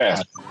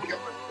Yes.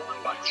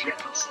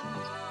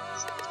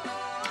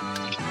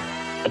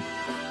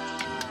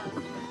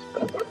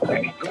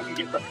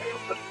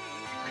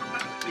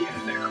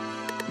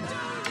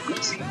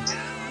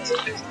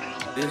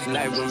 This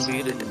life gonna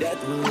be the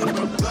death of me.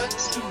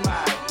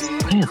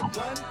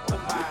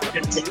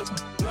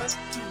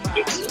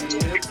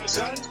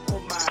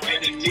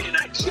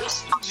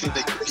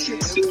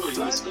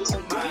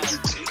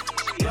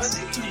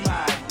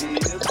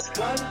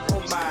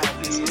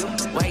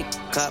 Wake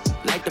up,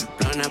 like the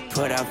blunt I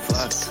put out for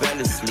I fell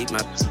asleep. My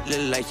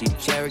look like she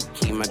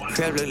Cherokee. My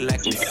crib look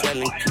like I'm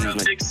selling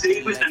keys. Nick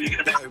Saban, and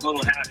you're gonna be a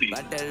little happy.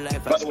 By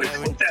the way,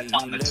 put that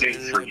on the tape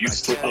for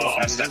youth football.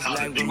 That's how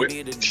to do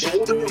it.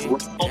 Shoulder, roll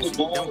the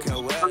ball,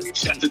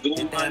 reach at the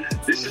goal line.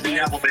 This is the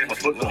Alabama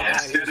football.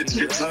 Instead, it's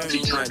just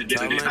trying to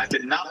get it in. I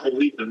did not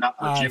believe them not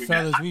all right,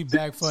 fellas, we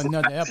back for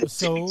another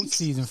episode,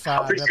 season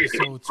 5,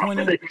 episode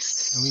 20, and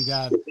we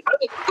got us a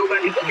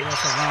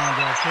round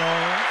of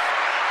applause.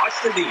 Watch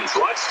the knees,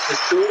 watch the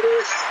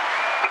shoulders.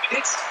 I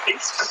mean,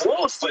 it's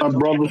close, but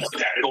brother.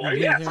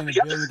 Here in the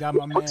building, got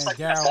my man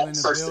Darryl in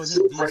the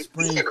building. D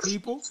Spring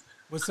people,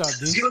 what's up,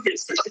 D? Look at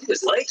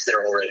his legs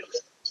there already.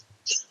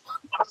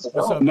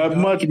 What's up, Not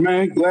much,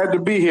 man. Glad to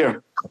be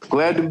here.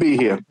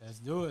 Let's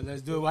do it.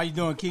 How you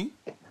doing, Key?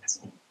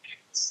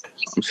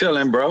 I'm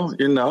chilling, bro.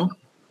 You know.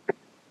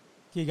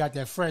 Key got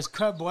that fresh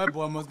cut, boy.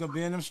 Boy must gonna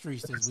be in them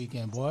streets this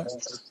weekend, boy.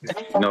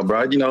 No,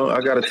 bro. You know, I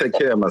gotta take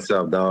care of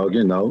myself, dog.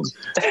 You know,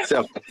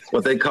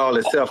 what they call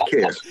it,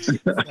 self-care.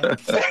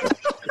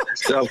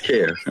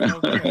 Self-care.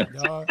 Okay,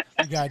 dog.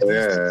 You got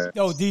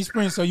Yo, D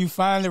Spring. So you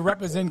finally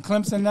represent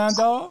Clemson now,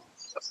 dog?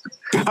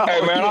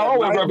 Hey, man, I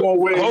always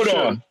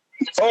represent.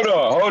 Hold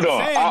on.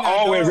 I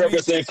always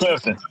represent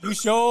Clemson. You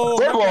sure?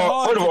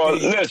 First of all,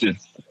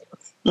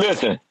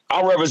 listen.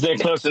 I represent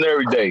Clemson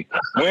every day.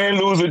 Win,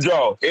 lose, or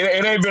draw.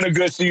 It ain't been a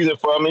good season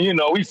for me. You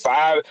know, we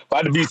 5,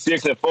 about to be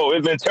 6-4.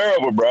 It's been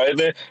terrible, bro.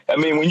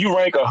 When you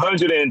rank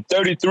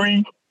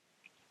 133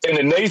 in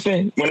the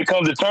nation, when it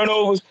comes to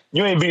turnovers,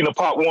 you ain't beating a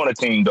Pop Warner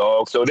team,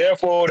 dog. So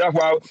therefore, that's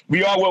why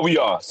we are what we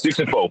are,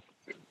 6-4.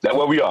 That's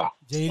what we are.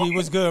 JD,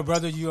 what's good,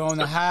 brother? You on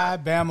the high?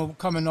 Bama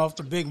coming off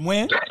the big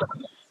win.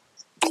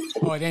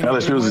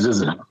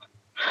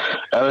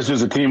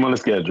 LSU's a team on the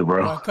schedule,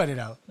 bro. Boy, cut it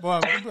out.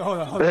 Boy, hold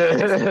on.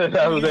 That's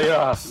what they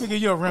are. Let me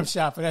give you a rim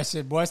shot for that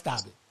shit, boy. Stop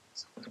it.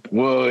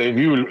 Well, if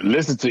you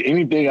listen to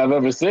anything I've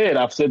ever said,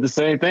 I've said the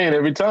same thing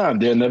every time.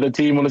 They're another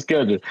team on the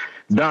schedule.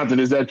 Donton,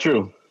 is that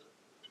true?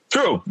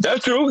 True.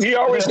 That's true. He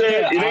always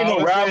said it ain't no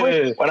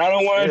rivalry. When I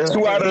don't want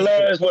 2 out of the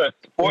last,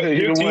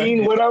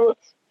 15, whatever.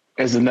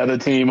 It's another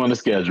team on the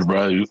schedule,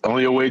 bro. You on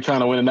your way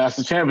trying to win a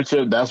national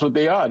championship. That's what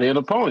they are. They're an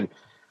opponent.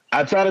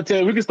 I try to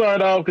tell you, we can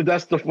start off because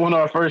that's one of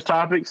our first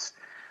topics.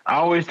 I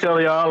always tell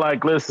y'all,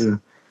 like,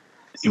 listen,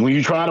 when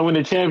you're trying to win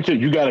the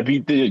championship, you gotta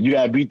beat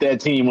that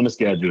team on the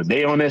schedule.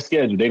 They on that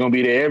schedule. They're gonna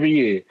be there every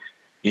year.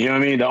 You know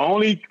what I mean? I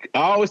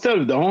always tell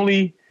you, the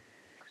only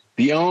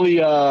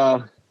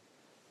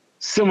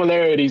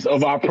similarities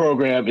of our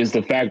program is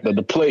the fact that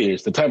the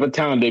players, the type of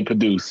talent they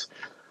produce.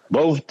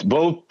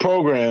 Both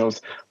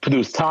programs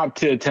produce top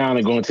tier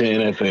talent going to the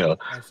NFL.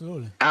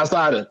 Absolutely.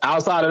 Outside of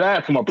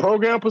that, from a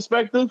program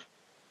perspective,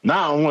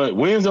 now on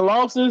wins and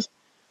losses,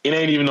 it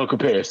ain't even no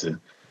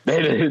comparison.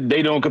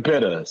 They don't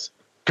compare to us.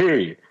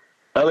 Period.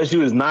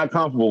 LSU is not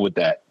comfortable with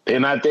that. They're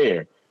not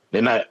there.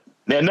 They'll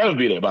never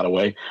be there, by the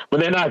way, but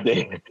they're not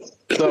there.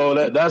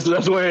 So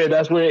that's where it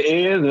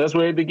is, and that's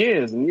where it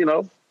begins. And you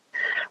know,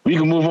 we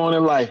can move on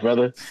in life,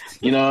 brother.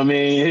 You know what I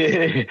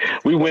mean?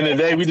 We win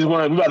today. We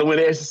about to win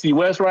the SEC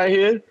West right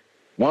here.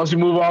 Once you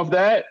move off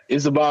that,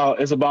 it's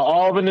about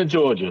Auburn and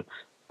Georgia.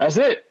 That's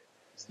it.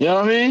 You know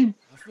what I mean?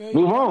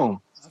 Move on.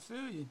 I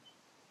feel you.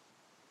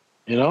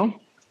 You know?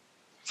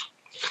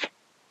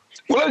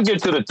 Well, let's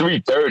get to the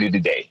 3:30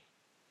 today.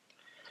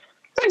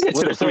 Let's get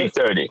to the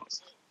 3:30.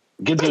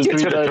 Get to the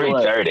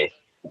 3:30.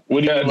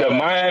 What do you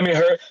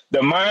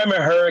the Miami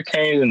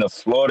Hurricanes and the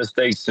Florida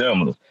State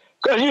Seminoles.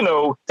 Because, you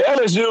know,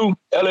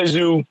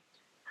 LSU,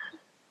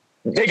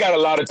 they got a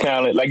lot of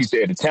talent. Like you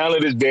said, the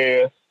talent is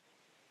there.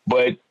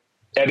 But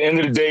at the end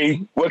of the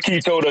day, what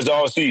Keith told us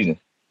all season,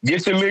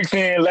 get your licks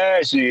in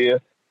last year,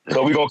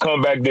 so we're going to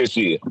come back this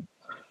year.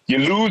 You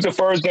lose the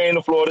first game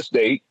to Florida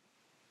State,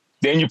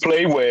 then you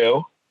play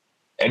well,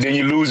 and then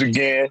you lose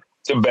again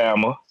to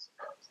Bama,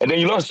 and then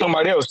you lost to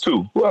somebody else,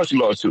 too. Who else you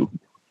lost to?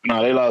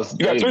 No, they lost.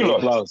 You got 3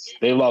 losses.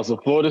 They lost to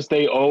Florida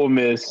State, Ole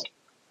Miss.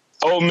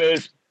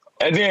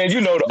 And then,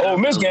 you know, the Ole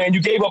Miss game,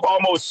 you gave up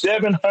almost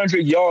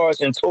 700 yards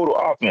in total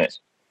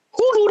offense.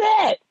 Who do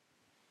that?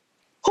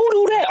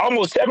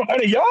 Almost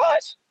 700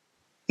 yards?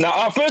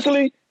 Now,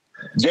 offensively,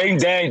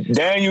 Jaden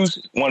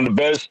Daniels, one of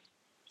the best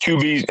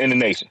QBs in the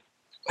nation.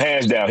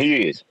 Hands down,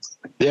 he is.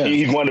 Yeah.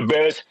 He's one of the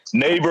best.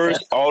 Neighbors,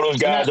 all those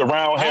guys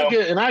around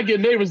him. I get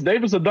Neighbors.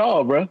 Neighbors a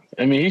dog, bro.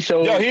 I mean, he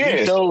showed.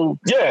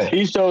 Yeah,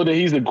 he showed that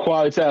he's a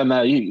quality talent.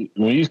 Now,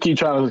 when you keep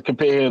trying to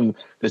compare him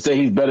to say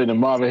he's better than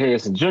Marvin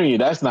Harrison Jr.,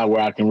 that's not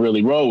where I can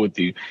really roll with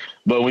you.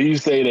 But when you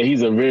say that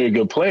he's a very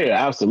good player,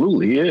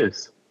 absolutely, he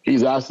is.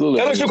 He's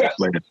absolutely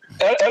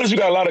LSU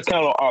got a lot of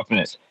talent on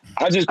offense.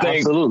 I just think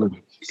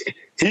absolutely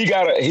he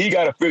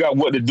gotta figure out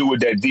what to do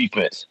with that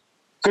defense.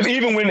 Because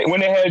even when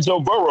they had Joe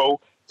Burrow,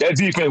 that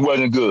defense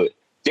wasn't good.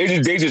 They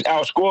just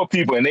outscored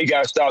people and they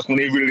got stops when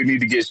they really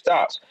need to get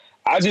stops.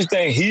 I just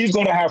think he's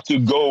gonna have to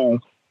go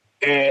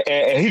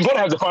and he's gonna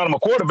have to find him a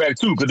quarterback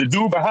too. Because the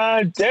dude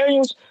behind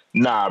Daniels,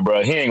 nah,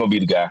 bro, he ain't gonna be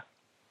the guy.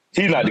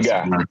 He's not the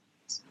guy.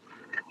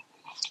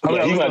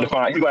 Yeah, he's gonna have to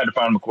find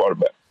him a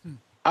quarterback.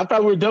 I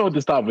thought we were done with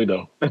this topic,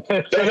 though.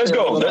 Let's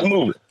go. Let's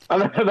move it.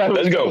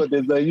 Let's go.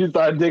 You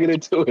started digging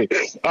into it.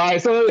 All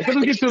right, so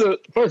let's get to the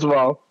first of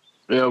all.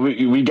 You know,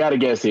 we got a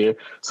guest here,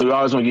 so we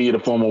always want to give you the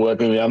formal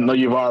welcome. I know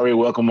you've already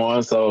welcome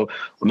on, so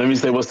let me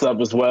say what's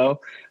up as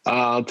well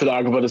to the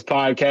Argument Brothers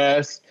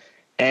podcast.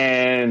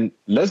 And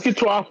let's get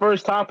to our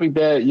first topic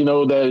that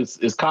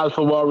is college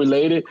football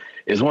related.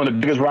 It's one of the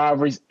biggest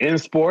rivalries in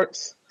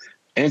sports,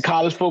 in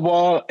college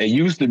football. It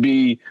used to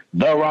be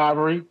the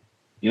rivalry.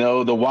 You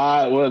know, the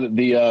wide left.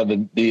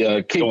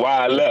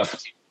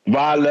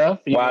 Wide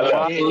left. Wide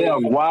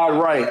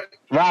right.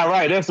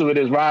 Right. That's what it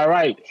is.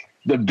 Right.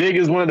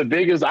 One of the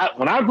biggest.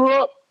 When I grew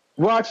up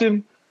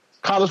watching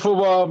college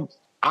football,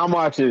 I'm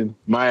watching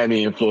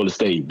Miami and Florida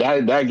State.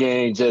 That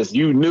game just,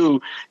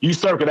 you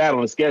circled that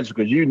on the schedule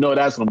because you know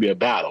that's going to be a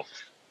battle.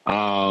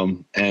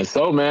 And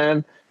so,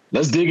 man,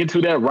 let's dig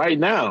into that right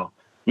now.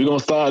 We're going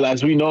to start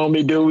as we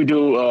normally do. We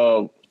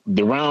do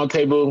the round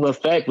table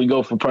effect. We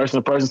go from person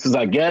to person since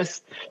our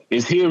guest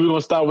is here. We're going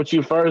to start with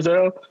you first,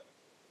 Earl.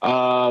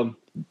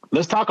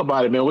 Let's talk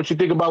about it, man. What you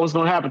think about what's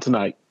going to happen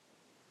tonight?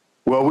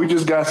 Well, we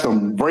just got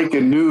some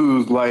breaking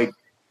news, like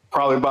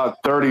probably about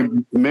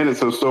 30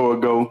 minutes or so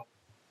ago,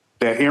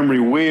 that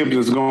Emory Williams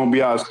is going to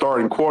be our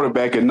starting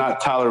quarterback and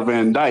not Tyler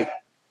Van Dyke.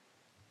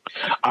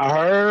 I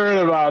heard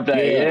about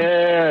that.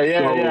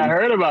 Yeah. I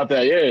heard about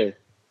that. Yeah.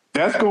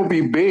 That's going to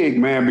be big,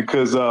 man,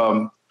 because,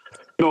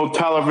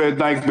 Tyler Van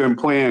Dyke's been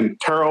playing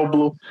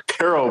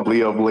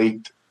terribly of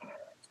late.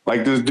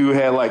 Like this dude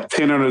had like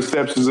 10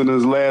 interceptions in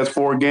his last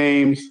 4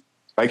 games.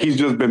 Like he's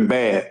just been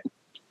bad.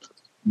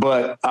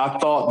 But I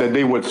thought that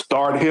they would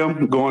start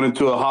him going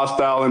into a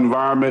hostile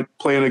environment,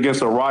 playing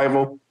against a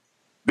rival,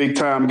 big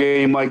time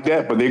game like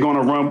that. But they're going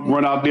to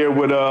run out there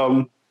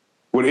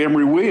with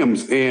Emory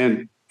Williams,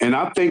 and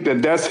I think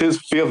that that's his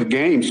 5th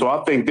game. So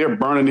I think they're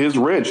burning his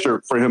red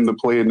shirt for him to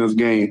play in this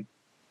game.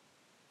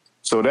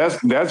 So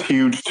that's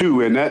huge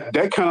too, and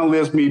that kind of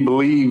lets me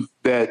believe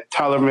that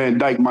Tyler Van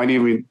Dyke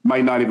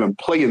might not even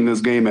play in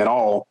this game at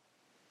all,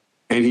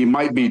 and he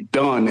might be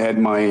done at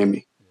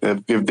Miami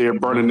if they're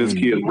burning this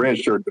kid's red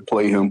shirt to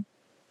play him.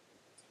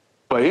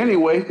 But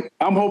anyway,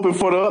 I'm hoping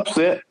for the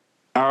upset.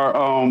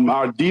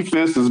 Our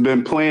defense has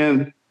been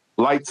playing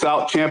lights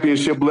out,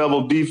 championship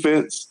level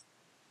defense,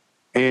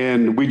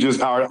 and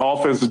our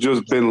offense has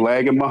just been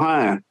lagging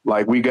behind.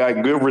 Like we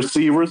got good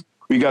receivers.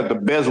 We got the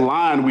best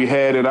line we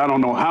had in I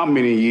don't know how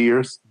many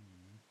years.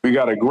 We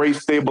got a great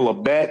stable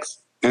of backs.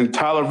 And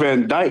Tyler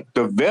Van Dyke,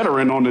 the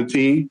veteran on the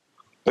team,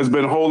 has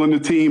been holding the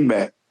team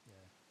back.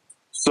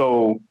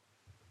 So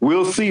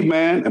we'll see,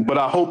 man. But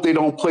I hope they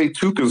don't play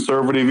too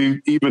conservative,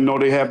 even though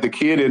they have the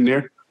kid in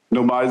there.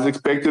 Nobody's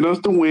expecting us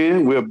to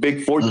win. We're a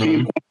big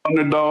 14-point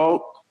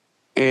underdog.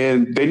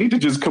 And they need to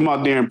just come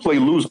out there and play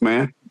loose,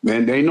 man.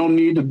 And they don't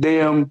need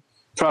to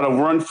try to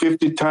run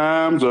 50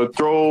 times or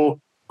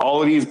throw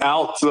all of these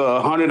outs,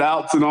 100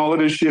 outs and all of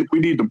this shit.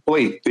 We need to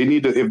play. They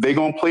need to, if they're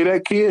going to play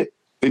that kid,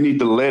 they need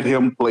to let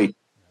him play.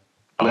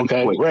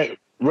 Okay.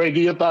 Ray,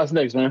 get your thoughts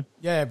next, man.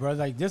 Yeah, bro.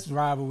 Like this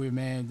rivalry,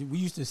 man, we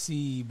used to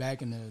see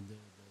back in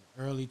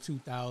the early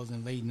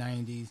 2000s, late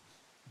 90s,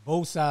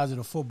 both sides of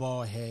the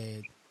football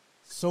had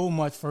so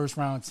much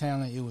first-round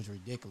talent, it was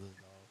ridiculous,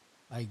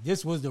 dog. Like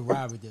this was the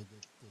rivalry, the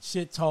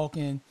shit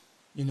talking,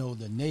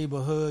 the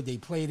neighborhood. They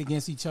played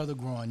against each other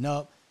growing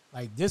up.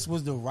 Like, this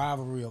was the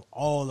rivalry of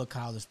all the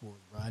college sports,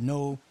 bro. I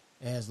know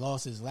it has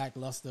lost its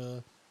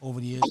lackluster over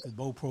the years because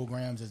both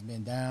programs has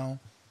been down.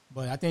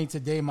 But I think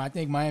today, I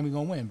think Miami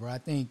going to win, bro. I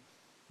think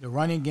the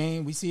running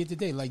game, we see it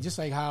today. Like, just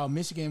like how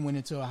Michigan went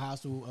into a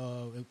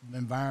hostile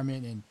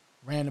environment and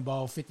ran the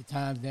ball 50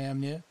 times damn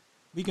near,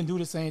 we can do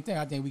the same thing.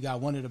 I think we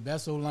got one of the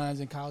best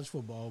O-lines in college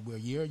football. We're a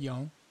year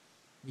young.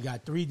 We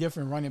got 3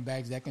 different running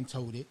backs that can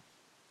tote it.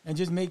 And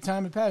just make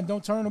time and pass and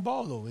don't turn the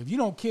ball over. If you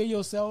don't kill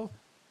yourself,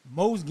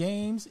 most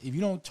games, if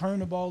you don't turn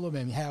the ball over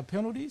and have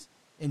penalties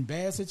in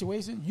bad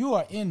situations, you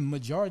are in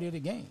majority of the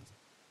games,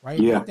 right?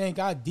 Yeah. I think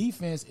our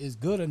defense is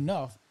good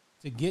enough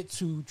to get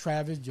to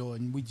Travis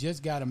Jordan. We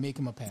just got to make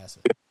him a passer.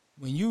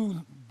 When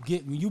you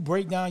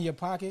break down your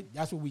pocket,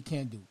 that's what we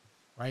can't do,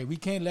 right? We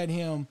can't let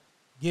him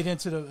get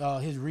into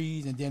his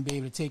reads and then be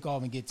able to take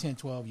off and get 10,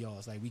 12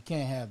 yards. Like, we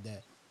can't have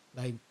that.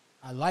 Like,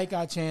 I like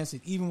our chances,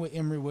 even with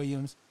Emory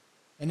Williams,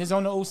 and it's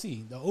on the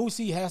OC. The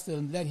OC has to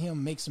let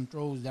him make some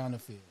throws down the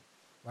field.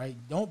 Right,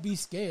 don't be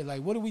scared.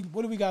 Like, what do we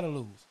got to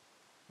lose?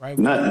 Right,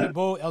 we're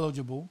bowl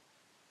eligible.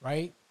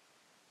 Right,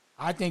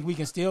 I think we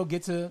can still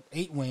get to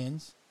 8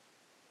 wins.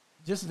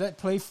 Just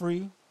play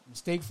free,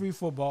 mistake-free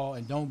football,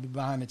 and don't be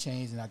behind the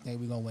chains. And I think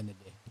we're gonna win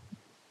today.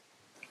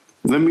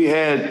 Let me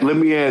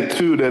add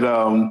too that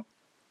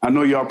I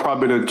know y'all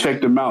probably done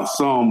checked him out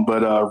some,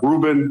 but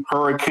Ruben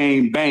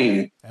Hurricane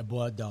Bain. That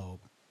boy a dog.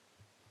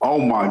 Oh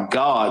my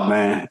God,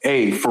 man.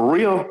 Hey, for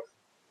real,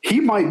 he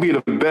might be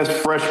the best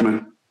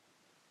freshman.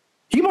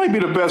 He might be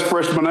the best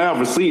freshman I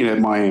ever seen at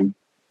Miami.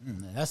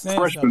 That's saying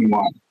freshman something.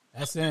 one.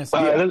 That's saying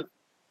something.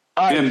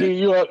 All right, Key,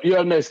 you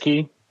up next,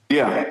 Key.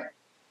 Yeah.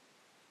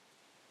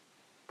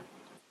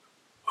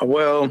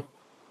 Well,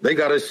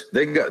 this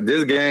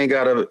game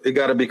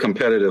gotta be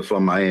competitive for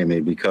Miami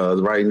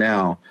because right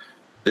now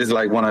this is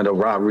like one of the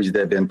rivalries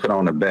that been put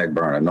on the back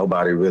burner.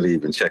 Nobody really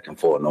even checking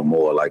for it no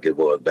more like it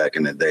was back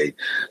in the day,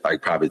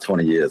 like probably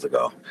 20 years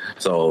ago.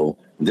 So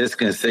this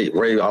can see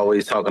Ray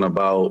always talking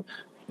about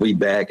we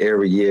back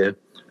every year.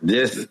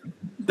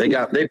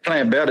 They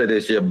playing better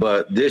this year,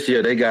 but this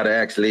year they gotta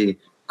actually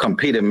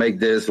compete and make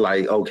this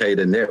like, okay,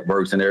 the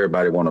networks and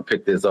everybody want to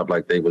pick this up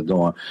like they was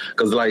doing.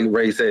 Because like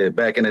Ray said,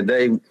 back in the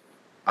day,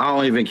 I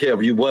don't even care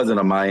if you wasn't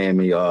a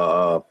Miami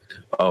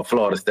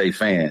Florida State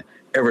fan.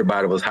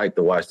 Everybody was hyped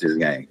to watch this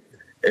game.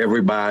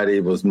 Everybody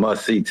was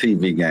must-see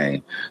TV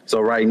game. So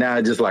right now,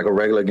 it's just like a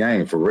regular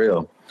game for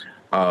real.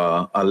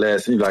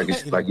 Unless,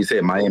 like you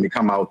said, Miami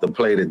come out to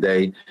play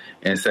today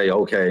and say,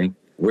 okay,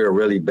 we're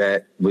really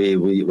back.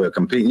 We're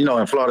competing.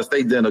 And Florida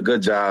State did a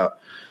good job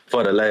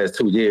for the last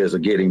 2 years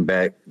of getting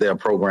back their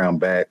program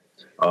back,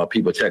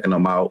 people checking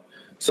them out.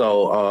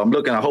 So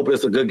I hope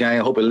it's a good game.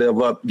 I hope it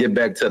live up, get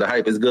back to the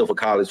hype. It's good for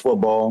college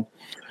football.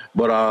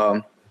 But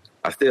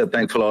I still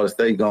think Florida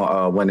State going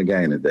to win the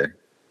game today.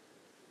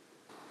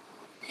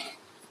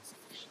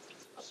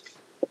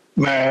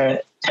 Man,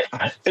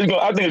 I think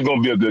it's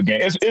going to be a good game.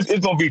 It's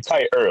going to be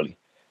tight early.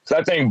 So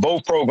I think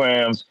both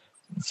programs,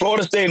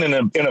 Florida State in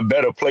a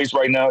better place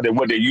right now than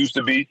what they used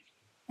to be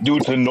due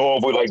to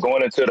Norwood, like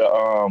going into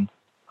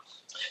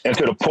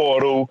the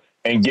portal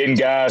and getting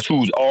guys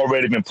who's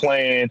already been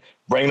playing,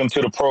 bringing them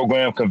to the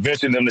program,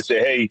 convincing them to say,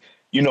 hey,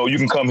 you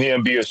can come here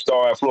and be a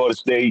star at Florida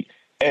State,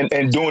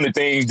 and doing the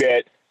things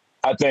that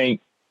I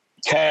think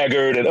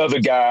Taggart and other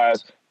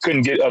guys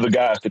couldn't get other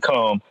guys to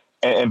come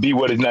and be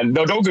what it's not.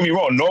 No, don't get me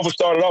wrong. Nova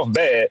started off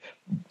bad,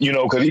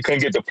 because he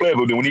couldn't get the play,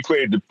 but then when he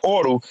created the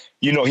portal,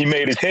 he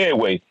made his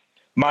headway.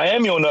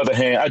 Miami, on the other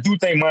hand, I do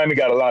think Miami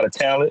got a lot of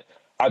talent.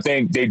 I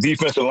think their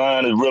defensive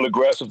line is real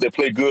aggressive. They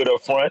play good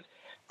up front.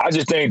 I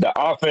just think the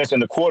offense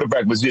and the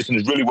quarterback position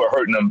is really what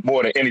hurting them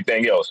more than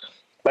anything else.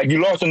 Like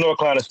you lost to North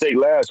Carolina State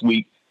last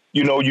week.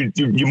 You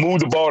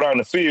moved the ball down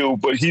the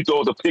field, but he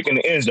throws a pick in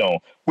the end zone,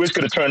 which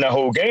could have turned that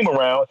whole game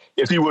around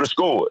if he would have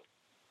scored.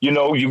 You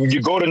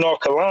go to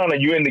North Carolina,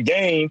 you're in the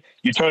game,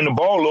 you turn the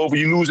ball over,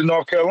 you lose to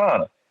North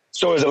Carolina.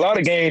 So there's a lot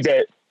of games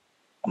that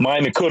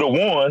Miami could have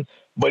won,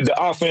 but the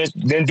offense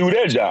didn't do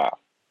their job.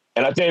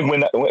 And I think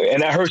and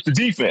that hurts the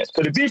defense,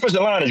 because the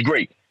defensive line is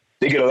great.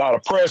 They get a lot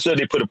of pressure.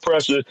 They put the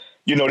pressure.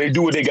 They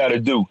do what they got to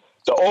do.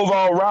 The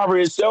overall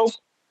rivalry itself,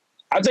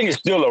 I think it's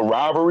still a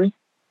rivalry.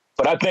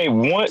 But I think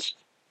once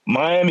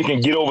Miami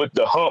can get over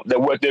the hump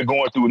that what they're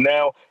going through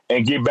now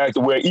and get back to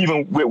where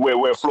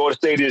Florida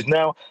State is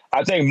now,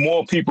 I think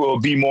more people will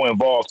be more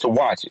involved to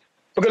watch it.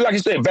 Because like you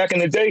said, back in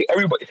the day,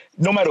 everybody,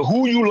 no matter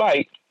who you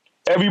like,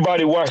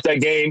 everybody watched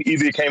that game.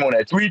 Either it came on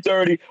at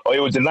 3:30 or it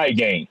was the night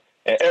game.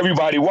 And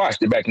everybody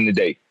watched it back in the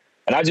day.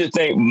 And I just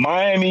think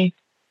Miami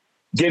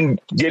getting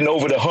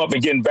over the hump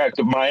and getting back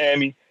to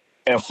Miami,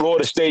 and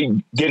Florida State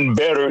getting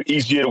better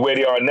each year the way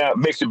they are now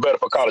makes it better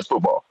for college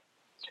football,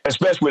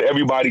 especially with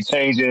everybody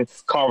changing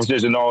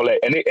conferences and all that.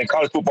 And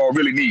college football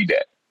really need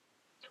that.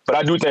 But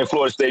I do think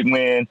Florida State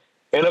win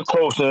in a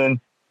close one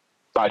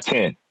by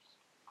 10.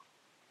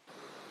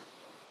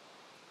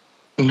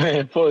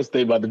 Man, Florida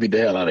State about to beat the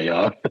hell out of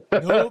y'all.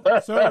 Nope,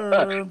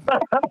 sir.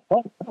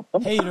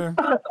 Hater.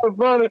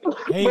 Florida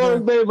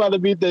State about to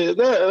beat the.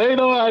 They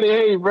know how to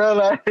hate, bro.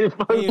 Like,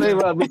 Florida State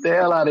about to beat the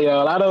hell out of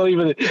y'all. I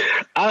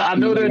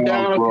know they're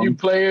down a few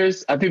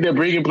players. I think they're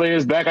bringing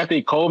players back. I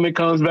think Coleman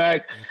comes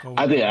back.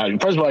 I think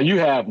first of all, you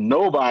have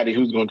nobody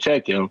who's going to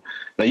check him.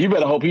 Now you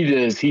better hope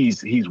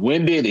he's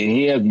winded and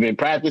he has been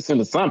practicing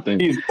or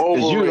something. He's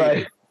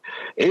overrated.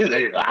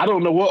 I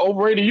don't know what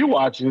overrated you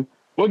watching.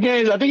 What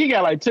games? I think he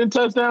got like 10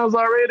 touchdowns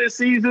already this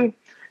season.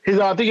 I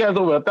think he has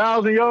over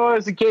 1,000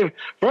 yards. First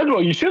of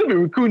all, you should have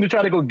been recruiting to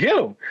try to go get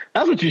him.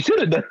 That's what you should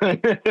have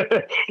done.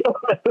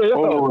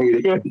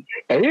 Overrated.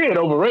 And he ain't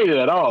overrated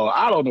at all.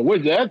 I don't know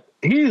what that.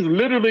 He's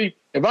literally,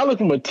 if I look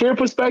from a tier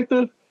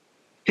perspective,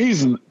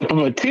 he's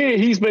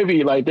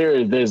maybe like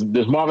there's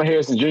Marvin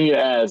Harrison Jr.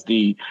 as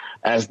the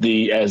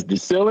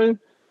ceiling.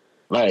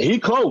 Like he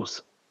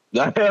close.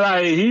 Like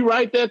he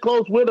right there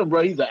close with him,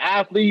 bro. He's an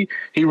athlete.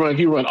 He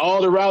run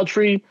all the route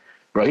tree,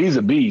 bro. He's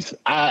a beast.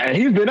 And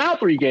he's been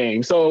out 3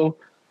 games, so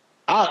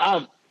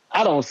I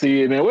don't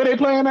see it, man. Where they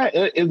playing at?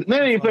 They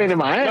ain't playing in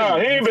Miami. No,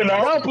 he ain't been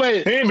out. He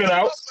ain't been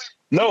out.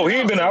 No, he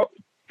ain't been out.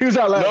 He was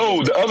out last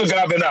week. The other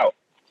guy been out.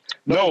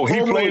 No, he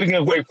played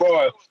against Wake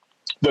Forest.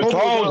 The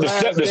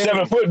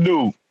 7-foot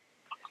dude.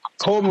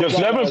 The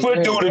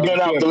 7-foot dude has been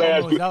out the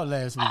last week. Out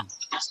last week.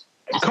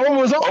 Coleman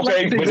was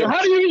okay, but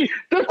how do you?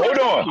 Hold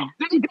on.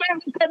 He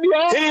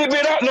ain't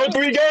been out no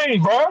 3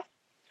 games, bro.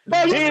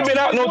 He ain't been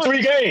out no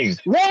 3 games.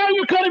 Why are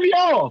you cutting me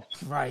off?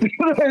 Right.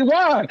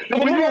 Why? He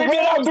ain't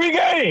been out 3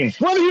 games.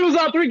 Whether he was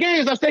out 3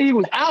 games, I say he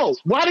was out.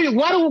 Why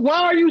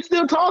are you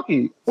still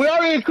talking? We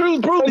already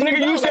proved. Nigga,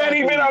 you saying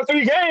he been out 3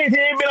 games? He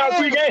ain't been out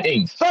 3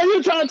 games. So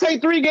you trying to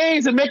take 3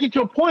 games and make it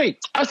your point?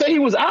 I say he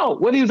was out.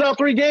 Whether he was out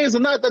 3 games or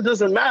not, that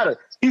doesn't matter.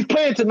 He's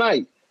playing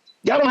tonight.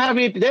 Y'all don't have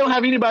any. They don't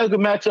have anybody who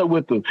can match up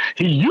with him.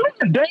 You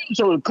damn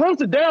sure, close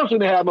to down sure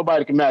they have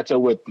nobody who can match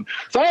up with him.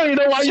 So I don't even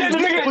know why you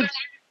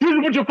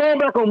should put your phone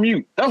back on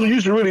mute. That's what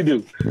you should really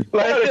do.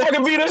 Like, if I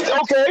can be this,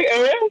 okay,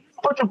 and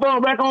put your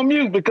phone back on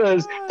mute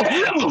because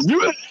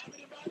you.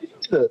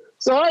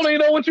 So I don't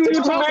even know what you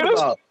even talking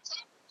about.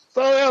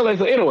 So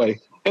anyway,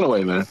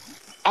 man,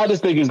 I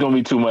just think it's gonna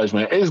be too much,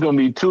 man. It's gonna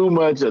be too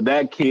much of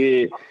that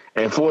kid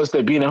and Florida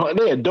State being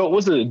they had Dope.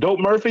 What's it? Dope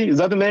Murphy? Is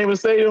that the name of the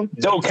stadium?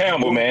 Dope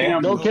Campbell,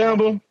 man. Dope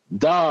Campbell,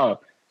 dog.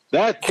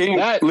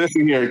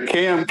 Listen here,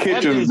 Cam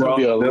Kitchens,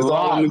 bro. That's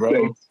all I'm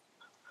gonna say.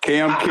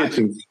 Cam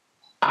Kitchens.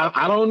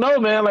 I don't know,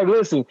 man. Like,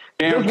 listen,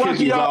 Cam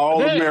Kitchens,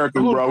 all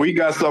American, bro. We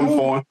got something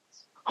for him.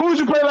 Who did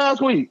you play last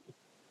week?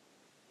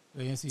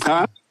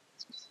 Huh?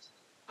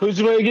 Who did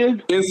you play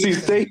again? NC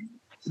State.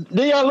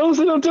 Did y'all lose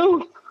to them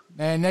too?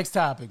 Man, next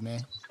topic,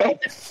 man. They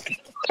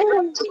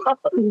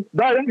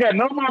got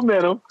no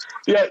momentum.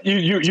 Yeah,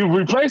 you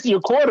replaced your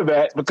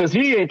quarterback because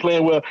he ain't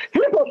playing well. He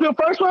was supposed to be a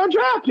first-round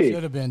draft pick.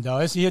 Should have been,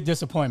 dog. It's a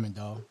disappointment,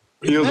 dog.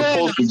 He was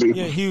supposed to be.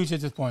 Yeah, huge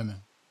disappointment.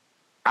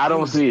 I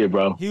don't see it,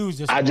 bro. Huge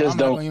disappointment. I just I'm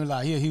don't. not gonna even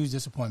lie. He a huge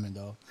disappointment,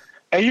 dog.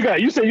 And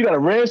you said you got a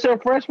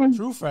redshirt freshman?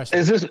 True freshman.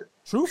 Is this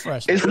true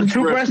freshman? Is a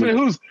true freshman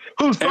who's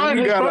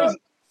starting his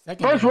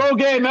first road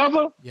game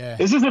ever? Yeah.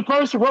 Is this his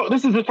first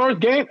This is his first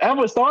game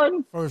ever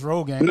starting? First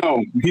road game.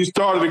 No, he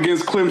started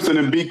against Clemson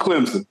and beat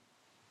Clemson.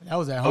 That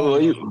was at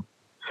home.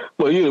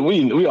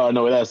 We all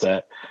know where that's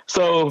at.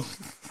 So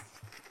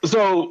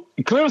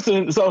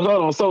Clemson.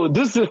 So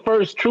this is his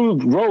first true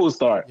road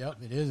start. Yep,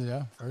 it is.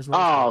 Yeah, first road.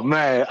 Oh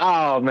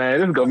man,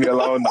 this is gonna be a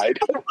long night.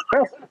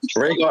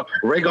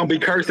 Ray gonna be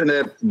cursing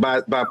it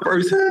by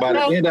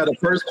the end of the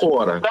first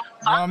quarter.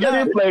 I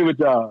can't play with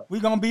y'all. We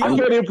gonna be.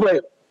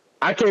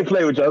 I can't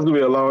play with y'all. It's gonna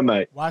be a long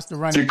night. Watch the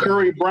run.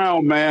 Ja'Curry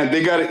Brown, man,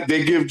 they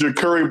give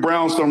Ja'Curry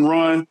Brown some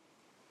run.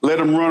 Let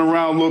him run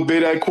around a little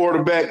bit at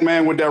quarterback,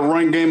 man, with that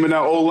run game and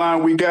that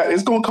O-line we got.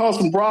 It's gonna cause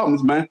some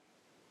problems, man.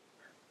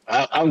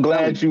 I'm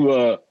glad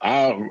you.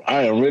 I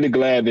am really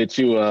glad that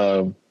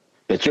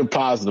you're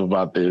positive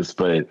about this,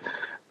 but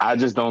I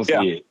just don't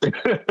see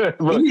it.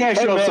 Let me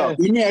ask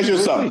you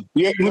something.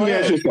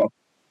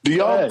 Do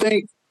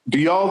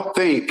y'all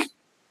think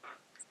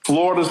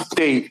Florida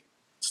State's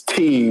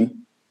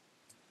team,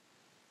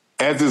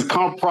 as is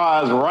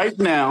comprised right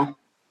now,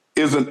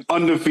 is an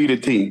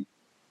undefeated team?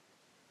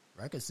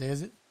 Record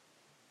says it.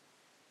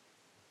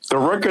 The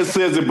record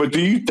says it, but do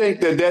you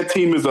think that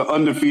team is an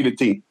undefeated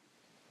team?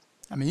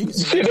 I mean, you can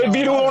see they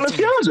beat them on the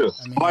schedule.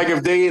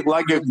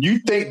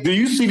 Do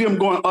you see them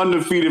going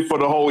undefeated for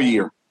the whole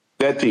year?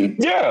 That team?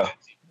 Yeah.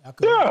 I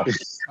could.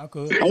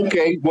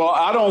 Okay. Well,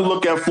 I don't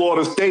look at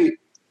Florida State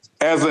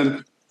as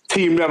a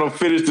team that'll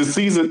finish the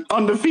season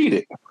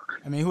undefeated.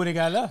 I mean, who they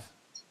got left?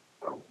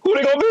 Who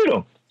they gonna beat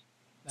them?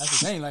 That's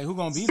the thing. Like, who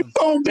gonna beat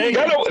them? They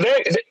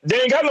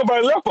ain't got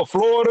nobody left for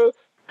Florida.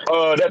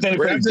 That then they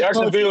play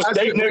Jacksonville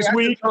State next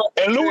week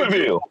and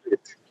Louisville.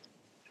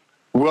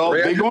 Well,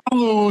 they're going to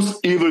lose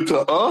either to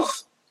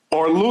us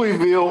or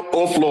Louisville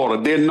or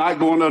Florida. They're not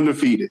going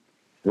undefeated.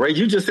 Ray,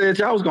 you just said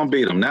y'all was going to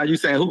beat them. Now you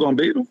saying who going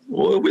to beat them?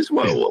 Well, which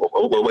one?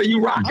 What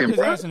you rocking, I'm just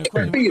bro? answering the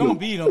question. We're going to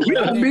beat them. You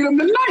got to beat them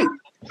tonight.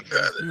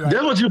 Right.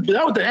 That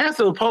was the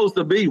answer supposed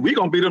to be. We're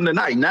going to beat them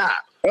tonight. Nah.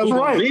 That's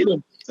right. Beat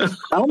them?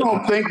 I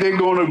don't think they're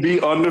going to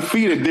be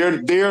undefeated.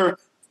 They're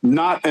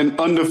not an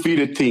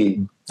undefeated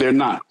team. They're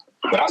not.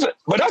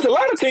 But that's a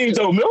lot of teams,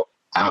 though, Mill.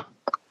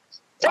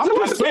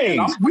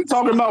 We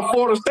talking about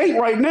Florida State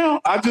right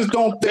now. I just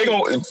don't think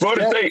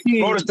Florida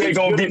State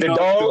gonna beat the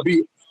dog.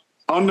 Be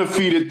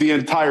undefeated the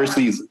entire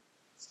season.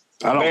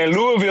 Man,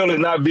 Louisville is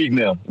not beating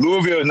them.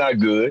 Louisville is not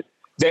good.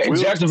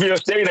 Jacksonville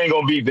State ain't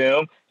gonna beat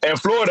them,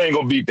 and Florida ain't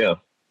gonna beat them.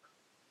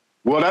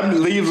 Well, that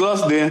leaves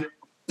us then.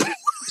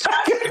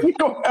 We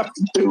don't have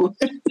to do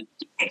it.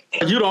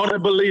 You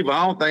don't believe her.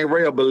 I don't think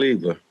Ray a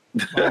believer.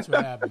 That's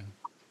what happened.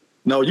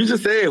 No, you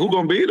just said who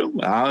gonna beat them.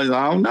 I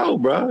don't know,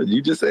 bro.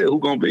 You just said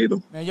who gonna beat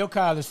them. Man, your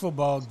college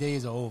football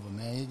days are over,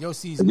 man. Your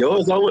season.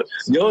 Yours over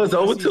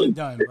too.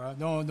 Done, bro.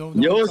 Don't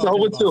yours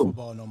over too.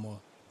 Football no more.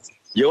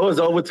 Yours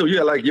over too.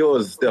 Yeah, like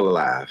yours is still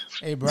alive.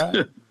 Hey, bro,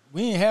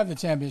 we didn't have the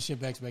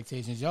championship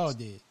expectations. Y'all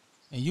did,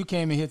 and you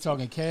came in here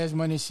talking cash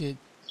money shit.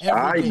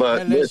 Every day.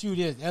 But LSU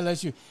this,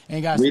 LSU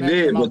ain't got. We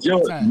did, but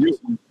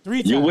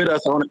three times. You with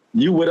us on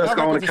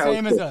the couch.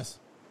 Same as us.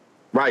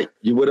 Right,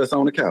 you with us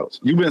on the couch.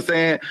 You've been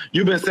saying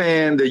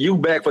that you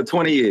back for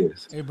 20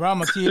 years. Hey, bro,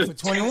 I'm a kid for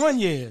 21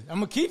 years. I'm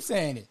gonna keep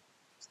saying it.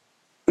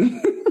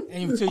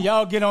 And until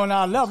y'all get on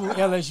our level,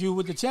 LSU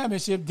with the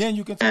championship, then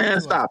you can.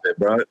 Stop it,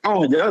 bro.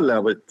 On your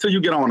level, till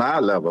you get on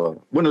our level.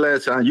 When the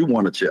last time you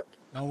won a chip?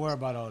 Don't worry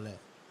about all that.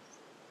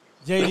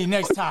 JD,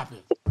 next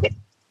topic.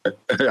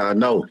 I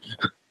know.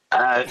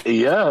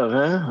 Yeah,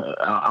 man.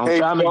 I'm Hey,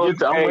 trying to fellas,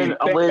 get to.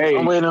 hey,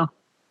 I'm waiting.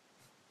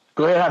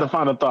 Go ahead. Have the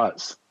final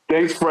thoughts.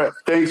 Thanks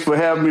for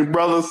having me,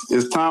 brothers.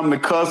 It's time to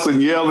cuss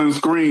and yell and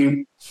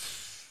scream.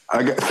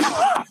 I got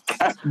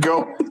to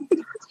go.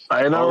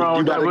 Ain't no wrong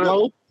You with that.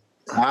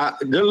 gotta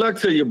go. Good luck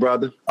to you,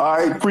 brother. All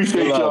right,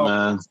 appreciate Good luck, y'all.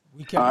 man.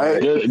 We kept All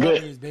right.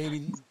 Good.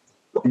 baby.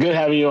 Good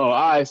having you on. All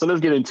right, so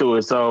let's get into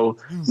it. So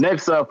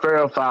next up,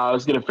 fair or foul.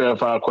 Let's get a fair or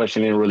foul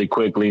question in really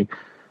quickly.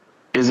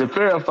 Is it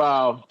fair or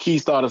foul? Key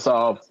start us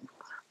off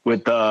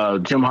with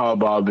Jim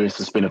Harbaugh being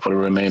suspended for the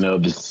remainder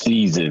of the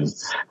season.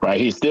 Right,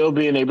 he's still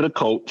being able to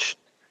coach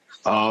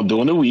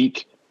during the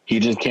week. He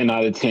just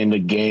cannot attend the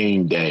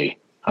game day,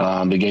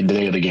 the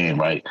day of the game.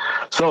 Right.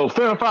 So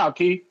fair or foul,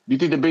 Key? Do you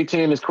think the Big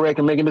Ten is correct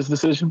in making this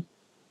decision?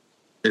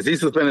 Is he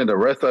suspended the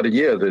rest of the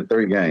year? Is it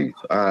 3 games?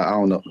 I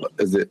don't know.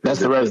 That's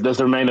the rest. That's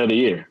the remainder of the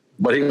year.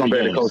 But he's gonna be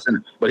able to coach.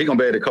 But he's gonna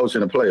be able to coach in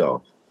the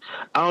playoffs.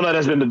 I don't know if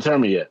that's been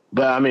determined yet,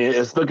 but I mean,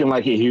 it's looking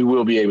like he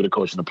will be able to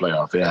coach in the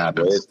playoffs. It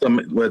happens.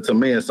 Well, to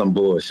me, it's some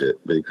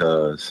bullshit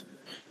because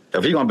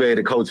if he's gonna be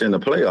able to coach in the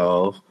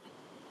playoffs,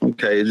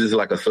 okay, it's just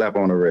like a slap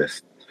on the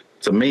wrist.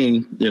 To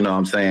me, you know what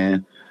I'm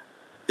saying,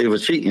 it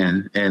was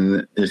cheating,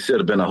 and it should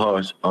have been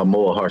a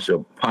more harsher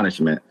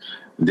punishment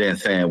than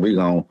saying we're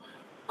gonna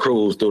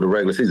cruise through the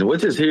regular season,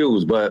 which is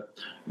huge, but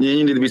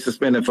you need to be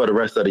suspended for the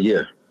rest of the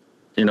year.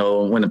 You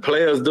know, when the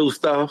players do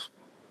stuff,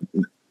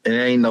 it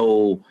ain't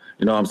no,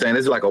 you know what I'm saying?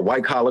 It's like a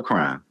white collar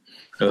crime.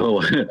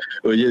 You're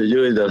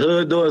in the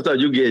hood doing stuff,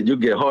 you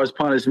get harsh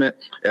punishment.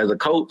 As a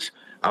coach,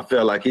 I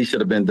feel like he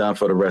should have been done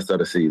for the rest of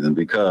the season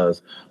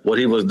because what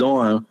he was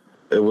doing,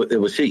 it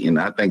was cheating.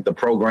 I think the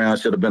program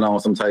should have been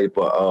on some type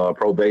of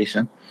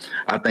probation.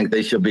 I think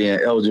they should be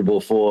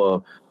eligible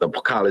for the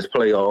college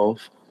playoff.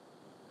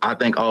 I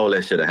think all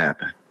that should have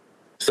happened.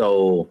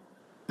 So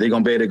they're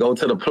going to be able to go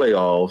to the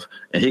playoffs,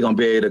 and he's going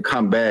to be able to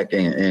come back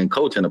and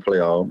coach in the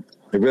playoff.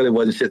 It really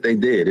wasn't shit they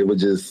did. It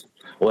was just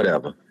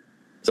whatever.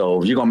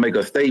 So if you're going to make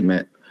a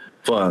statement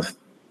for,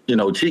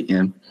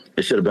 cheating,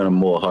 it should have been a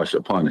more harsher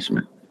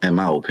punishment, in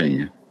my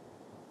opinion.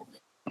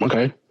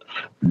 Okay.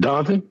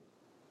 Dante?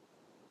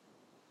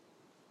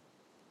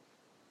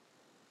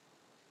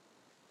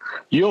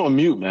 You're on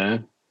mute,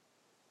 man.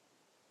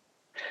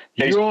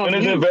 They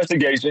finished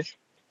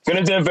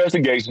the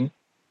investigation.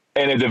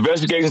 And if the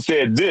investigation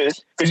said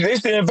this, because they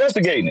still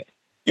investigating it.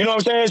 You know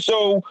what I'm saying?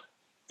 So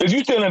if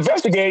you still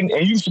investigating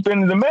and you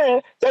suspended the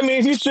man, that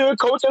means he should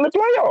coach in the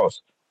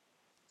playoffs.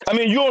 I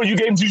mean,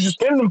 you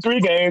suspended him 3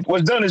 games.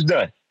 What's done is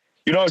done.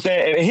 You know what I'm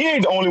saying? And he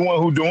ain't the only one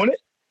who doing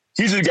it.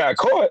 He just got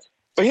caught,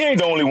 but he ain't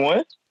the only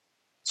one.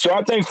 So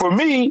I think for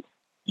me,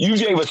 you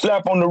gave a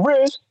slap on the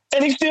wrist,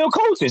 and he's still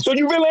coaching. So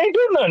you really ain't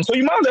doing nothing. So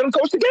you might let him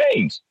coach the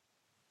games.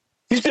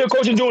 He's still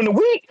coaching during the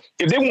week.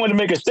 If they wanted to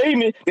make a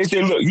statement, they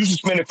said, look, you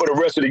suspended for the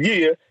rest of the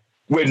year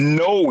with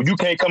you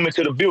can't come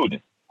into the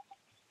building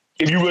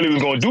if you really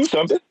was going to do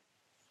something.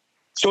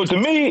 So to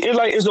me,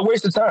 it's a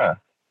waste of time.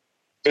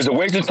 It's a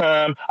waste of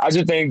time. I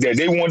just think that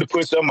they wanted to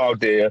put something out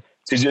there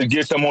to just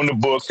get some on the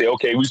book, say,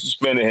 okay, we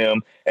suspended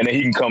him, and then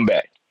he can come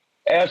back.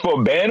 As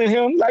for banning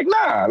him,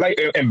 nah.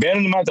 And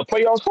banning him out the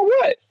playoffs for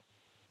what?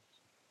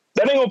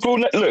 That ain't going to prove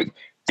nothing. Look,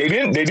 they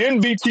didn't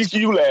beat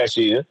TCU last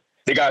year.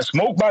 They got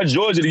smoked by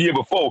Georgia the year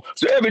before.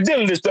 So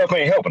evidently this stuff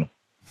ain't helping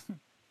them.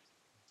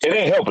 It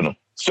ain't helping them.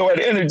 So at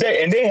the end of the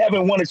day, and they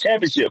haven't won a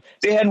championship.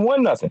 They hadn't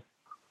won nothing.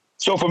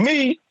 So for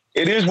me,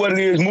 it is what it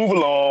is. Move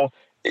along.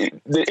 The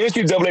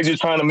NCAA is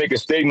just trying to make a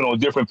statement on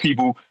different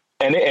people,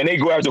 and they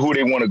go after who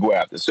they want to go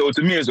after. So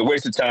to me, it's a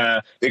waste of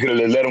time. They could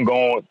have let them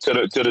go on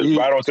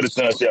right on to the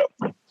sunset.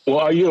 Well,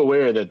 are you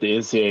aware that the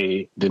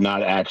NCAA did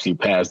not actually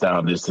pass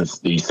down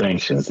these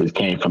sanctions? It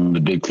came from the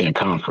Big Ten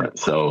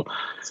Conference. So,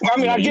 I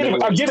mean, I get it,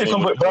 but I'm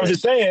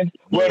just saying,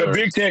 the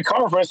Big Ten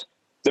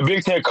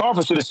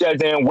Conference should have sat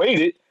there and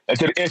waited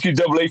until the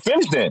NCAA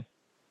finished. Then,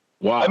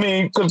 wow. I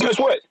mean, because guess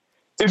what?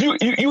 If you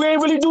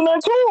ain't really do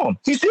nothing to him,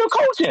 he's still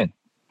coaching.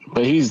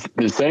 But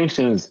the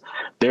sanctions.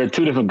 There are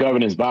 2 different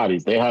governance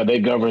bodies. They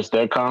govern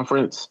their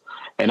conference,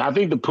 and I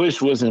think the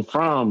push wasn't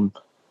from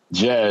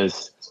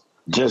just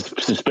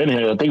suspending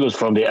him. I think it was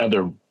from the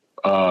other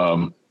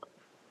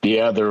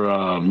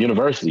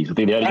universities. I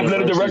think the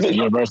other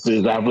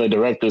universities, athletic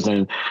directors,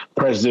 and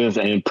presidents,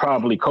 and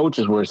probably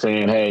coaches were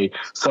saying, "Hey,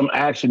 some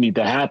action need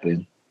to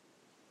happen."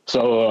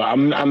 So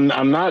I'm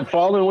not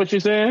following what you're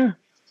saying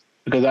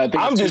because I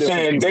think I'm just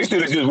saying they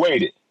should have just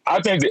waited. I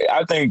think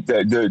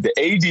the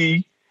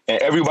AD and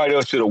everybody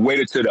else should have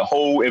waited till the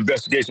whole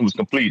investigation was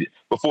completed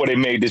before they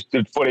made this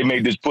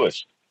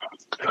push.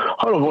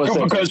 Hold on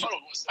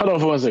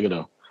for 1 second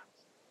though.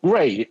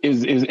 Ray,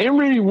 is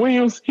Emory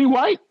Williams, he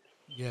white?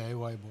 Yeah, he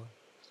white boy.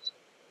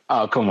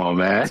 Oh, come on,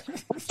 man. Come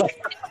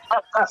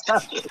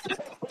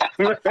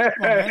on,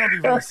 man, don't be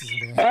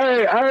racist, man.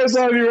 Hey, I ain't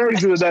trying to be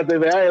racist with that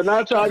thing, man. I am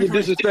not trying to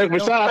disrespect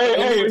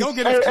Rashad. Don't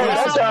get us That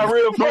twisted. sounded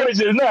real funny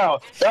just now.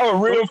 That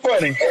was real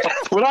funny.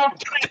 When I was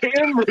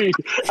Emory,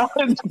 I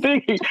was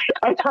thinking,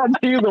 I tried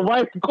to use a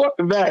white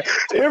quarterback.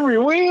 Emory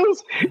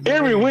Williams?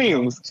 Emory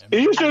Williams. Are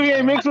you sure he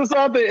ain't mixed with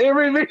something?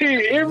 Emory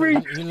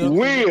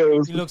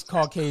Williams. He looks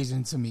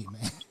Caucasian to me,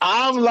 man.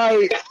 I'm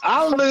looking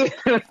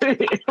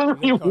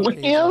Emory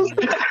Williams,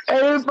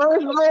 and his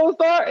first roll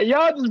start, and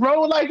y'all just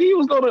roll like he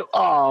was going to.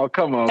 Oh,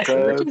 come on,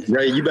 cuz.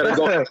 Ray, you better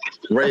go.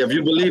 Ray, if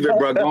you believe it,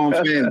 bro, go on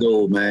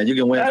FanDuel, man. You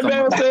can win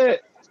something.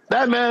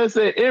 That man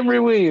said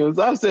Emory Williams.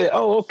 I said,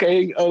 oh,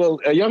 okay.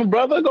 A young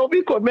brother gonna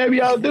be cool. Maybe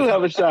y'all do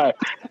have a shot.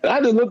 I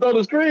just looked on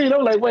the screen.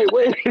 I'm like, wait,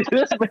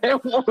 this man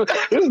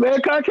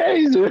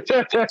Caucasian.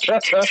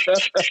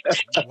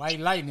 White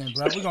lightning,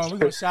 bro. We're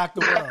gonna shock the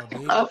world,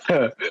 baby.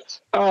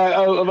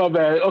 All right, my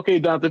bad. Okay,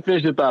 Dante,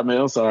 finish your thought, man.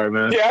 I'm sorry,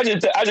 man. Yeah, I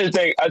just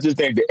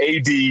think the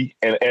AD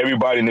and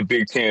everybody in the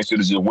Big Ten should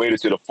have just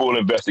waited till the full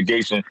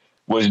investigation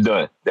was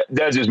done.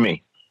 That's just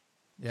me.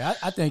 Yeah,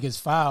 I think it's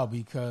foul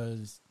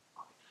because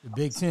the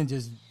Big Ten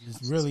just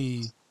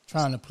really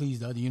trying to please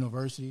the other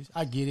universities.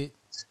 I get it,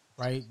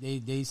 right?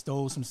 They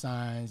stole some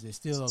signs. There's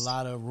still a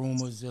lot of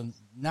rumors and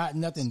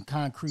nothing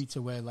concrete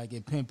to where like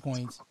it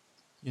pinpoints,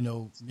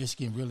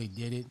 Michigan really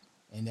did it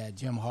and that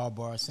Jim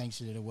Harbaugh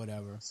sanctioned it or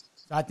whatever. So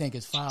I think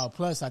it's foul.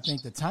 Plus, I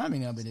think the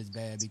timing of it is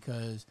bad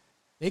because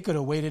they could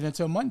have waited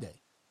until Monday,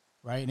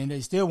 right? And they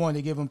still wanted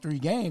to give them 3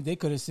 games. They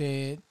could have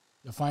said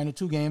the final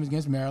 2 games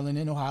against Maryland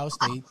and Ohio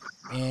State,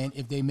 and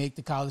if they make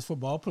the college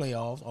football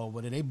playoffs or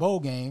whether they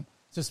bowl game,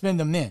 suspend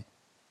them then,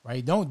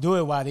 right? Don't do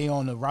it while they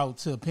on the route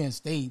to Penn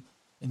State,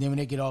 and then when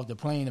they get off the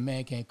plane, the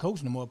man can't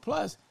coach no more.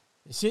 Plus,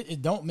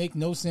 it don't make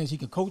no sense. He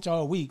can coach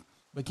all week,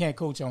 but can't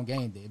coach on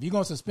game day. If you're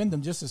gonna suspend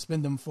them, just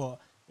suspend them for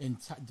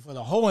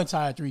the whole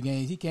entire 3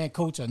 games. He can't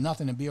coach or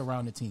nothing and be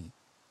around the team,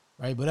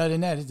 right? But other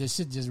than that, this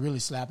shit just really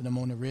slapping them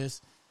on the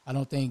wrist. I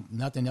don't think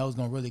nothing else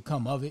going to really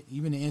come of it.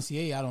 Even the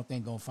NCAA, I don't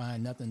think going to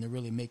find nothing to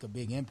really make a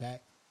big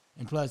impact.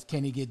 And plus,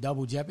 can he get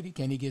double jeopardy?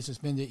 Can he get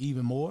suspended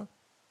even more?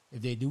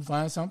 If they do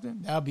find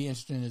something, that'll be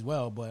interesting as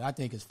well. But I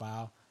think it's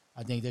foul.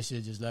 I think they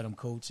should just let him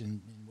coach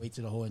and wait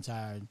till the whole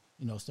entire,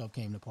 stuff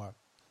came apart.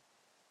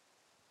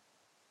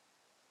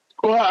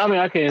 Well, I mean,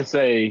 I can't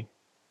say.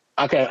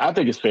 I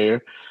think it's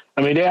fair.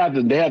 I mean, they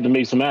have to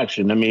make some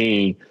action. I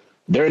mean,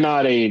 they're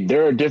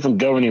a different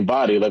governing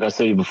body, like I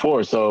said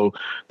before. So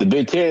the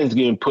Big Ten is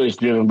getting pushed,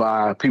 driven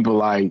by people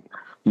like,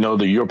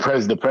 the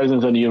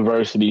presidents of the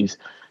universities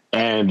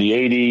and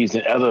the ADs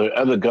and other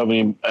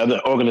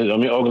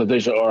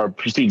organizations are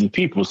prestigious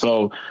people.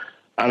 So,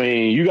 I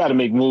mean, you got to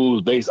make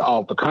moves based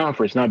off the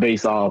conference, not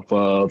based off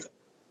of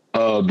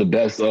the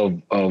best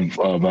of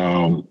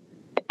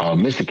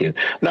Michigan.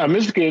 Now,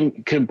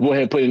 Michigan can go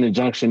ahead and put an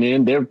injunction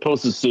in. They're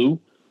supposed to sue,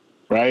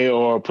 right?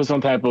 Or put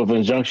some type of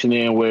injunction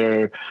in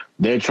where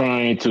they're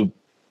trying to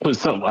put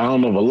something, I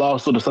don't know, a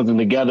lawsuit or something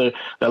together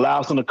that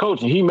allows him to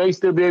coach. And he may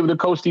still be able to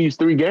coach these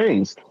 3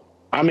 games.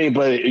 I mean,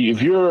 but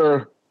if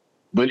you're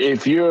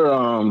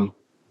Michigan,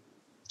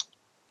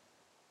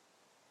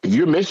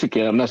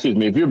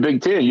 if you're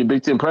Big Ten, you're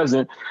Big Ten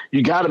president,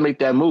 you got to make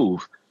that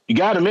move. You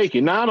got to make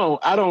it. Now,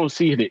 I don't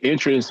see the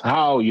interest,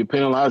 how you're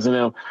penalizing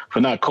them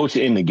for not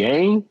coaching in the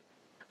game.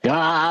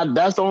 Yeah,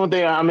 that's the only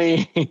thing. I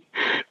mean,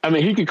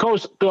 he can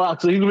coach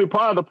throughout, so he can be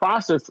part of the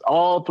process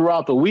all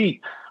throughout the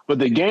week. But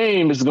the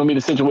game is going to be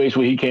the situation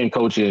where he can't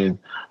coach in.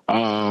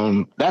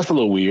 That's a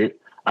little weird.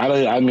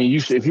 I mean,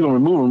 if you're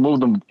going to remove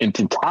them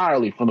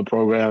entirely from the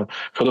program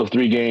for those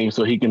 3 games,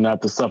 so he can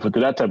not to suffer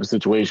through that type of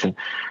situation.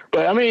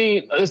 But I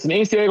mean, listen, the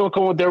NCAA going to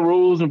come with their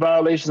rules and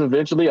violations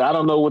eventually. I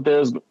don't know what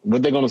they're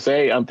going to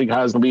say. I don't think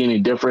how it's going to be any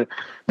different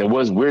than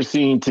what we're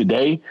seeing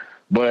today.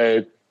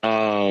 But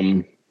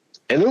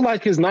it looks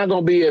like it's not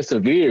going to be as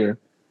severe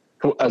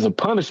as a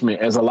punishment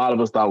as a lot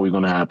of us thought we were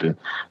going to happen.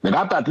 Like,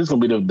 I thought this was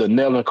going to be the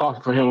nail in the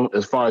coffin for him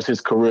as far as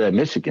his career at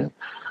Michigan.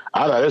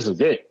 I thought this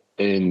was it.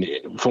 And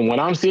from what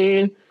I'm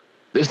seeing,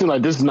 this seems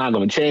like this is not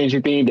going to change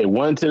anything. They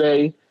won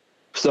today.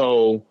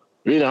 So,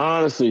 really,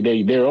 honestly,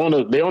 they're on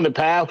the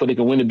path where they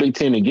can win the Big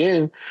Ten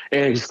again.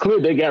 And it's clear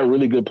they got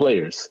really good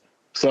players.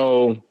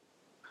 So,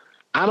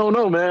 I don't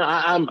know, man.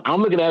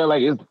 I'm looking at it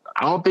like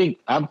I think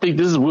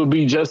this will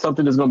be just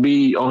something that's going to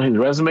be on his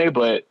resume,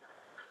 but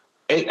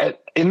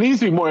it needs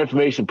to be more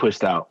information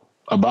pushed out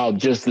about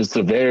just the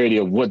severity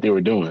of what they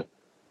were doing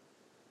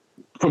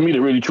for me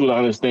to really truly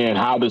understand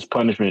how this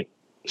punishment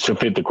should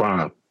fit the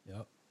crime.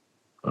 Yep.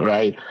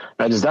 Right?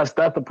 That's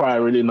the part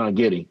I'm really not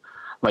getting.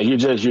 Like,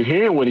 you're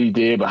hearing what he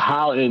did, but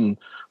how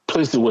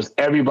implicit was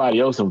everybody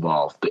else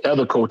involved, the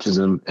other coaches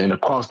and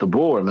across the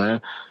board,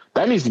 man.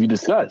 That needs to be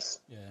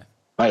discussed. Yeah.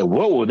 Like,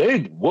 what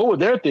would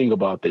their think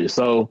about this?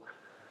 So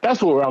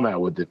that's where I'm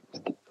at with it.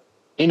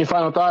 Any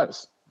final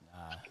thoughts?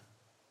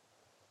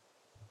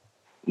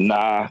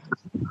 Nah.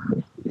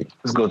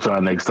 Let's go to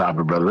our next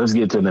topic, brother. Let's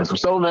get to the next one.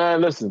 So,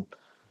 man, listen,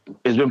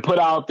 it's been put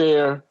out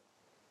there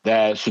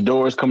that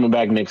Shador is coming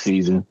back next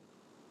season.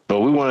 But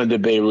we want to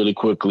debate really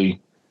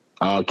quickly.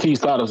 Keith,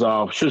 start us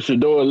off. Should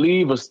Shador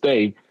leave or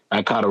stay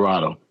at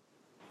Colorado?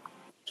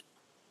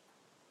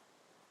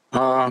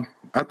 I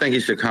think he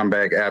should come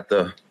back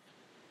after,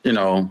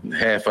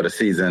 half of the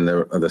season,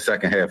 the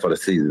second half of the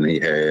season he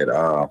had.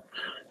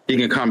 He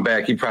can come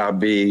back. He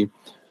probably be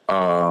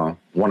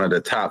one of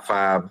the top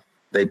 5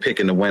 they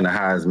picking to win the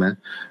Heisman.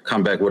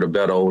 Come back with a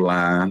better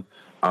O-line.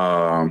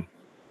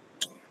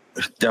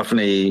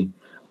 Definitely,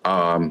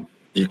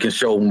 you can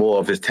show more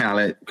of his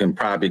talent. Can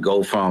probably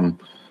go from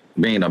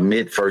being a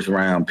mid first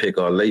round pick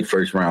or a late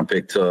first round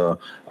pick to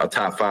a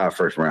top 5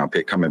 first round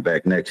pick coming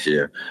back next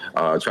year.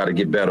 Try to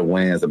get better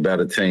wins, a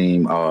better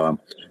team.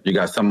 You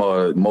got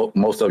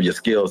most of your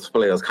skills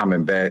players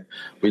coming back.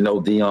 We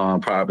know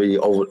Dion probably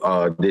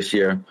over this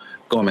year,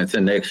 going into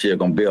next year,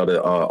 going to build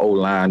a O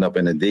line up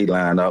and a D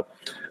line up.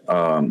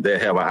 They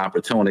have an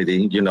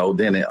opportunity,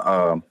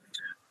 then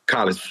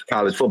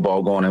college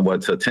football going in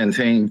to 10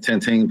 team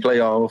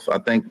playoffs, I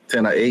think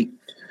 10 or 8.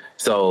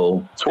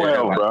 So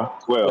 12,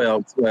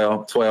 bro.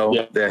 12.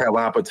 Yeah. They have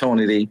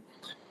opportunity.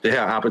 They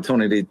have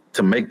opportunity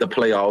to make the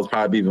playoffs,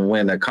 probably even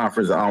win that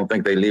conference. I don't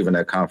think they leave in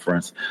that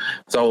conference.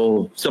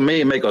 So to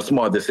me, make a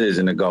smart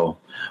decision to go,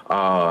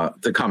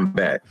 to come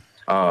back.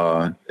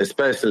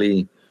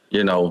 Especially,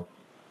 you're going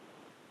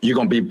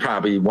to be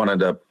probably one of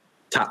the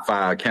top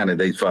 5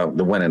 candidates for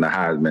the winning the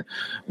Heisman.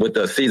 With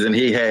the season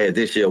he had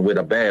this year with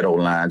a bad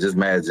O-line, just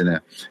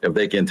imagine if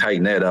they can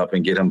tighten that up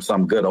and get him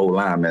some good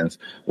O-linemen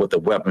with the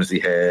weapons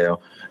he had,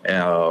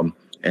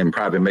 and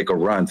probably make a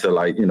run to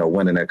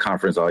winning that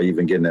conference or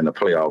even getting in the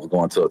playoffs,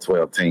 going to a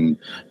 12-team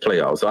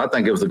playoff. So I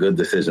think it was a good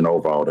decision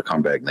overall to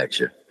come back next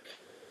year.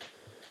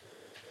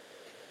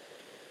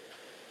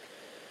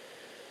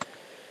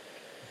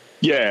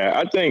 Yeah,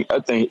 I think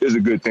it's a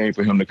good thing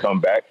for him to come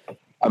back.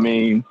 I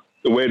mean,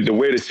 the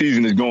way the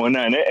season is going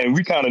on, and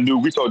we kind of knew,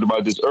 we talked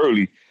about this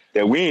early,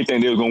 that we didn't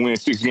think they were going to win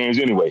 6 games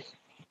anyway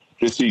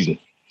this season.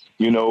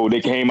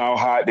 They came out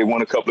hot. They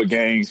won a couple of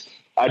games.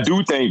 I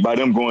do think by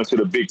them going to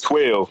the Big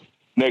 12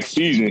 next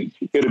season,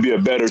 it'll be a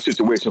better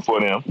situation for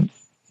them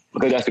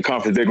because that's the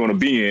conference they're going to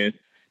be in.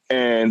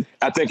 And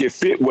I think it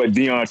fit what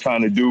Deion's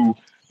trying to do,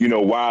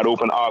 wide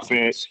open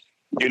offense.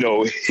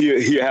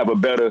 He'll have a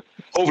better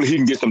 – hopefully he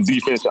can get some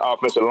defensive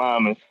offensive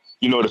linemen,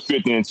 to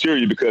fit the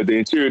interior, because the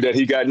interior that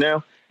he got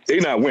now, they're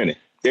not winning.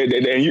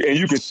 And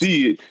you can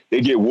see it.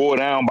 They get wore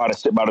down by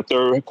the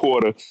third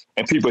quarter,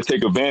 and people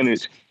take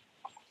advantage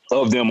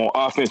of them on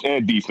offense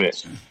and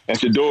defense. And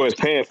Shador is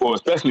paying for it,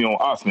 especially on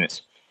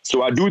offense.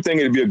 So I do think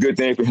it'd be a good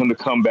thing for him to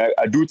come back.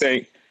 I do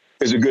think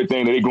it's a good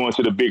thing that they go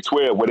into the Big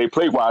 12 where they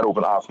play wide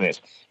open offense.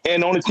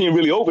 And the only team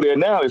really over there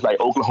now is like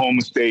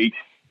Oklahoma State.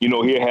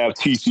 He'll have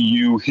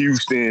TCU,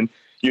 Houston,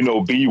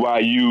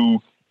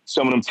 BYU,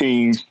 some of them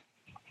teams.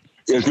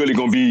 It's really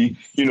going to be,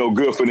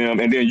 good for them.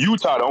 And then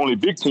Utah, the only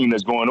big team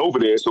that's going over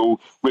there,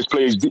 which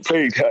plays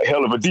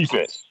hell of a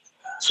defense.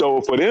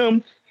 So for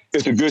them,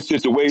 it's a good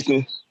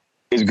situation.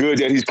 It's good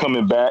that he's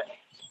coming back.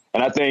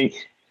 And I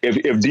think if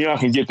Deion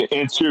can get the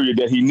interior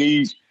that he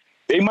needs,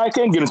 they might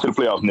can get into the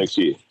playoffs next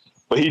year.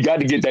 But he got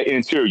to get that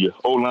interior,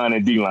 O-line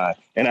and D-line.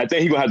 And I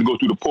think he's going to have to go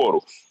through the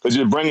portal. Because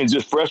just bringing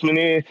just freshmen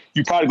in,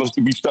 you're probably going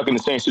to be stuck in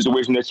the same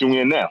situation that you're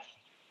in now.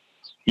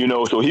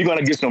 So he's going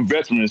to get some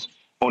veterans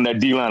on that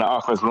D-line and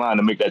offensive line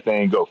to make that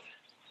thing go.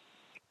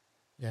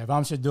 Yeah, if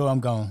I'm Shador,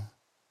 I'm gone.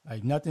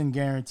 Nothing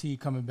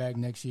guaranteed coming back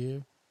next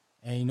year.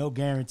 Ain't no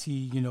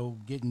guarantee,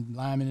 getting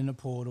linemen in the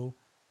portal.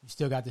 You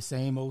still got the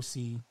same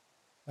OC.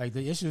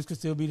 The issues could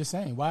still be the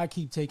same. Why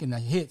keep taking the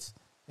hits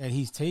that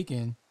he's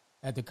taking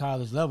at the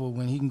college level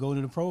when he can go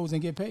to the pros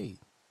and get paid?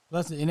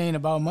 Plus, it ain't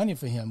about money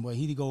for him. But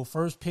he'd go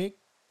first pick,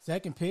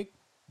 second pick,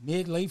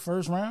 late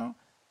first round.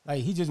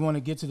 He just want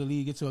to get to the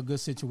league, get to a good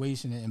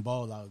situation and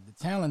ball out. The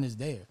talent is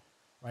there.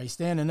 Right,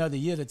 stand another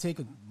year to take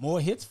more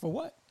hits for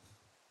what?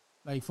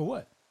 For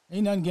what?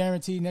 Ain't nothing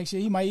guaranteed next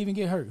year. He might even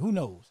get hurt. Who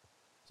knows?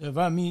 So if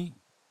I'm me,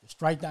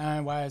 strike the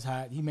iron while it's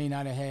hot. He may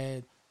not have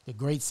had the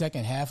great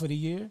second half of the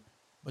year,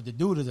 but the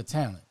dude is a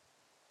talent.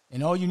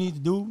 And all you need to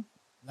do,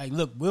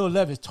 look, Will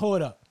Levis tore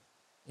it up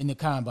in the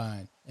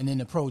combine and in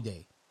the pro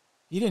day.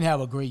 He didn't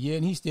have a great year,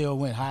 and he still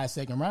went high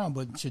second round,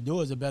 but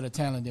Shador is a better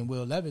talent than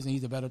Will Levis, and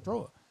he's a better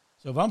thrower.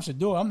 So if I'm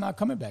Shador, I'm not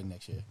coming back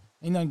next year.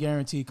 Ain't nothing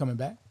guaranteed coming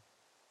back.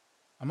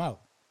 I'm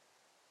out.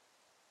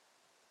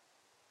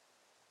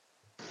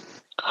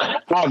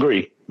 I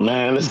agree,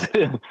 man.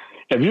 Listen,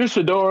 if you're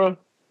Shadora,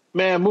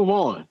 man, move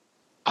on.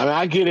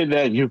 I get it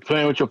that you're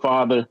playing with your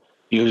father.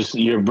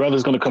 Your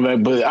brother's going to come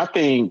back. But I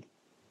think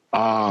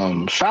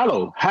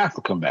Shiloh has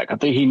to come back. I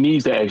think he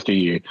needs that extra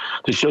year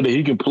to show that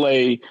he can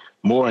play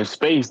more in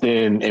space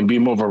and be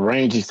more of a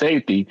rangy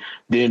safety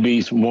than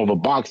be more of a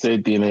box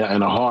safety and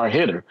a hard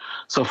hitter.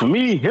 So for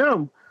me,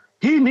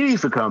 he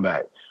needs to come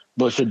back.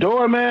 But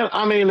Shador, man,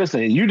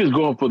 listen, you just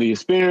going for the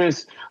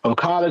experience of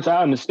college.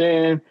 I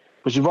understand.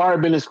 But you've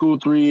already been in school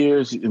 3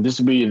 years. This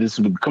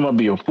will come up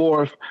be your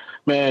 4th.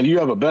 man, you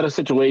have a better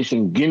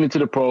situation getting into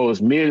the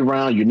pros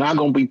mid-round. You're not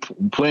going to be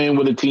playing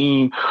with a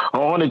team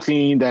or on a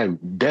team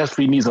that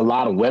desperately needs a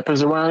lot of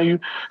weapons around you.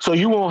 So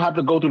you won't have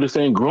to go through the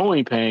same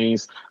growing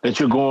pains that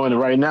you're going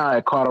right now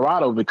at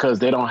Colorado because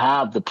they don't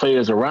have the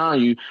players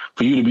around you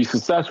for you to be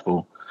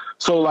successful.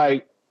 So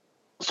it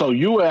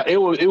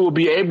will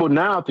be able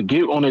now to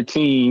get on a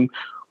team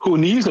who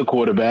needs a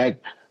quarterback.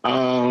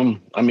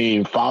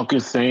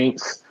 Falcons,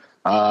 Saints,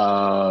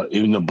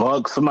 even the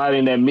Bucks, somebody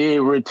in that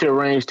mid-tier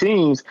range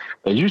teams,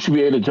 that you should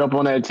be able to jump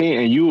on that team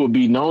and you will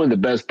be knowing the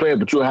best player,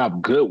 but you'll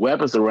have good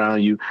weapons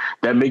around you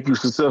that make you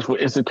successful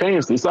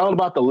instantaneously. It's all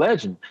about the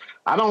legend.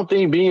 I don't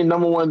think being the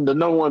number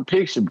one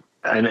pick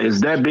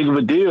is that big of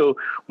a deal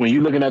when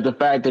you're looking at the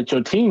fact that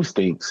your team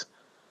stinks.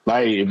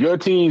 Like, if your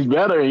team's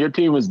better and your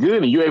team is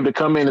good and you're able to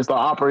come in and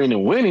start operating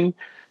and winning,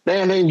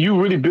 then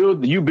you really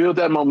build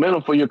that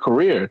momentum for your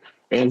career.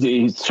 And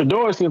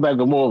Shedeur seems like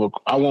more of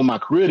I want my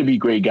career to be a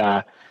great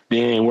guy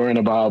than worrying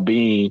about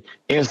being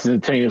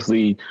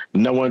instantaneously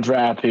no one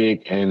draft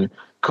pick and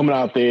coming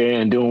out there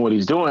and doing what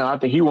he's doing. I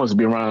think he wants to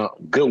be around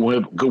good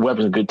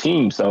weapons and good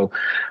teams. So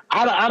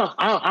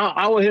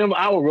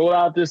I would roll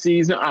out this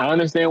season. I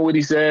understand what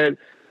he said.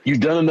 You've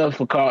done enough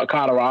for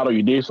Colorado.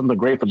 You did something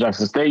great for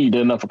Jackson State. You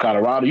did enough for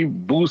Colorado. You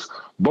boost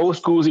both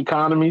schools'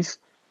 economies,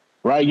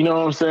 right? You know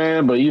what I'm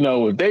saying? But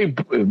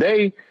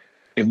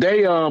if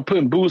they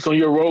putting boosts on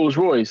your Rolls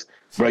Royce,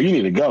 bro, you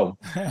need to go.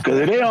 Because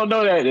if they don't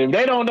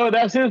know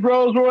that's his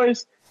Rolls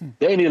Royce,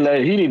 he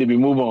need to be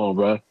move on,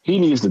 bro. He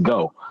needs to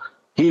go.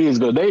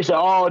 They should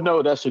all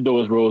know that's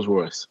Shedeur's Rolls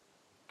Royce.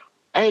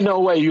 Ain't no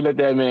way you let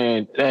that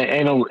man.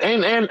 Ain't no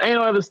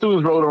other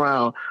students roll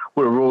around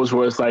with a Rolls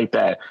Royce like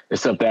that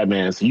except that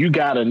man. So you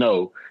gotta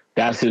know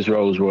that's his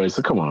Rolls Royce.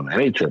 So come on, man,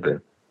 they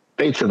tripping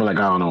like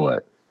I don't know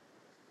what.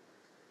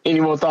 Any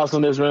more thoughts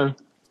on this, man?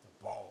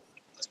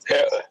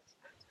 Hell,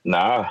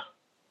 nah.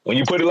 When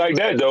you put it like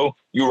that, though,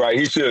 you're right.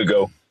 He should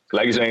go.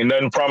 Like you saying,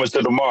 nothing promised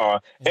to tomorrow,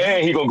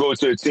 and he gonna go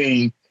to a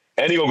team,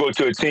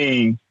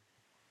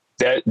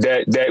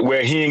 that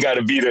where he ain't got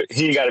to be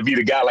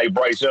the guy like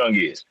Bryce Young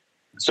is.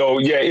 So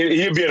yeah,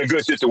 he'll be in a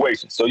good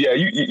situation. So yeah,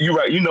 you're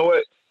right. You know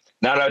what?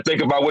 Now that I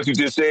think about what you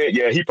just said,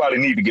 yeah, he probably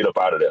need to get up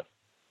out of there.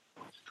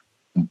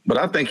 But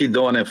I think he's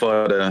doing it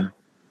for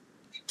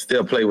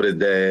still play with his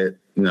dad,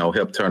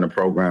 help turn the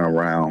program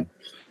around.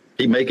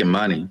 He making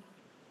money.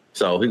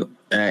 So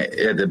at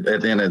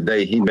the end of the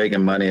day, he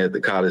making money at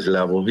the college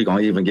level. He going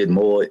to even get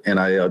more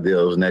NIL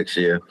deals next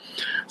year.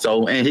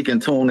 So, and he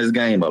can tune his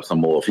game up some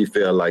more if he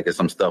feel like it's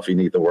some stuff he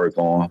need to work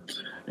on.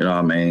 You know what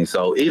I mean?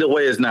 So either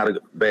way, it's not a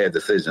bad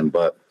decision,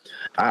 but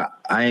I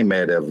ain't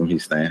mad at him.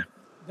 He's staying.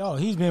 No,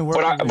 he's been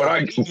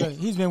working.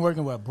 He's been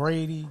working with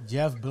Brady,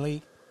 Jeff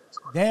Blake,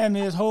 damn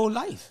near his whole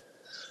life.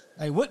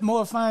 Like, what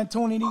more fine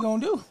tuning he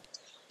gonna do?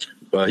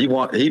 But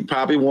he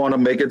probably want to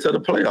make it to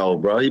the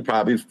playoff, bro. He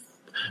probably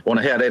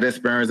want to have that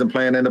experience in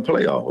playing in the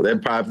playoff.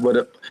 That probably would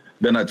have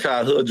been a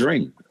childhood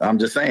dream. I'm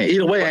just saying.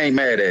 Either way, I ain't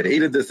mad at it.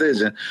 Either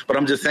decision, but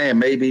I'm just saying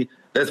maybe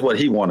that's what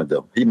he want to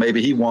do.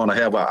 He want to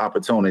have an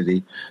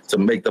opportunity to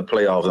make the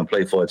playoffs and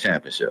play for a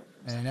championship.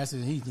 And that's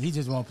it. He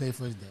just want to play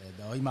for his dad,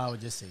 though. He might as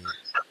well just say it.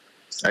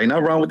 Ain't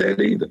nothing wrong with that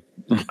either.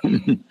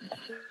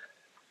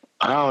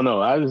 I don't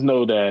know. I just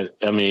know that,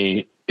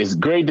 it's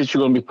great that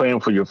you're going to be playing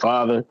for your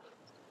father,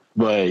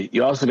 but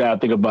you also got to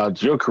think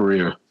about your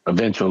career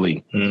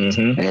eventually.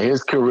 Mm-hmm. And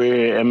his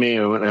career, and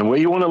where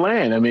you want to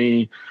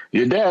land.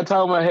 Your dad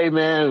talking about, hey,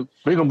 man,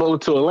 we're going to go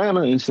to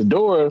Atlanta, and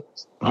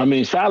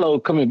Shiloh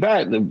coming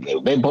back.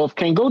 They both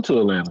can't go to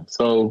Atlanta.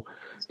 So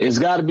it's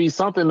got to be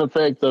something in the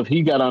effect of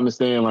he got to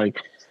understand, like,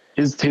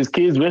 his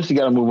kids eventually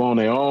got to move on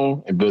their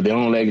own and build their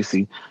own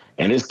legacy.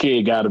 And this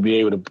kid got to be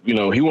able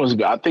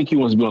to, I think he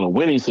wants to be on a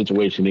winning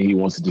situation and he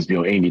wants to just be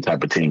on any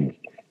type of team.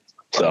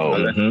 So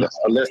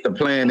unless the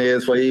plan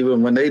is for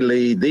even when they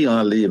leave,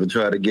 Deion leave and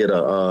try to get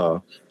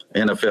a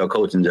NFL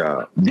coaching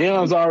job.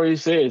 Deion's already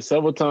said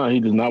several times he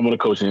does not want to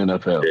coach in the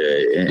NFL.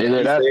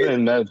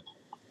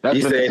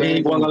 He said he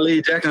ain't want to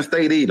leave Jackson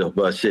State either,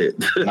 but shit.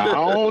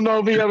 Now, I don't know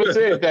if he ever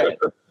said that.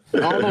 I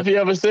don't know if he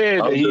ever said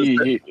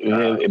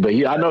that but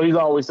I know he's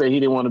always said he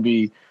didn't want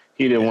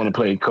to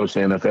play coach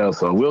in the NFL,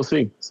 so we'll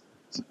see.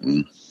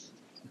 Mm-hmm.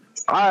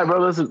 All right, bro,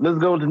 let's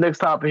go to the next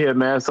topic here,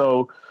 man.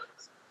 So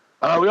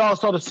we all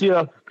saw the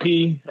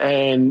CFP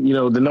and,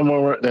 the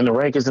number and the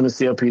rankings in the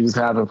CFP just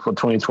happened for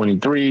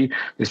 2023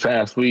 this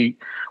past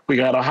week. We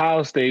got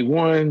Ohio State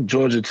 1,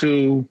 Georgia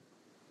 2,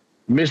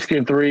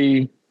 Michigan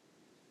 3,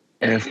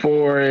 and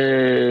 4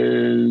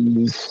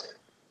 is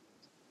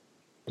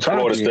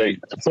Florida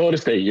State. Florida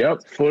State, yep.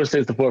 Florida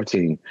State's the 4th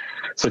team.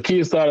 So,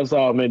 Keith, start us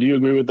off, man. Do you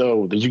agree with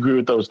those? Did you agree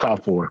with those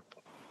top 4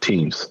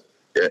 teams?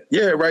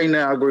 Yeah, right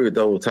now I agree with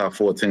those top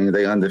 4 teams.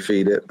 They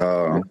undefeated.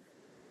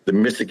 The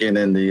Michigan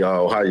and the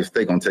Ohio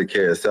State going to take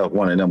care of itself.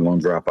 One of them going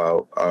to drop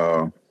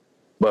out.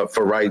 But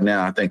for right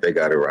now, I think they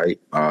got it right.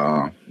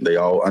 They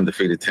all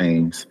undefeated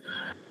teams.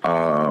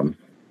 Like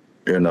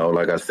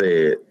I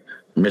said,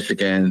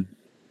 Michigan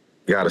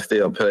got to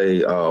still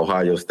play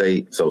Ohio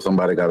State, so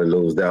somebody got to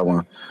lose that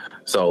one.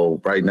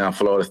 So right now,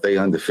 Florida State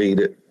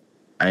undefeated.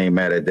 I ain't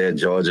mad at that.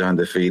 Georgia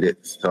undefeated.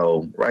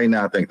 So right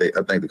now, I think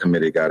the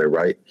committee got it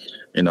right.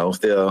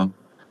 Still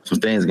some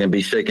things can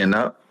be shaken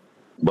up,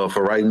 but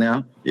for right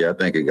now, yeah, I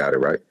think it got it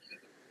right.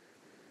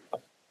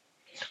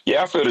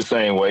 Yeah, I feel the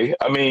same way.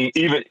 I mean,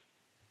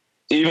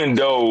 even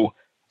though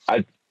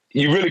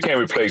you really can't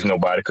replace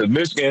nobody because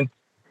Michigan,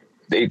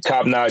 they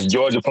top notch.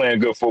 Georgia playing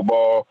good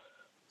football.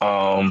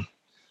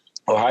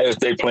 Ohio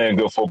State playing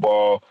good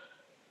football.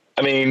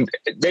 I mean,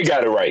 they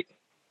got it right.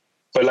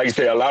 But like you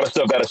said, a lot of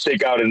stuff got to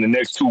shake out in the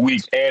next 2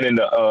 weeks and in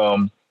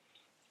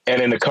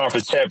the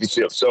conference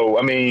championship. So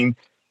I mean,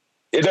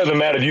 it doesn't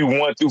matter if you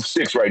 1 through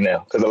 6 right now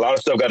because a lot of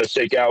stuff got to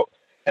shake out.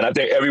 And I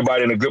think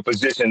everybody in a good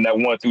position that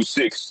 1 through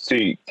 6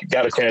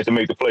 got a chance to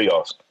make the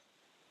playoffs.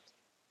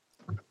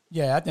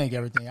 Yeah, I think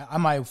everything. I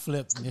might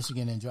flip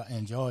Michigan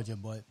and Georgia,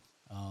 but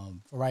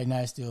for right now,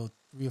 it's still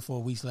 3 or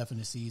 4 weeks left in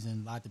the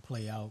season. A lot to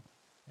play out.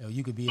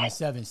 You could be in the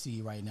 7th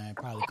seed right now and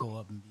probably go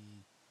up and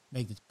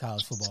make the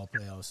college football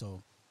playoffs.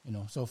 So,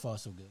 so far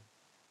so good.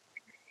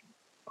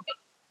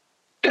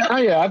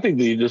 Yeah, I think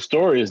the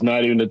story is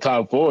not even the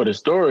top 4. The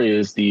story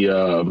is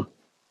the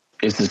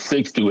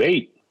 6 through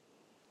 8.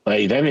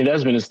 Like, I mean,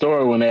 that's been the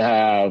story when they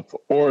have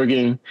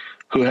Oregon,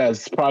 who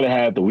has probably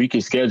had the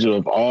weakest schedule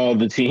of all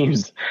the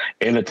teams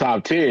in the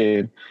top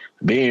 10,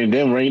 being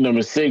them ranked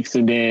number 6,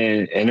 and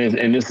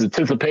this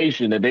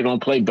anticipation that they're going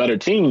to play better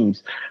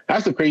teams.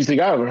 That's the craziest thing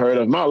I've ever heard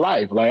of in my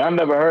life. Like, I've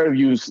never heard of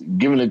you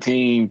giving a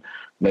team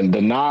the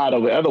nod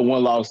over other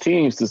one-loss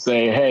teams to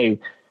say, hey,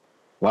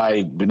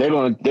 like, they're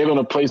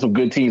gonna play some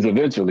good teams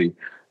eventually.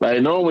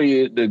 Like,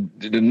 normally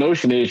the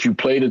notion is you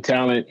play the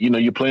talent,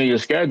 you play your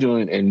schedule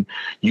and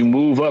you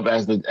move up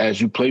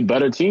as you play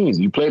better teams.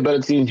 You play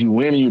better teams, you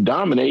win and you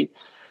dominate.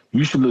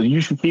 You should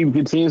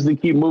continuously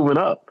keep moving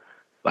up.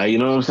 Like, you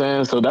know what I'm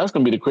saying? So that's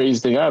gonna be the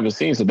craziest thing I've ever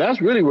seen. So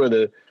that's really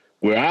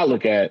where I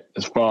look at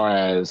as far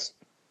as,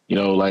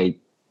 like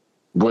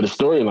where the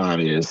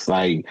storyline is.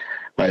 Like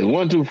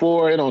 1 through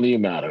 4, it don't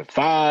even matter.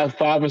 5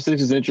 and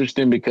 6 is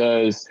interesting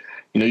because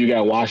you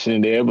got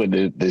Washington there, but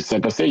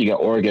like I said, you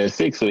got Oregon at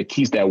 6, so it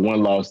keeps that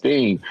one-loss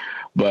thing.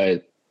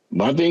 But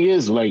my thing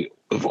is, like,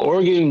 if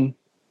Oregon's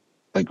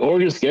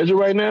schedule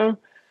right now,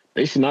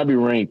 they should not be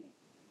ranked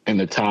in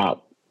the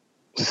top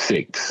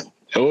 6.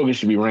 Oregon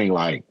should be ranked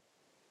like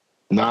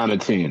 9 or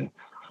 10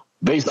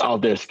 based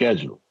off their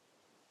schedule.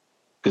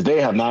 Because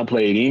they have not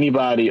played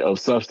anybody of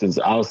substance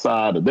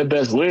outside of their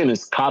best win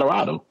is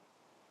Colorado.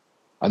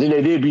 I think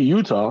they did beat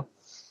Utah.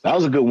 That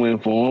was a good win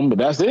for them, but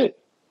that's it.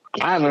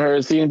 I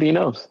haven't see anything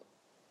else.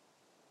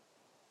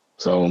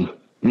 So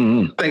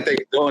I think they're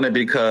doing it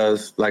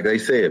because, like they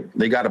said,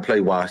 they got to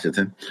play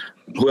Washington.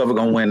 Whoever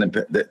gonna win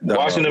the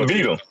Washington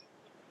beat them.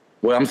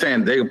 Well, I'm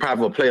saying they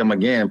probably will play them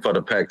again for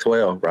the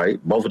Pac-12, right?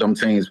 Both of them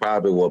teams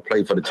probably will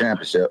play for the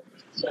championship.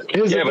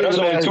 Yeah, but that's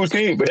only 2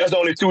 teams. But that's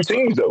only 2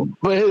 teams, though.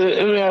 But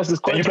let me ask this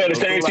question: and you play the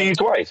same team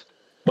twice.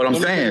 But I'm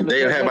saying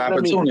they have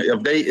opportunity.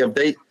 If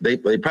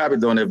they probably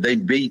doing it, if they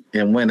beat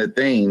and win a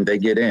thing, they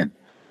get in.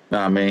 Know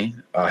what I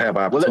mean? Have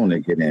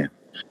opportunity to get in.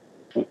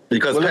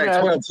 Because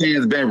Pac-12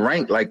 teams been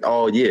ranked like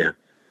all year.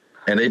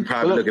 And they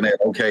probably looking at,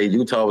 okay,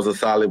 Utah was a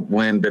solid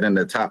win, been in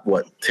the top,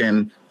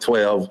 10,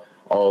 12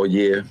 all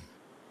year.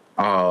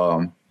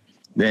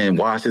 Then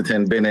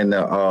Washington been in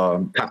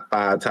the top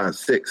 5, top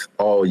 6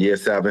 all year,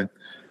 7.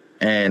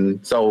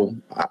 And so,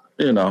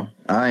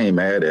 I ain't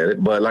mad at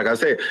it. But like I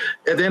said,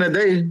 at the end of the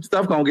day,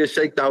 stuff going to get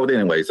shaked out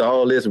anyway. So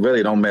all this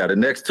really don't matter.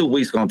 The next 2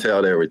 weeks going to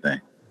tell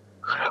everything.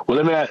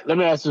 Well, let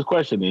me ask this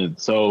question then.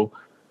 So,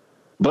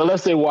 but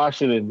let's say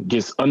Washington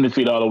gets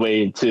undefeated all the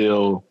way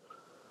until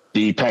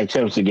the Pac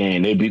championship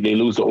game. They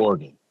lose to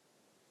Oregon.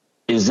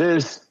 Is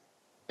that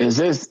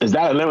an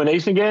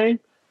elimination game?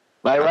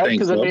 Like, right?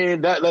 Because so. I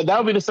mean that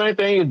would be the same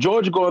thing if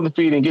Georgia go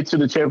undefeated and get to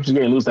the championship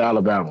game and lose to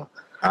Alabama.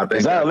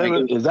 Is that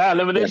an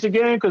elimination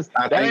game? Because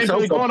that ain't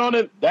been going on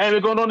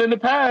in the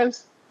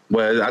past.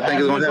 Well, I think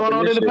it's going to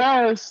happen in the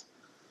past.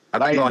 I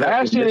think it's going to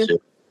happen this year.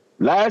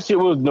 Last year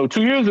was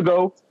 2 years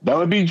ago. That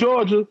would be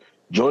Georgia.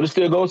 Georgia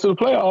still goes to the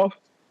playoff.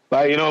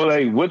 Like,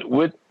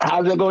 what?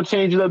 How's that going to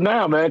change it up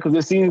now, man? Because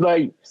it seems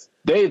like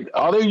they're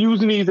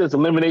using these as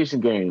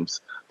elimination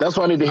games. That's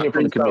what I need to hear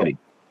from the committee.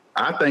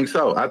 I think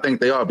so. I think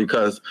they are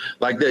because,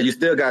 like that, you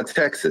still got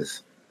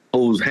Texas,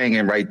 who's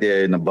hanging right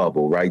there in the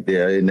bubble, right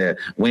there in there.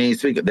 We ain't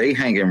speaking. They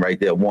hanging right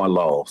there, 1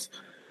 loss.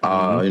 You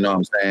know what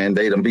I'm saying?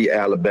 They done beat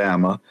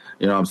Alabama.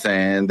 You know what I'm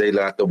saying? They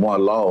got the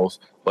 1 loss.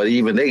 But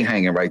even they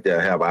hanging right there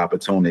have an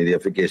opportunity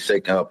if it gets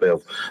shaken up.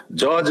 If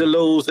Georgia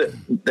lose,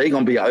 they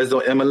going to be out. It's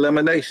an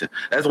elimination.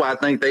 That's why I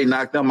think they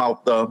knocked them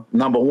out the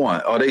number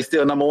 1. Are they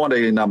still number 1 or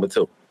they number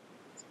 2?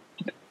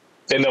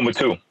 They're number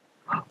 2.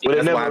 Well,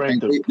 that's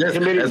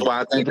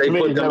why I think they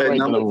put them at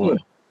number 2.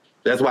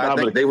 That's why I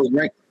think they was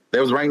ranked. They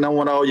was ranked number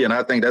 1 all year, and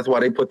I think that's why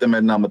they put them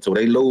at number 2.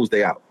 They lose,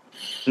 they out.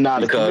 Nah,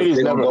 the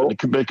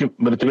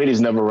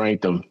committee's never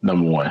ranked them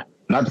number 1.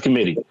 Not the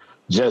committee.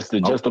 Just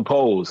the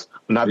polls.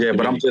 Not the committee.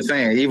 But I'm just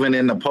saying, even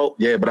in the poll,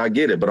 but I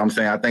get it. But I'm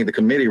saying I think the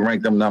committee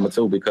ranked them number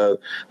 2 because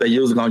they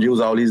usually going to use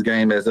all these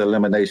games as an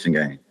elimination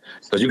game.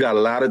 Because you got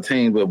a lot of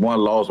teams with 1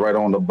 loss right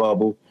on the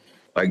bubble.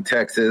 like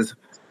Texas.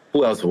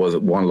 Who else was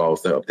it? One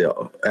loss up there?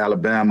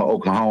 Alabama,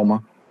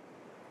 Oklahoma.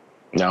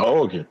 No,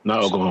 Oregon,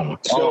 not Oklahoma.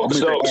 So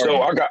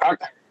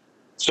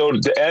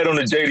to add on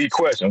the JD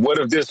question, what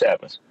if this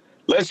happens?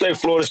 Let's say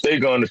Florida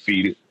State go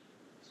undefeated.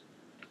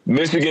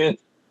 Michigan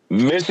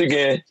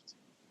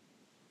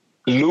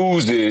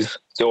loses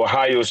to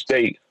Ohio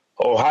State.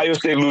 Ohio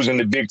State losing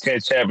the Big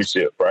Ten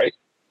championship, right?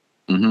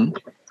 Mm-hmm.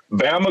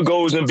 Bama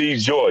goes and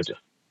beats Georgia.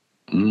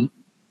 Mm-hmm.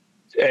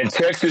 And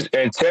Texas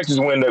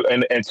win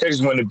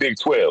the Big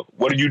 12.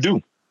 What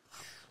do?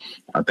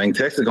 I think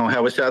Texas gonna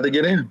have a shot to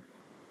get in.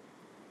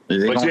 But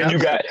then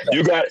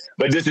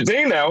but this is the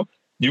thing now.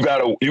 You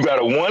got a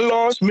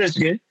one-loss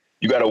Michigan,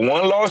 you got a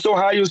one-loss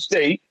Ohio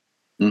State,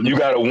 mm-hmm. you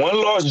got a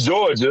one-loss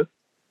Georgia.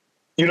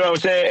 You know what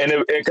I'm saying?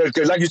 And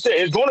because like you said,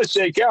 it's going to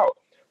shake out.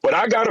 But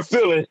I got a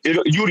feeling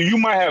you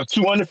might have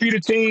two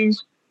undefeated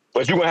teams,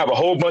 but you're gonna have a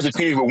whole bunch of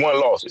teams with one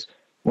losses.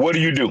 What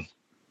do?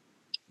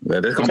 Well,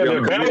 because if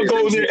Bama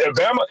goes in,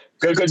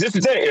 because this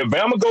is the thing, if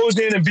Bama goes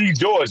in and beat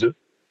Georgia,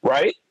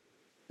 right?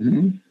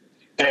 Mm-hmm.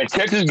 And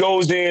Texas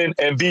goes in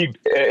and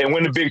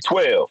win the Big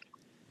 12,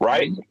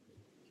 right? Mm-hmm.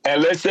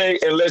 And let's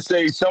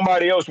say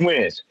somebody else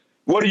wins.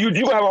 What do?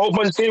 You have a whole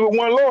bunch of teams with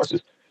one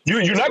losses.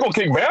 You're not gonna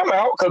kick Bama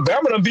out because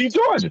Bama done beat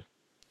Georgia.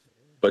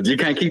 But you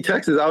can't keep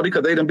Texas out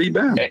because they done beat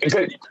Bama.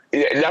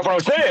 That's what I'm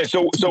saying.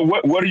 So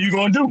what are you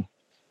gonna do?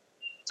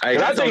 I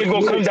think it's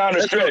gonna come down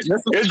the stretch.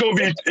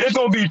 It's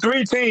gonna be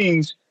three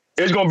teams.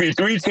 It's gonna be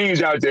three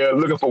teams out there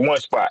looking for one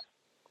spot.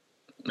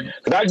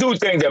 Because I do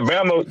think that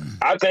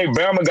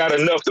Bama got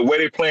enough the way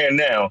they're playing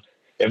now.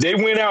 If they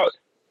win out,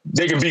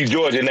 they can beat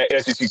Georgia in that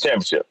SEC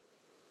championship.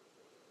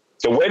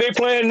 The way they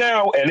playing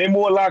now, and they're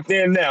more locked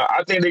in now,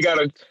 I think they got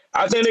a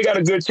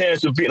good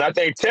chance of beating. I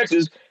think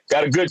Texas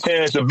got a good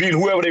chance of beating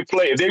whoever they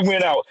play. If they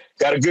win out,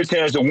 got a good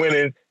chance of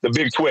winning the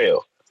Big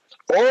 12.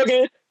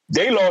 Oregon,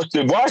 they lost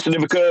to Washington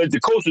because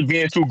the coach was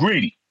being too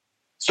greedy.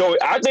 So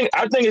I think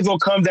it's gonna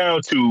come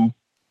down to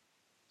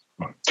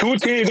two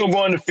teams gonna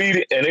go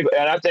undefeated, and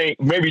I think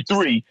maybe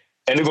three,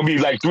 and they're gonna be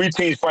like three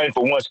teams fighting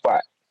for one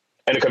spot,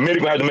 and the committee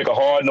gonna have to make a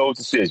hard-nosed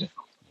decision.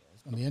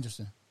 It's gonna be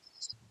interesting.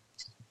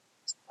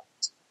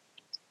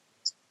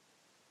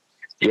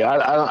 Yeah,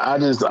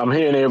 I'm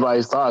hearing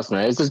everybody's thoughts,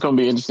 man. It's just going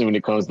to be interesting when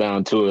it comes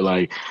down to it.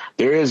 Like,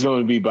 there is going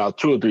to be about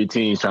two or three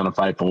teams trying to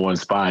fight for one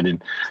spot.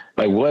 And,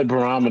 like, what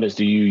barometers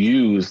do you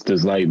use to,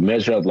 like,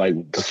 measure up, like,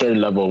 a certain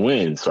level of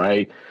wins,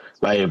 right?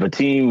 Like, if a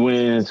team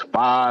wins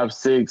 5,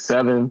 6,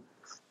 7,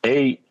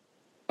 8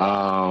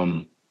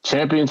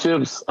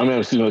 championships,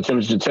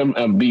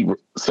 beat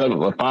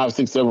 5,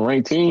 6, 7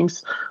 ranked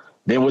teams,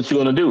 then what you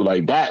going to do?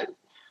 Like, that,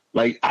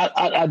 like,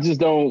 I just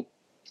don't.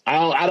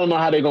 I don't know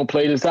how they're gonna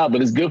play this out,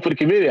 but it's good for the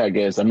committee, I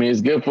guess. I mean,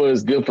 it's good for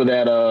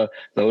that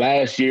the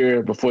last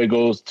year before it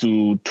goes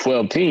to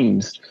 12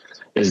 teams.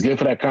 It's good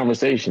for that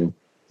conversation,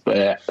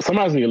 but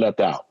somebody's gonna get left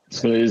out.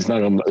 It's not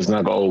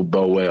gonna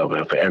go well,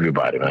 man, for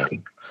everybody,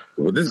 man.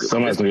 Well,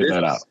 somebody's gonna get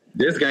that out.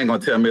 This game gonna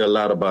tell me a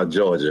lot about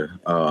Georgia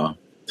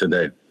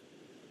today.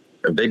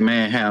 If they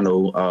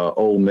manhandle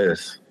Ole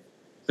Miss,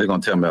 they're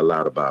going to tell me a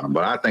lot about them.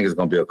 But I think it's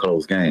going to be a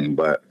close game.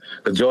 But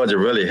because Georgia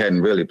really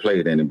hadn't really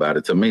played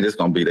anybody. To me, this is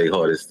going to be their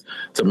hardest,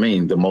 to me,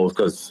 the most,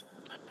 because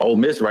Ole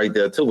Miss right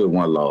there, too, with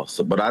one loss.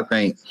 But I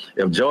think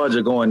if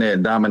Georgia go in there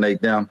and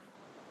dominate them,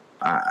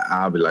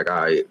 I'll be like,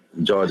 all right,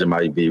 Georgia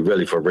might be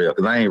really for real,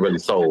 because I ain't really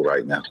sold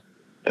right now.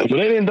 But they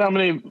didn't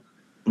dominate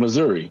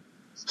Missouri.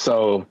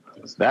 So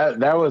that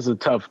was a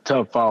tough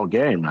fall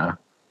game, man.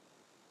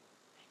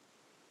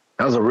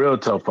 That was a real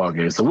tough fall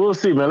game. So we'll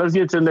see, man. Let's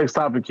get to the next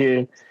topic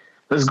here.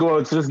 Let's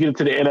get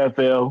into the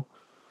NFL.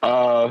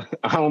 I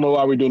don't know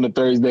why we're doing the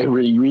Thursday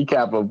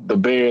recap of the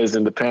Bears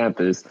and the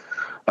Panthers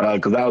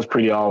because that was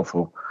pretty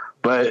awful.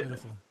 But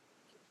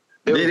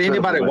did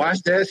anybody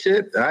watch that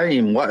shit? I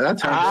didn't watch.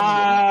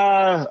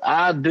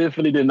 I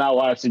definitely did not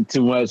watch it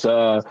too much.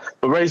 But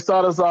Ray,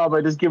 start us off.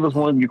 But just give us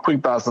one of your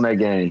quick thoughts on that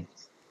game.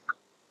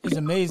 It's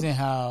amazing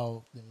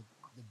how the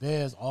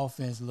Bears'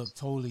 offense looked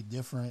totally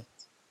different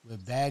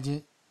with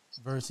Badgett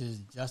versus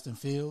Justin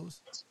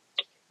Fields,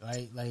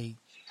 right? Like.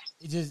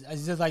 It's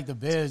just like the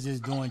Bears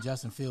just doing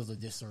Justin Fields a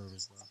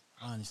disservice, bro.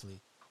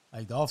 Honestly.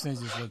 Like, the offense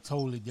just looked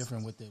totally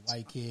different with the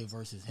white kid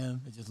versus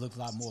him. It just looked a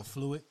lot more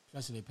fluid,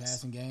 especially the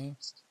passing game.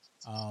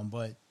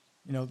 But,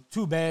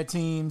 two bad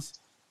teams.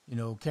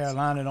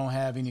 Carolina don't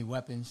have any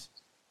weapons.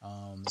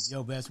 If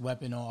your best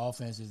weapon on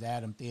offense is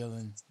Adam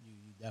Thielen, you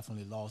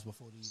definitely lost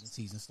before the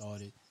season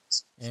started.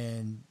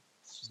 And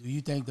do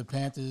you think the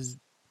Panthers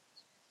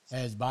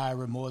has buyer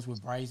remorse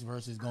with Bryce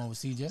versus going with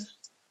CJ?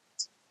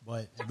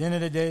 But at the end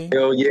of the day,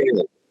 hell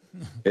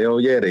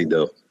yeah, they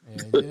do. Yeah,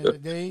 at the end of the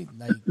day,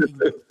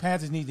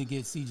 Panthers need to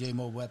get CJ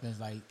more weapons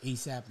like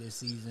ASAP this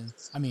season.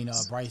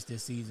 Bryce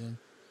this season,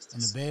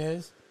 and the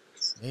Bears,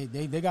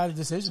 they got a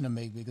decision to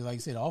make because, like I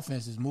said, the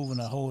offense is moving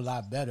a whole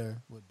lot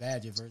better with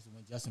Badger versus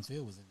when Justin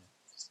Fields was in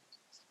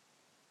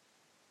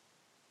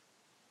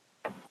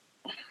there.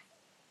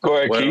 Go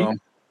ahead, Keith.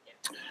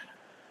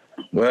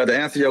 Well, to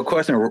answer your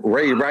question,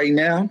 Ray, right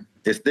now,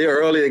 it's still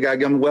early. They got to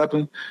give him a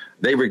weapon.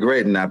 They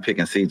regretting not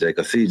picking CJ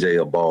because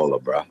CJ a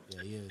baller, bro.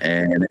 Yeah,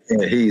 and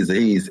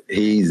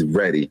he's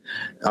ready.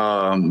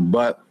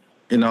 But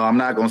I'm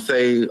not gonna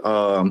say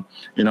what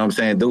I'm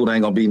saying, dude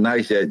ain't gonna be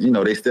nice yet.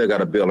 They still got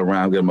to build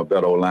around, give him a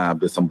better line,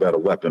 get some better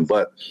weapon.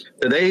 But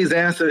today's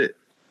answer,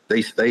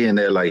 they stay in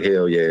there like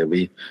hell yeah.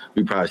 We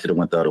probably should have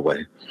went the other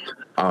way.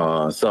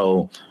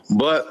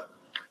 But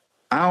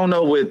I don't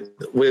know with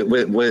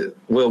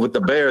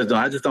the Bears though.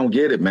 I just don't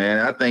get it,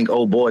 man. I think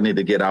old boy need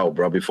to get out,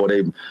 bro, before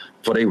they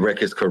wreck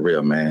his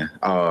career, man.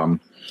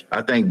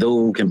 I think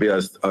dude can be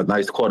a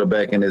nice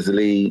quarterback in this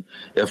league.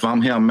 If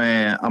I'm him,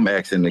 man, I'm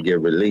asking to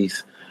get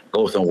released,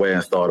 go somewhere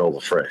and start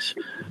over fresh.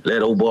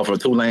 Let old boy from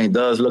Tulane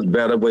does look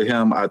better with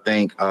him. I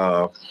think,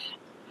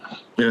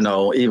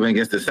 even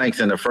against the Saints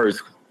in the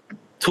first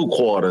 2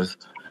 quarters,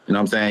 what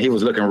I'm saying, he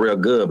was looking real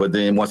good. But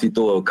then once he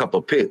threw a couple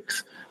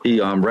picks, he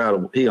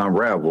unraveled. He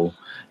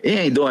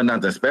ain't doing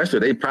nothing special.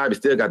 They probably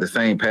still got the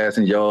same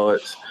passing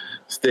yards.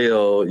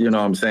 Still, what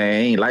I'm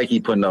saying, ain't like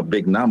he putting up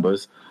big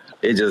numbers.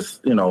 It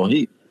just,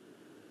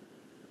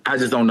 I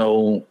just don't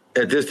know.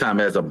 At this time,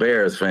 as a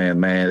Bears fan,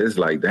 man, it's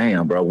like,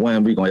 damn, bro,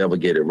 when we gonna ever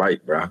get it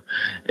right, bro?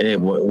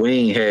 And we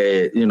ain't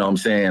had, what I'm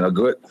saying, a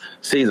good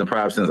season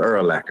probably since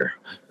Urlacher.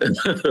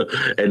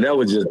 And that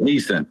was just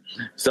decent.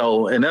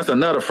 So, and that's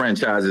another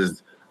franchise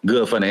is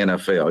good for the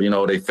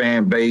NFL. Their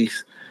fan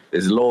base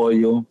is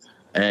loyal.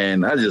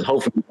 And I just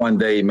hope one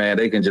day, man,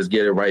 they can just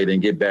get it right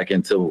and get back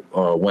into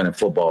winning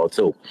football,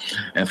 too.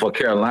 And for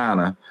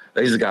Carolina,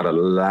 they just got a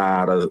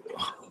lot of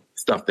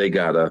stuff they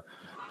got to,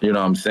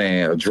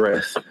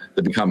 address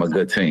to become a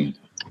good team.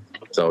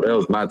 So that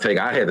was my take.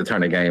 I had to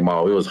turn the game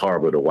off. It was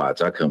horrible to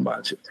watch. I couldn't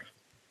watch it.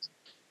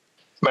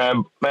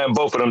 Man,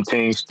 both of them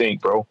teams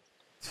stink, bro.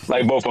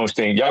 Like, both of them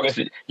stink. Y'all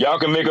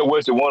can make up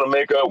what you want to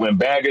make up when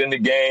Baggett in the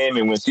game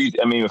and when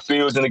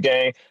Fields in the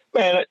game.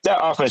 Man, that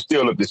offense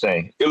still looked the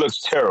same. It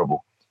looks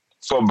terrible.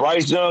 For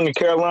Bryce Young in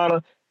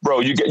Carolina,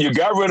 bro, you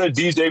got rid of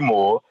DJ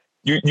Moore.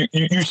 You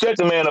set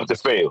the man up to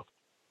fail.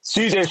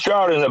 CJ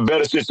Stroud is in a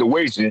better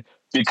situation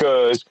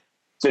because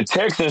the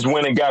Texans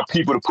went and got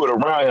people to put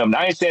around him. Now,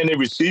 I ain't saying their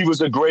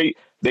receivers are great.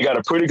 They got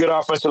a pretty good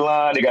offensive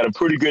line. They got a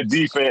pretty good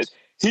defense.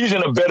 He's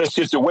in a better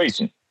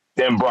situation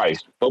than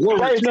Bryce. But what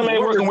Bryce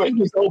ain't working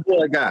with old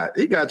boy got?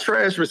 He got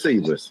trash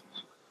receivers.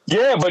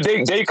 Yeah, but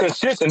they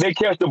consistent. They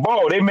catch the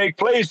ball. They make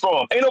plays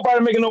for him. Ain't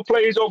nobody making no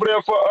plays over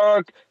there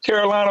for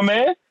Carolina,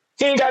 man.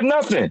 He ain't got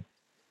nothing.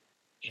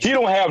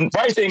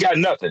 Bryce ain't got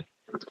nothing.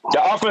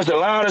 The offensive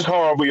line is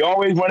horrible. He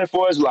always running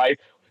for his life.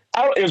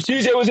 If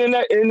CJ was in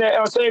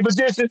that same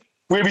position,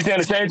 we'd be saying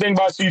the same thing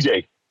about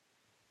CJ.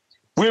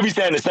 We'll be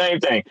saying the same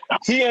thing.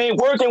 He ain't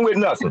working with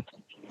nothing.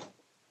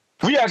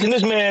 We asking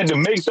this man to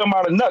make something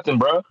out of nothing,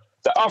 bro.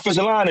 The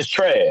offensive line is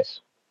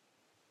trash.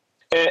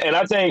 And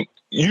I think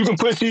you can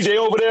put CJ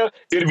over there,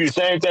 it'll be the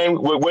same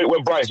thing with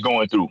what Bryce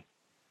going through.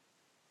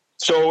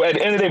 So at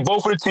the end of the day,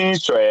 both of the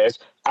teams trash.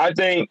 I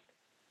think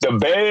the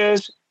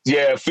Bears,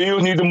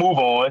 Fields need to move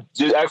on.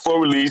 Just ask for a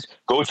release,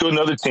 go to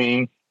another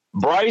team.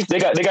 Bryce, they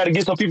got to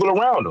get some people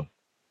around him.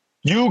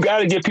 You got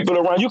to get people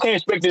around. You can't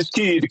expect this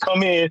kid to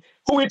come in.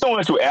 Who he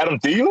throwing to? Adam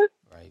Thielen?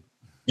 Right.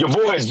 Your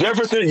boy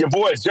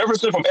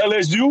Jefferson from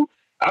LSU?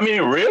 I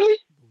mean, really?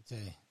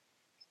 Okay.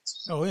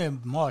 Oh, yeah,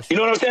 Marshall. You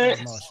know what I'm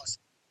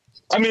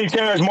saying?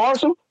 Terrence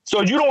Marshall.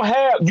 So he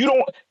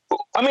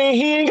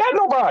ain't got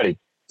nobody.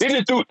 They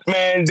just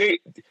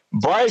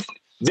Bryce,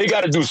 they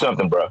got to do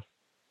something, bro.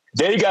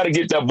 They got to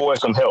get that boy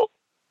some help.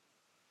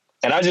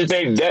 And I just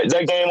think that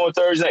game on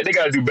Thursday night, they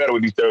got to do better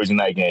with these Thursday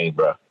night games,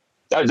 bro.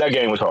 That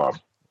game was horrible.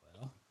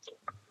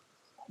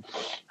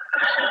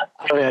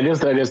 I guess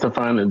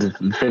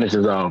to finish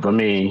this off,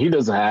 he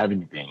doesn't have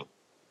anything.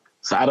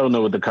 So I don't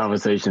know what the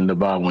conversation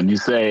about when you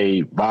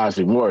say bias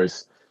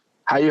remorse,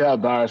 how you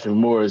have bias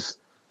remorse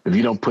if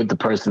you don't put the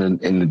person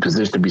in the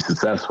position to be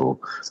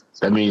successful.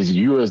 That means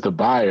you as the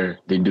buyer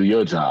didn't do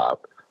your job.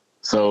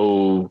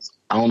 So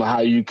I don't know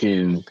how you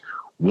can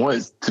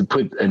want to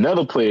put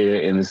another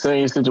player in the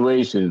same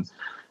situation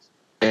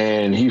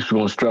and he's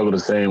going to struggle the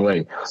same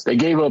way. They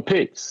gave up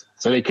picks,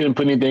 so they couldn't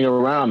put anything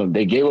around them.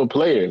 They gave up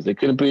players. They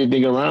couldn't put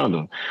anything around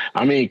them.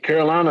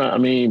 Carolina,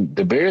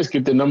 the Bears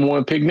get the number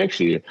 1 pick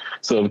next year.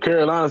 So if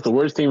Carolina's the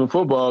worst team in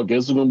football,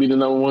 guess who's going to be the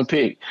number 1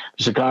 pick?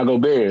 The Chicago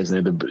Bears.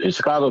 And the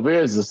Chicago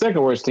Bears is the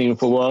second worst team in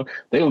football.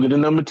 They're going to get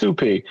the number 2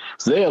 pick.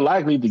 So they're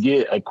likely to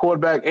get a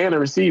quarterback and a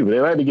receiver.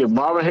 They're likely to get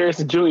Marvin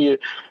Harrison Jr.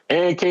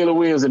 and Caleb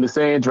Williams in the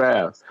same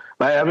draft.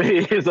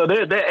 So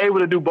they're able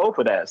to do both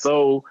of that.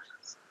 So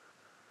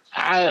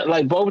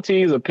both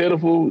teams are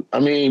pitiful.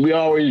 We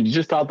already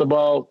just talked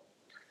about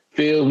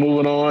Fields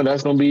moving on.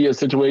 That's going to be a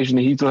situation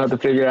that he's going to have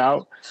to figure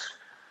out.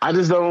 I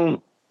just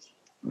don't.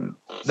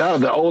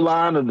 The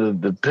O-line of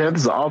the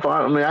Panthers are off.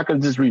 I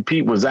could just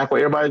repeat what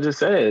everybody just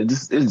said.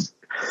 It's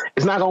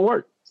not going to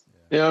work.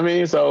 You know what I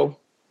mean? So,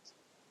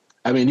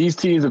 these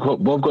teams are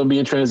both going to be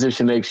in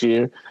transition next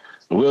year.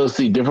 We'll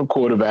see different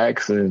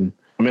quarterbacks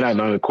not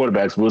the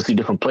quarterbacks. We'll see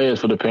different players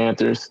for the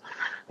Panthers.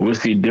 We'll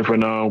see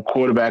different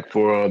quarterback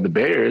for the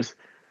Bears.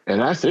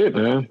 And that's it,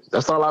 man.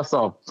 That's all I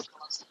saw.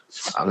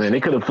 I mean, they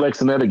could have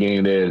flexed another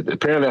game there.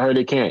 Apparently, I heard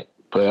they can't.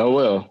 But oh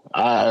well,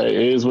 it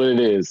is what it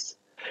is.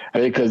 I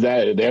think because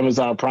the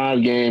Amazon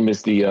Prime game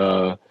is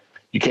the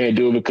you can't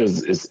do it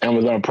because it's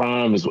Amazon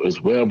Prime.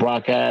 It's well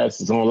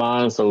broadcast. It's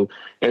online, so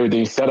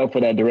everything's set up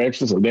for that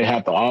direction. So they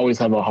have to always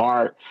have a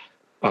hard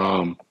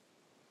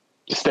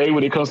stay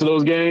when it comes to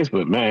those games.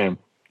 But man,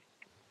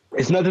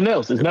 it's nothing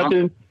else. It's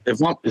nothing.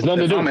 It's nothing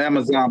to do.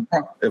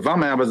 If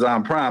I'm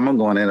Amazon Prime, I'm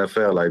going to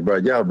NFL. Like, bro,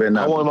 y'all been.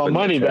 I want my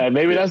money back.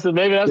 Maybe that's the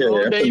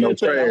whole thing. No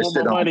trash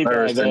shit on money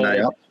Thursday back,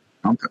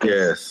 night.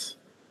 Yes.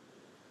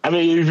 I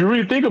mean, if you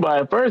really think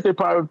about it, first they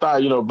probably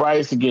thought,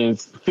 Bryce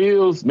against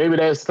Fields, maybe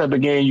that's the type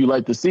of game you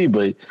like to see.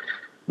 But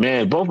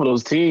man, both of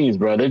those teams,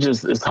 bro,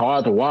 it's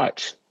hard to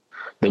watch.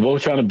 They're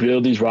both trying to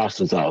build these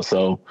rosters out.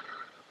 So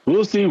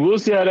we'll see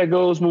how that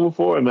goes moving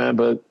forward, man.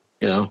 But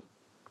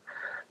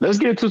let's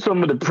get to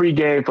some of the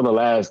pregame for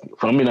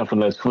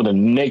the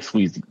next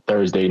week's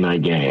Thursday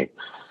night game.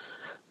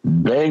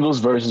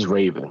 Bengals versus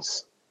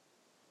Ravens.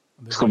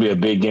 It's gonna be a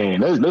big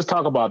game. Let's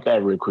talk about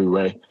that real quick,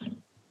 Ray.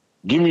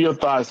 Give me your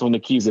thoughts on the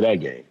keys of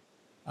that game.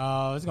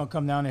 It's going to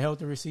come down to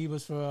healthy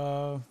receivers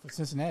for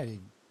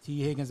Cincinnati.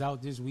 T. Higgins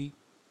out this week.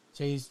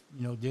 Chase,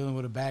 dealing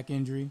with a back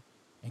injury.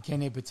 And can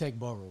they protect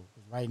Burrow?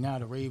 Right now,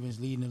 the Ravens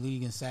leading the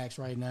league in sacks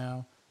right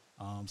now.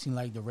 Seems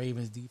like the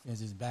Ravens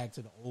defense is back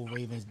to the old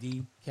Ravens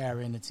D,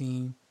 carrying the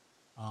team.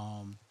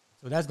 So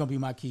that's going to be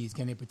my keys.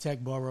 Can they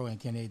protect Burrow, and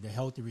can the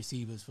healthy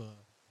receivers for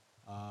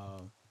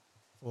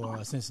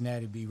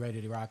Cincinnati be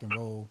ready to rock and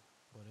roll?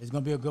 But it's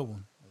going to be a good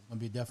one. It's going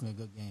to be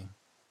definitely a good game.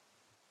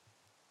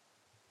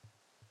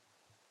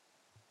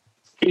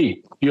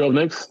 Key, you up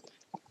next?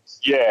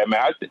 Yeah,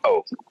 man.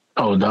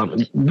 Dom.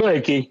 Go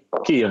ahead, Key.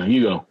 Key,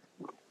 you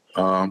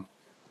go.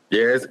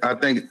 Yes, I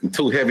think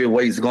two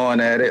heavyweights going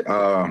at it.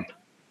 I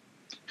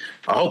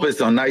hope it's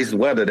some nice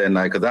weather that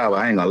night because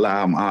I ain't gonna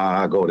lie,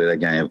 I'll go to that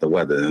game if the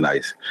weather is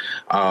nice.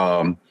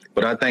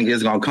 But I think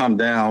it's gonna come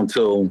down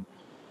to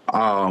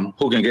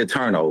who can get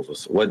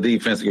turnovers, what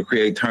defense can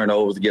create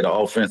turnovers, get an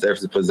offense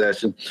every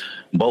possession.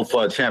 Both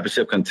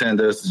championship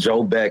contenders.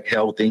 Joe Beck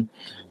healthy.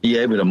 He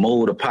able to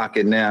move the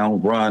pocket now,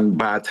 run,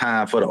 buy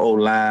time for the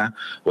O-line,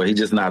 where he's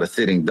just not a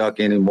sitting duck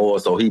anymore,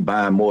 so he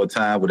buying more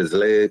time with his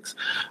legs.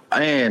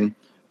 And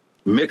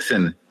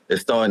Mixon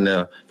is starting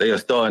to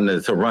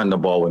run the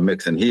ball with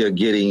Mixon. He are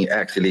getting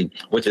actually,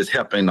 which is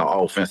helping the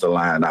offensive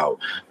line out,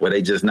 where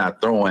they just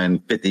not throwing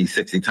 50,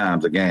 60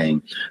 times a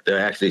game. They're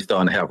actually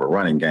starting to have a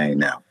running game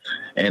now.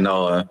 And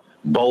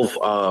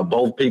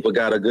both people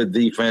got a good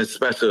defense,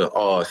 especially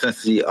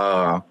since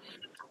the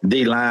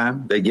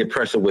D-line, they get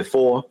pressure with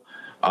 4.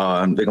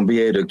 They're gonna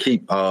be able to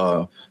keep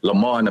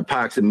Lamar in the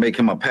pocket and make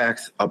him a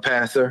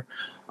passer.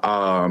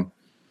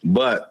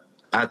 But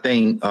I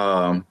think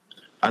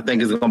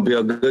it's gonna be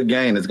a good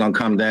game. It's gonna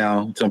come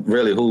down to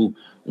really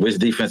which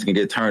defense can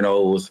get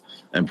turnovers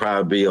and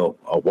probably be a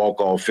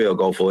walk-off field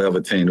goal for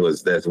whoever team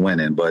that's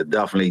winning. But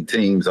definitely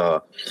teams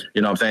it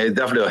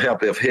definitely will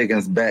help if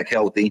Higgins back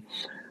healthy.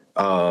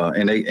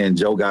 And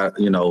Joe got,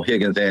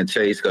 Higgins and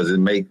Chase because it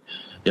make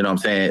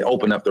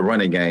open up the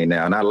running game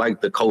now. And I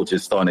like the coach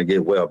is starting to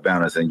get well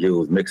balanced and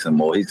use Mixon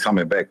more. He's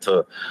coming back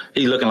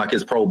he's looking like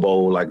his Pro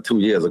Bowl like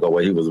 2 years ago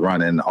where he was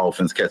running the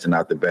offense catching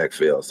out the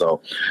backfield.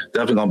 So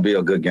definitely going to be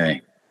a good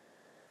game.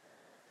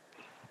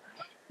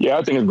 Yeah,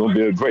 I think it's going to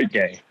be a great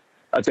game.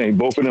 I think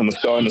both of them are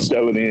starting to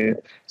settle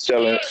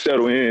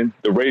in.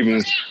 The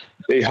Ravens,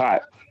 they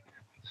hot.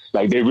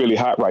 Like, they're really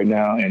hot right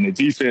now. And the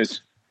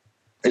defense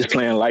is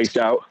playing lights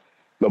out.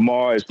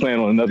 Lamar is playing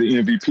on another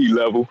MVP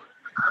level.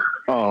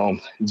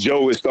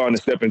 Joe is starting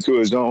to step into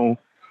his own,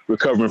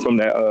 recovering from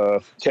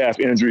that calf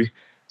injury.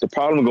 The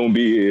problem going to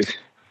be is,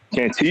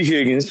 can T.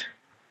 Higgins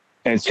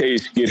and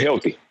Chase get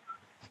healthy?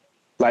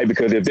 Like,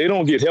 because if they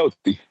don't get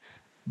healthy,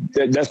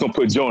 that's going to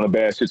put Joe in a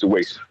bad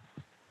situation.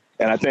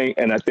 And I think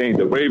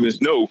the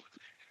Ravens know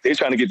they're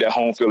trying to get that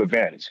home field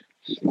advantage.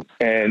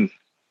 And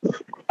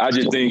I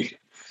just think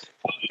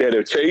that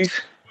if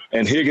Chase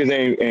and Higgins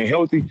ain't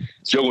healthy,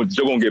 Joe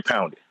gonna get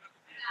pounded.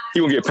 He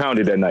gonna get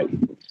pounded that night.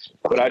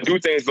 But I do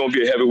think it's gonna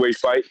be a heavyweight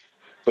fight.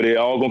 But it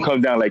all gonna come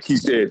down, like he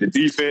said, the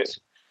defense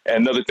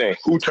and another thing,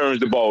 who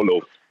turns the ball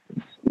over.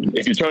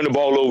 If you turn the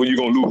ball over, you're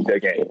gonna lose that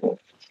game.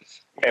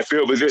 And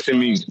field position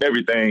means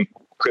everything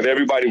because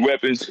everybody's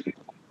weapons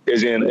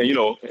is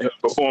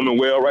performing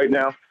well right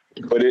now.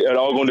 But it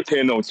all going to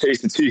depend on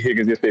Chase and T.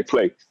 Higgins if they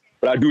play.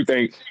 But I do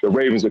think the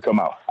Ravens will come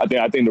out. I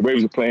think the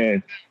Ravens are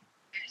playing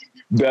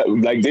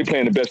like they're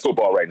playing the best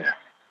football right now.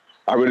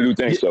 I really do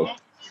think so.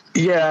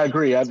 Yeah, I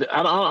agree.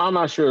 I'm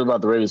not sure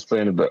about the Ravens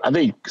playing, but I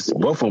think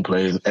both of them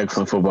play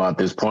excellent football at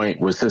this point.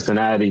 With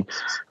Cincinnati,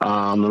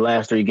 the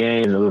last 3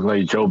 games, it looks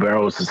like Joe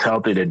Burrow is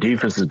healthy. The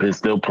defense has been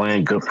still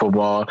playing good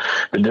football.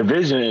 The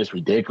division is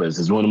ridiculous.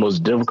 It's one of the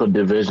most difficult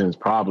divisions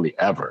probably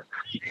ever.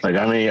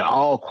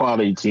 All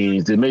quality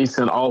teams. It may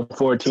send all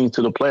 4 teams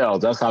to the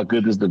playoffs. That's how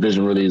good this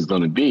division really is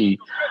going to be,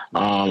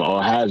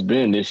 or has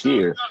been this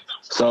year.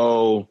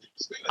 So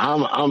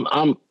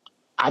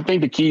I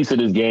think the keys to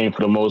this game,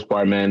 for the most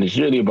part, man, is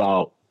really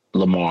about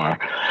Lamar.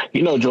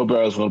 You know Joe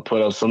Burrow's going to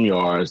put up some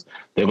yards.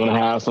 They're going to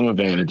have some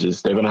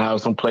advantages. They're going to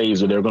have some plays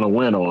that they're going to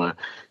win on.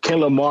 Can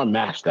Lamar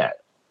match that?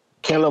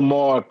 Can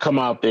Lamar come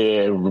out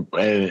there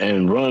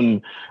and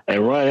run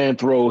and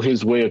throw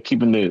his way of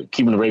keeping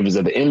the Ravens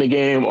at the end of the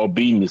game or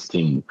beating this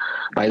team?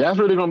 Like, that's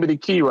really going to be the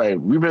key, right?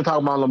 We've been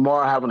talking about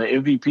Lamar having an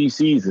MVP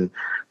season.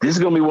 This is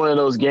going to be one of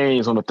those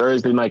games on a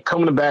Thursday night,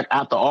 coming back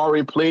after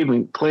already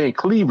playing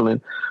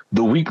Cleveland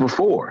the week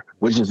before,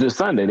 which is this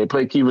Sunday. They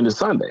play Cleveland this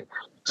Sunday.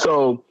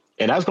 So,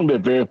 and that's going to be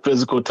a very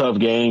physical, tough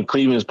game.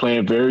 Cleveland's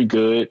playing very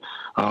good,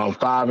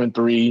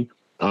 5-3.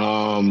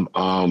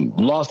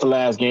 Lost the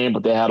last game,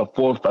 but they had a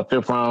fifth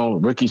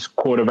round rookie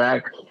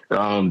quarterback.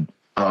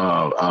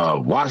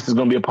 Washington's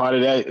gonna be a part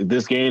of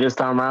this game this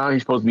time around.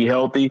 He's supposed to be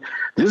healthy.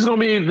 This is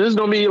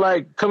gonna be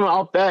like coming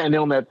off that, and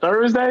then on that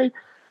Thursday,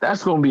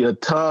 that's gonna be a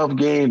tough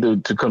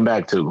game to come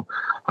back to.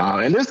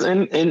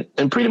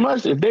 And pretty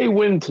much if they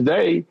win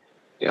tomorrow,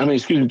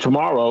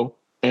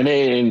 and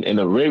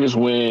the Ravens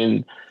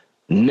win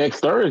next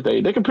Thursday,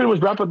 they can pretty much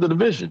wrap up the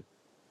division.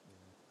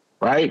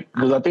 Right?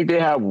 Because I think they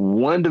have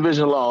one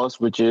division loss,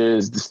 which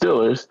is the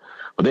Steelers,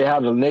 but they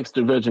have the next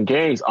division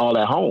games all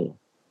at home.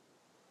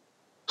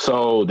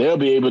 So they'll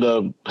be able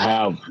to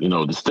have,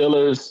 the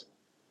Steelers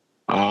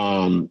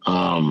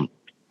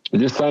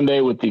this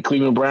Sunday with the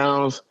Cleveland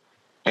Browns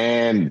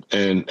and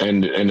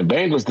the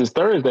Bengals this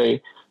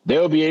Thursday.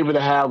 They'll be able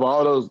to have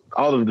all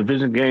the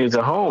division games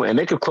at home, and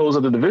they could close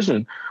up the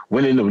division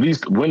winning at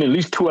least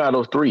 2 out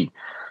of 3.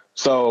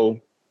 So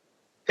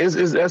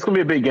that's gonna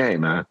be a big game,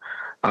 man.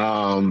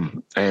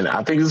 And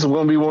I think this is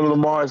going to be one of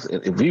Lamar's.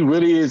 If he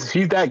really is,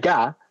 he's that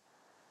guy.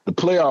 The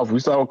playoff, we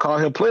started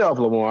calling him playoff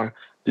Lamar.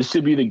 This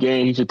should be the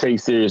game he should take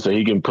serious, so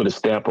he can put a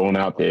stamp on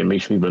out there and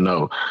make sure people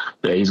know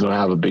that he's going to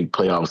have a big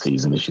playoff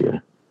season this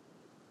year.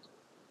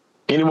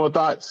 Any more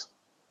thoughts?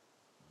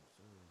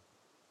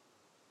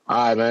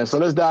 All right, man. So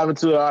let's dive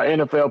into our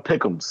NFL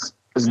pick'ems.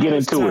 Let's get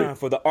into it.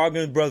 For the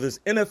Argument Brothers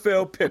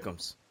NFL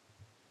pick'ems.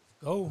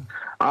 Go.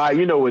 All right,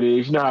 you know what it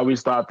is. You know how we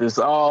start this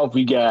off.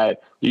 We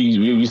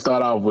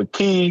start off with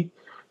Key,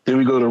 then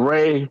we go to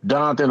Ray,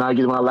 Jonathan. I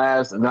get my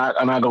last, and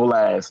I go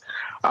last.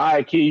 All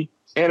right, Key.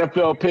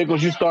 NFL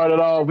pickles. You started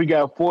off. We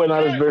got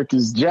 49ers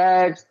versus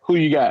Jags. Who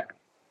you got?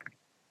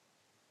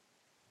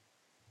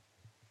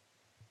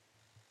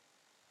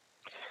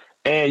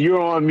 And you're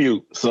on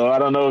mute, so I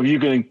don't know if you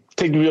can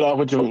take the mute off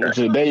with your.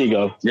 There you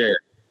go. Yeah.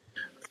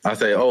 I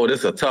say, this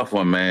is a tough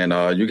one, man.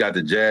 You got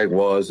the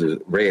Jaguars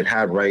red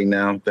hot right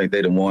now. I think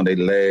they done won their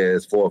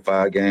last 4 or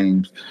 5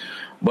 games.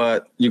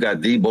 But you got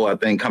Debo, I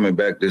think, coming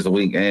back this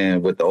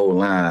weekend with the old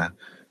line,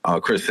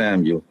 Chris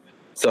Samuel.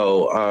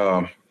 So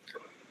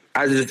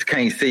I just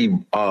can't see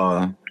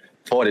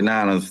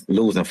 49ers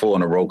losing 4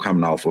 in a row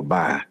coming off a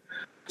bye.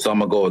 So I'm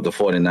going to go with the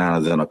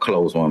 49ers in a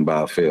close one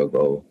by a field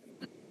goal.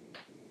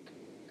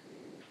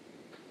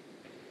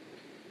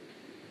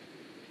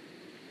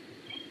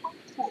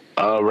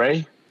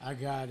 Ray? I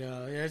got,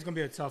 it's going to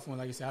be a tough one.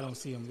 Like I said, I don't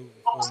see them losing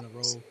 4 in a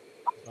row. So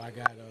I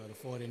got the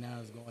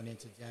 49ers going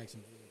into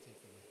Jacksonville.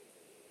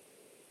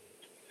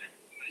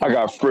 I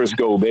got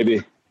Frisco,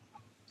 baby.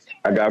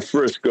 I got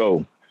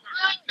Frisco.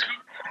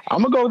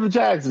 I'm going to go with the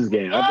Jags this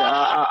game.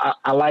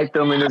 I like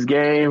them in this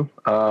game.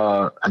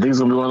 I think it's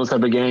going to be one of those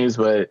type of games,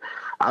 but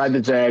I like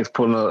the Jags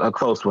pulling a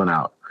close one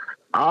out.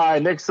 All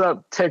right, next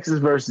up, Texas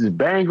versus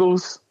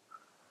Bengals.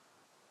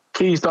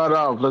 Key, start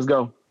off. Let's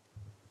go.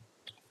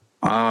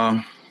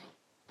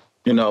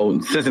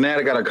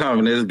 Cincinnati got to come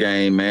in this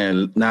game,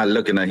 man. Not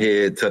looking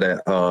ahead to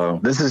that.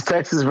 This is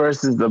Texas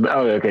versus the.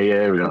 Oh, okay, yeah,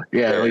 there we go.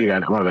 Yeah, you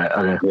got it. My bad.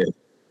 Okay.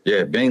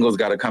 Yeah, Bengals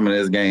got to come in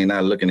this game,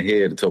 not looking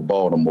ahead to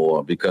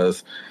Baltimore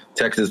because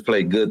Texas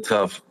play good,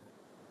 tough.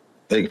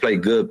 They play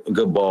good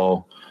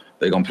ball.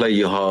 They're gonna play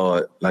you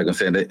hard. Like I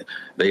said,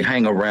 they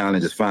hang around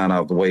and just find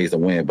out the ways to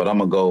win. But I'm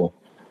gonna go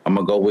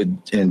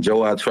with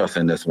Joe. I trust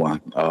in this one.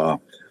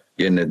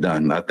 Getting it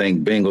done. I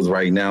think Bengals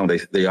right now,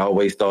 they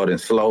always starting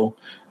slow,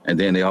 and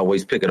then they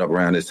always pick it up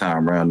around this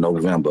time, around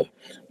November,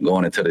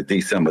 going into the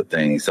December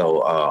thing.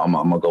 So I'm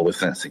going to go with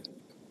Cincy.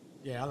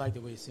 Yeah, I like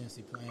the way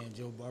Cincy playing.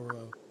 Joe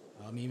Burrow,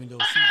 even though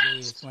CJ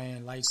is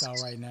playing lights out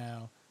right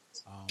now,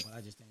 but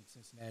I just think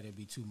Cincinnati will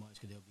be too much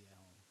because they'll be at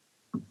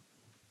home.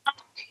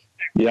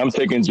 Yeah, I'm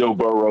taking Joe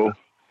Burrow.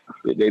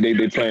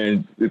 They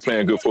playing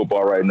good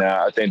football right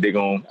now. I think they're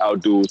going to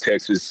outdo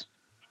Texas.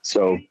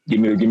 So give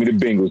me the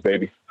Bengals,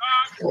 baby.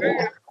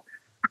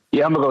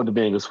 Yeah, I'm gonna go with the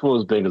Bengals.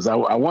 Full Bengals.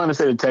 I want to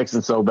say the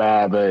Texans so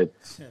bad, but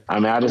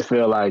I just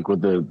feel like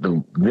with the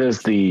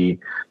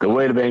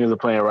way the Bengals are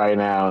playing right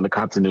now and the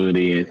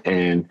continuity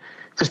and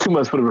just too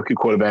much for the rookie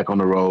quarterback on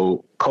the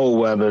road. Cold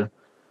weather.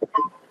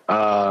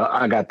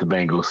 I got the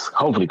Bengals.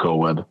 Hopefully cold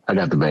weather. I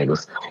got the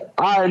Bengals.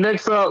 All right,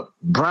 next up,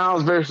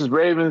 Browns versus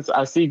Ravens.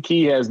 I see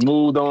Key has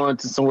moved on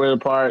to somewhere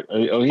apart.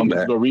 He needs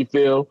to go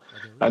refill.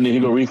 I need to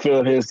go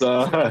refill his. He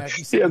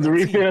has to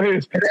refill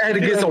his. I had to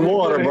get some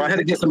water, bro. I had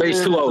to get some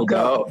H2O,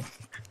 dog.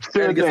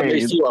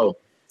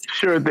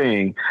 Sure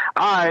thing.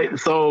 All right,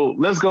 so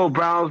let's go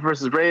Browns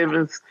versus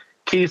Ravens.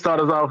 Key, start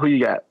us off. Who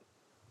you got?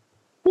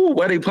 Ooh,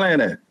 where they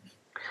playing at?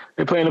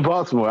 They're playing in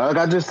Baltimore. Like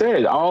I just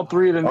said, all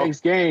three of the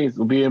next games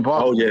will be in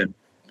Baltimore.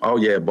 Oh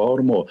yeah,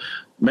 Baltimore.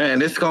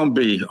 Man, it's gonna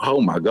be.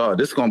 Oh my God,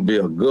 this is gonna be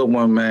a good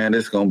one, man.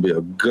 It's gonna be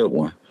a good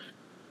one.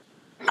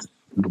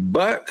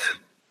 But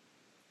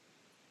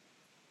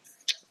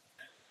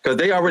because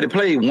they already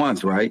played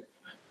once, right?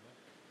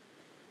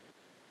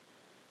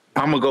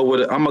 I'm gonna go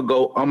with it. I'm gonna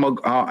go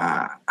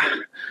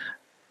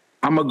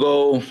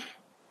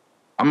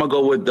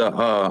with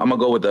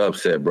the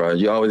upset, bro.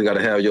 You always got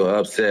to have your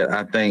upset.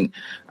 I think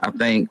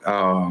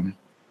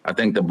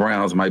the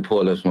Browns might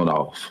pull this one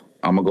off.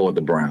 I'm gonna go with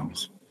the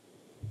Browns.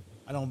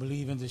 I don't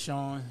believe in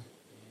Deshaun.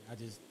 I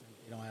just think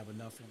they don't have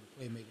enough in the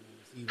playmaking and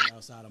receiving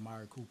outside of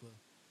Amari Cooper.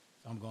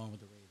 So I'm going with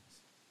the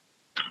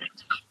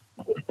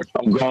Ravens.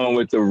 I'm going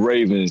with the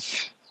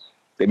Ravens.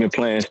 They've been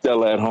playing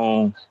stellar at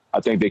home. I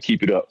think they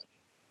keep it up.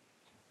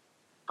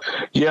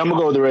 Yeah, I'm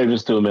gonna go with the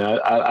Ravens too, man.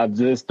 I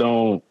just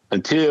don't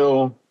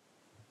until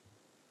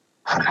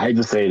I hate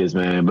to say this,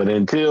 man, but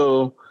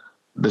until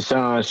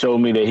Deshaun showed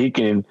me that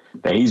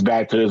he's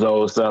back to his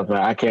old stuff, man,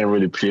 I can't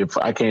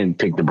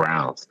pick the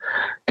Browns,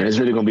 and it's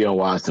really gonna be on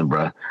Watson,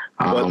 bro.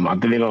 I think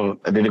they're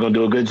gonna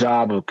do a good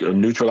job of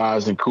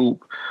neutralizing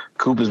Coop.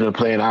 Coop has been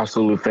playing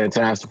absolutely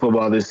fantastic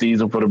football this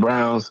season for the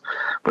Browns,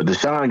 but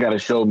Deshaun got to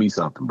show me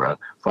something, bro.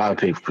 Before I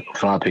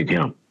pick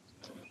him.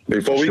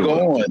 Before we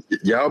go on,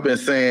 y'all been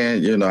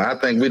saying, I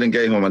think we done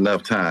gave him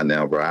enough time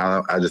now,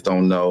 bro. I just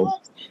don't know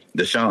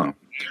Deshaun.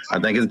 I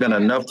think it's been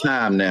enough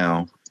time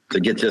now to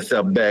get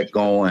yourself back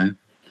going,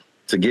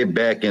 to get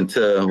back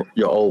into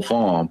your old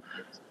form.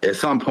 At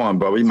some point,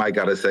 bro, we might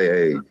got to say,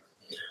 hey,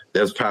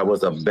 this probably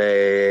was a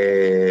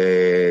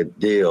bad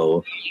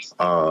deal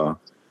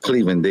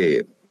Cleveland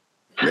did.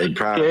 They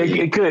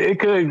probably it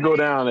could go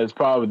down as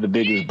probably the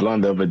biggest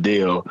blunder of a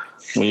deal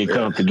when it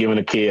comes to giving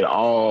a kid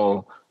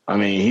all. I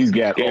mean, he's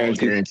got all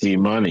guaranteed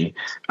money.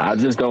 I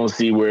just don't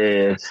see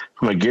where,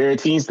 from a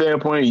guaranteed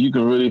standpoint, you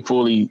can really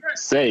fully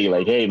say,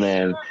 like, hey,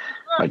 man,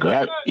 like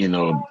that,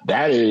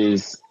 that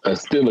is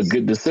still a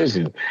good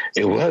decision.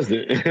 It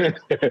wasn't.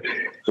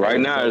 Right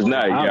now, it's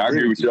not. Yeah, I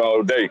agree with you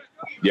all day.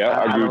 Yeah,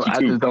 I agree with you too.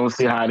 I just don't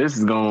see how this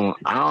is going.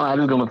 I don't know how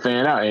this is going to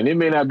fan out. And it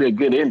may not be a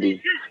good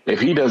ending if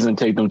he doesn't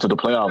take them to the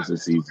playoffs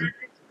this season.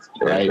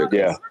 Right?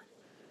 Yeah.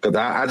 Because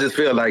I just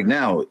feel like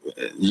now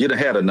you'd have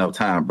had enough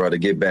time, bro, to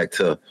get back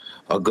to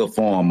a good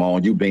form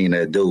on you being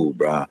that dude,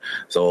 bro.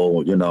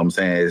 So, you know what I'm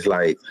saying? It's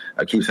like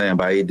I keep saying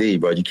by AD,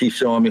 bro, you keep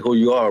showing me who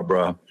you are,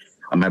 bro.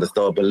 I'm going to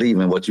start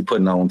believing what you're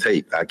putting on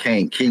tape. I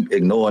can't keep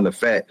ignoring the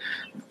fact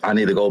I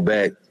need to go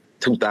back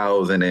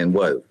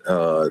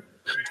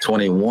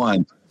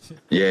 2021.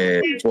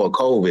 Yeah, before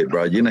COVID,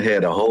 bro. You done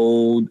had a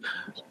whole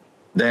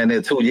down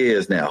there 2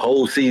 years now,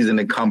 whole season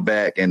to come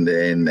back, and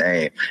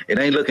it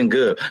ain't looking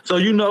good. So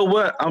you know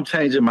what? I'm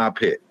changing my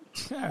pick.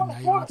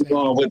 I'm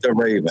going with the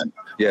Ravens.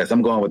 Yes,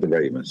 I'm going with the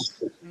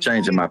Ravens.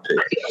 Changing my pick.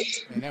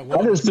 Man,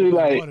 I just feel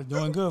like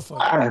doing good for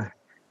you.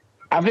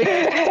 I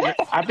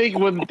think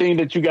one thing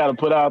that you got to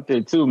put out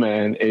there too,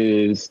 man,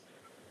 is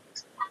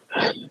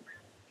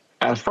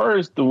at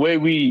first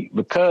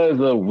because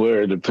of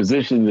where the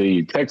position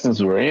the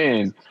Texans were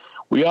in,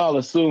 we all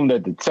assumed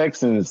that the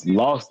Texans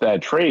lost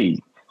that trade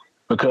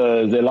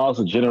because they lost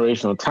a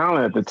generational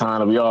talent at the time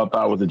that we all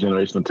thought was a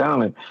generational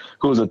talent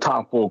who was a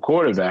top 4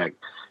 quarterback.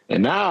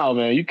 And now,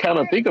 man, you kind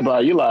of think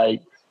about it, you're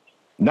like,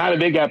 now that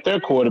they got their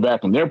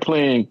quarterback and they're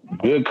playing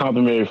good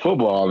complementary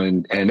football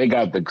and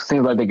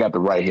seems like they got the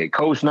right head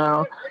coach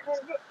now.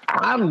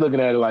 I'm looking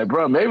at it like,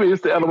 bro, maybe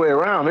it's the other way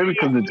around. Maybe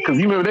because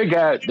you remember they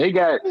got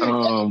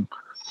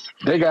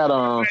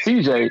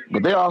CJ,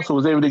 but they also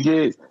was able to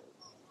get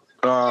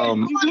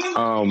the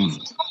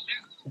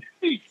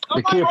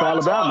kid for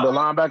Alabama, the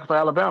linebacker for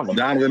Alabama.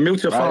 Donovan,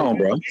 mute your phone,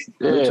 bro.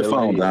 Mute your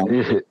phone,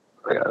 Donovan.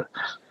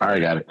 All right,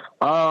 got it.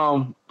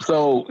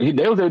 So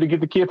they was able to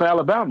get the kid for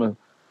Alabama,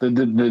 the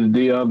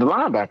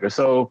linebacker.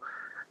 So,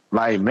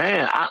 like,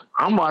 man,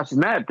 I'm watching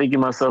that, thinking to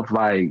myself,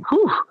 like,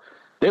 whew,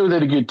 they was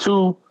able to get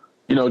 2,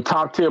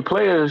 top tier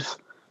players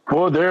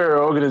for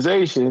their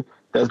organization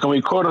that's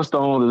going to be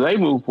cornerstones as they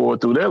move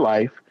forward through their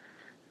life.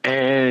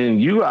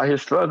 And you out here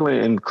struggling,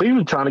 and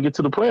Cleveland trying to get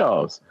to the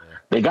playoffs.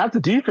 They got the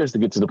defense to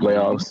get to the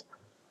playoffs.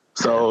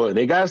 So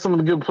they got some of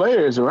the good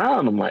players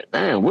around them. Like,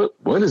 man, what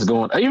is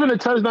going on? Even the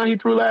touchdown he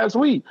threw last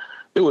week,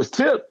 it was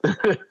tipped.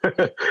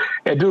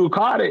 And dude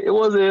caught it. It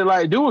wasn't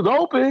like dude was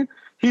open.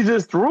 He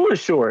just threw it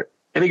short,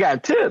 and he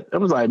got tipped. I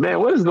was like,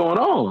 man, what is going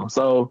on?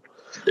 So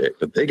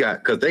they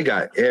got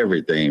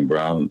everything,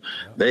 bro.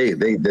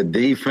 The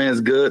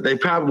defense good. They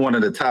probably one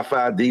of the top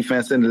 5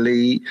 defense in the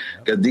league.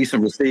 Got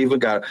decent receiver.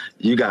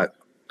 You got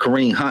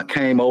Kareem Hunt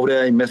came over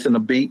there. He missing a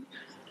beat.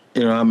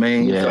 You know what I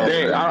mean? Yeah. So,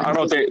 I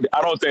don't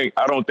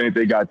think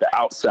they got the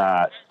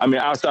outside. I mean,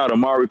 outside of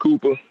Amari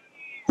Cooper,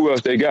 who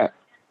else they got?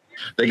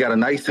 They got a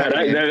nice tight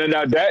end.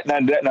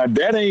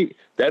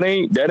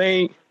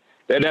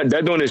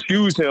 That don't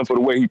excuse him for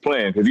the way he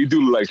playing because he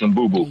do look like some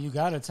boo boo. You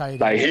got a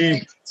tight end.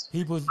 Like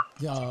People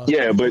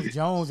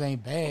Jones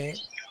ain't bad.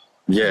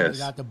 Yes.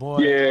 They got the boy.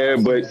 Yeah,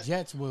 but the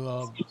Jets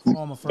will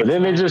former first. But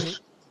then they just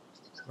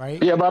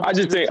right? Yeah, but I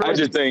just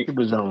think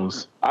Super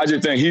Jones.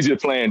 he's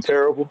just playing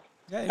terrible.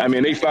 Yeah, I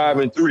mean, they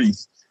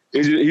 5-3.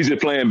 He's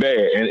just playing bad,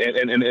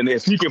 and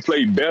if he can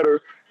play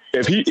better,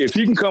 if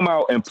he can come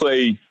out and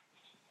play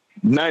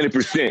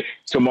 90%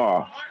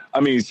 tomorrow, I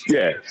mean,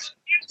 yeah,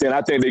 then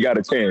I think they got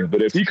a chance.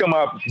 But if he come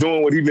out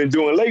doing what he's been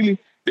doing lately,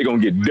 they're gonna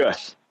get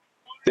dust.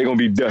 They're gonna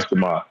be dust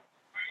tomorrow.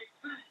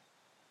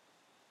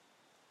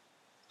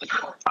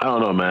 I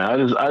don't know,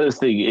 man. I just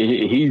think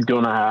he's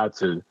gonna have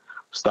to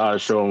start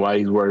showing why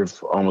he's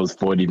worth almost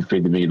 $40 to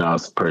 $50 million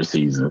per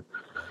season.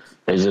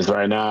 It's just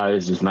right now,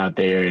 it's just not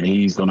there, and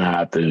he's gonna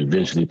have to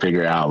eventually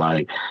figure out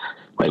like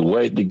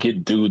what to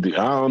get dude.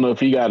 I don't know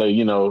if he gotta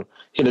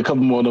hit a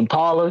couple more of them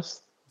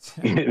Paulers.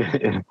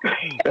 I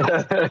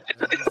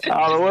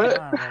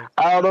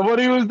don't know what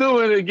he was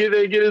doing to get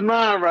his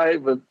mind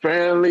right, but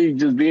apparently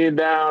just being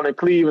down in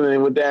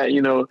Cleveland with that,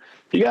 he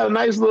got a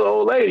nice little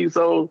old lady,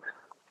 so.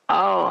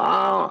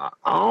 I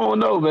don't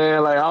know,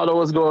 man. Like, I don't know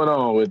what's going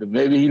on with him.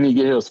 Maybe he need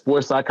to get a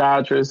sports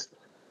psychiatrist,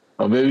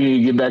 or maybe he need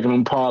to get back in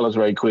them parlors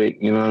right quick,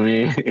 you know what I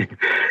mean,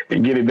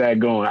 and get it back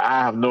going.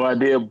 I have no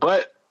idea.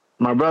 But,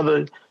 my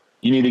brother,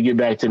 you need to get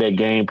back to that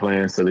game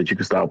plan so that you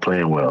can start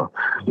playing well.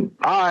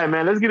 All right,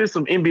 man, let's get into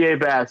some NBA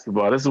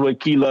basketball. This is what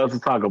Key loves to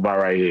talk about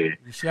right here.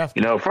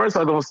 First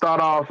I'm going to start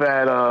off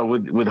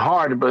with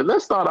Harden, but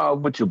let's start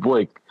off with your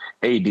boy,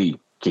 AD,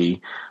 Key.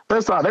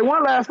 Let's start. They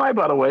won last night,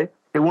 by the way.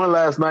 They won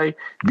last night,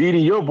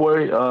 beating your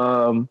boy,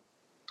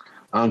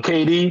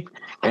 KD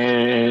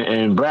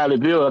and Bradley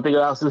Beal. I think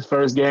that was his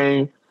first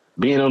game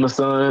being on the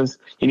Suns.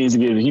 He needs to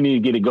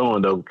get it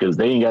going though, because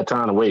they ain't got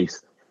time to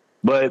waste.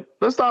 But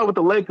let's start with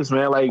the Lakers,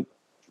 man. Like,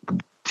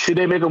 should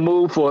they make a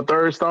move for a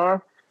third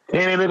star?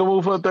 Can they make a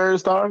move for a third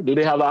star? Do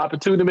they have the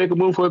opportunity to make a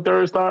move for a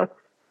third star?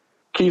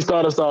 Can you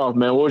start us off,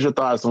 man? What was your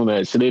thoughts on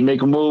that? Should they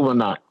make a move or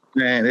not?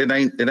 Man, it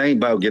ain't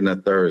about getting a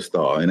third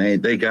star.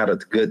 And they got a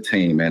good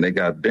team, man. They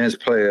got bench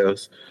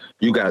players.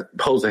 You got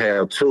supposed to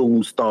have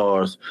 2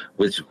 stars,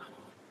 which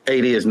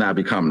AD is not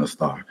becoming a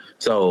star.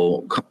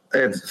 So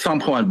at some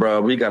point,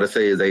 bro, we got to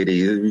say it's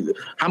AD.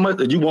 How much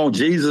you want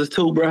Jesus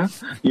too, bro?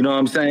 You know what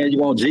I'm saying? You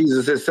want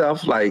Jesus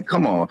itself? Like,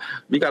 come on,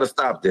 we got to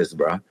stop this,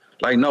 bro.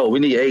 Like, no, we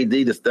need AD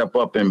to step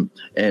up and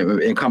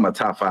become a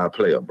top 5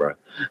 player, bro.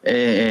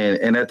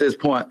 And at this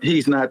point,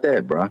 he's not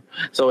that, bro.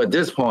 So at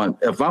this point,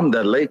 if I'm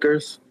the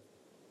Lakers,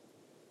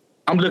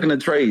 I'm looking to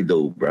trade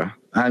dude, bro.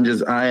 I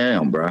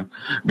am, bro,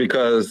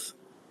 because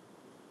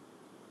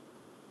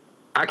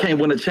I can't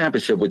win a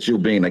championship with you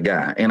being a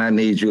guy, and I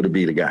need you to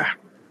be the guy.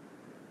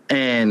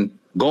 And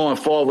going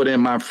forward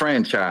in my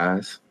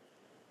franchise,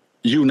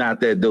 you not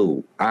that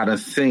dude. I done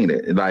seen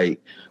it.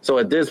 Like, so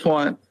at this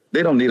point,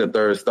 they don't need a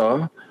third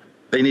star.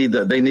 They need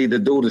the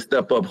dude to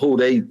step up who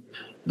they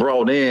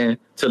brought in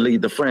to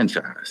lead the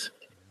franchise,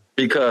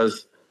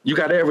 because you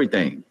got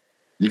everything.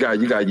 You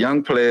got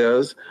young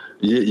players,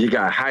 you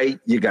got height,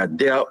 you got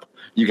depth,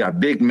 you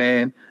got big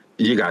men,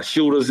 you got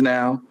shooters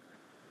now.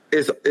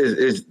 It's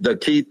the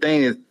key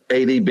thing is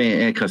AD being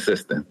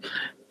inconsistent.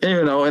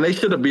 And they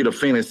should have beat a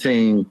Phoenix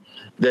team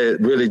that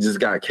really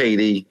just got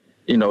KD,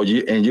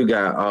 and you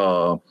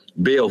got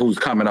Bill, who's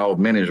coming off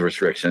minutes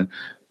restriction,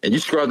 and you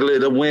struggle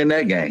to win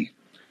that game.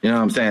 You know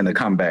what I'm saying, to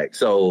come back.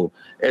 So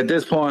at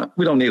this point,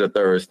 we don't need a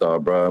third star,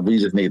 bro. We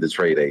just need to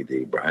trade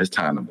AD, bro. It's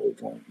time to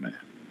move on, man.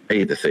 I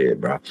hate to say it,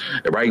 bro.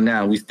 Right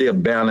now, we still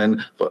battling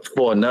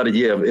for another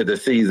year of the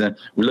season.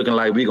 We're looking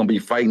like we're going to be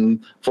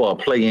fighting for a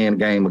play-in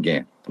game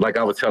again. Like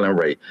I was telling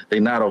Ray,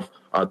 they're not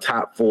a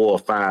top 4 or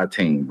 5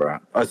 team, bro.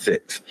 A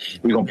 6.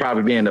 We're going to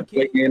probably be in the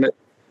play-in.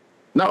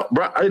 No,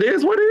 bro, it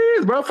is what it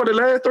is, bro. For the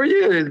last 3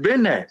 years, it's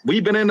been that.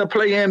 We've been in the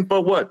play-in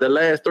for what? The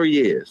last 3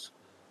 years.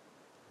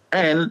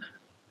 And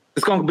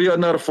it's going to be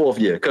another 4th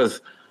year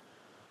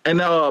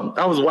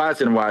I was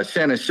watching why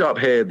Shannon Sharp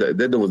had that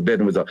dude was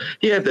betting results.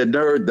 He had the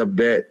nerve to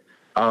bet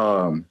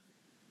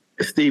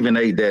Stephen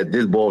A. that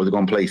this boy was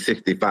going to play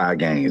 65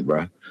 games,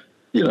 bro.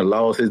 You know,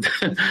 lost his.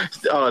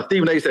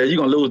 Stephen A. said you're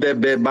going to lose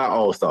that bet by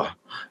All-Star.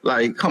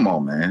 Like, come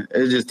on, man.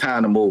 It's just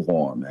time to move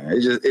on, man.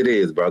 It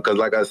is, bro. Because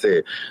like I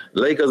said,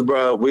 Lakers,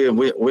 bro,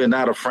 we're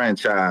not a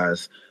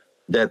franchise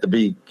that to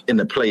be in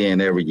the play-in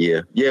every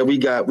year. Yeah,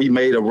 we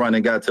made a run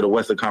and got to the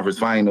Western Conference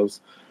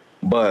Finals,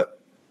 but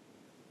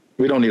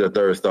we don't need a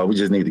third star. We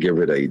just need to get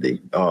rid of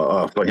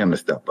AD for him to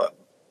step up.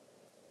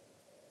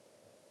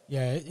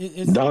 Yeah,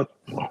 it's. Go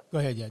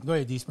ahead, yeah. Go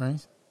ahead, D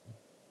Springs.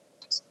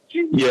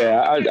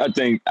 Yeah, I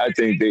think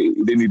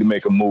they need to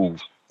make a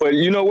move. But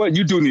you know what?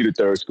 You do need a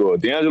third scorer.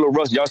 D'Angelo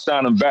Russell, y'all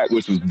signed him back,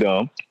 which was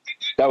dumb.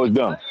 That was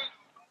dumb.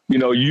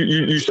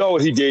 You saw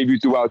what he gave you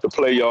throughout the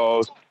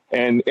playoffs,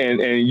 and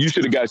you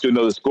should have got you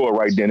another score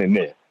right then and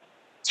there.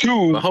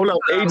 2, hold up,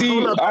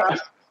 AD.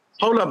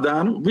 Hold up,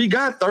 Donald. We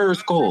got third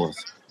scores.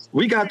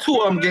 We got 2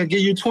 of them can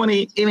give you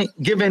 20 any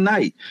given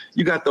night.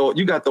 You got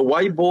the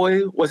white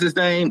boy. What's his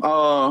name?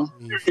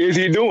 Is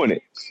he doing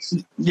it?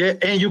 Yeah,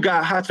 and you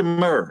got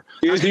Hachimura.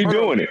 Is he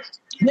doing it?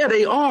 Yeah,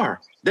 they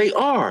are. They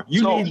are.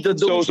 So what's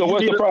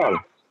the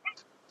problem?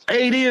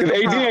 AD is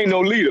AD ain't no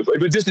leader.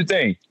 But just the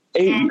thing,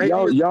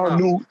 Y'all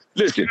knew.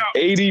 Listen,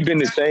 AD been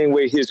the same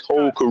way his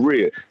whole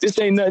career. This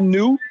ain't nothing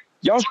new.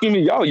 Y'all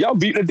screaming, y'all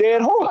beating a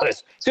dead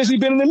horse since he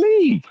been in the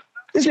league.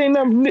 This ain't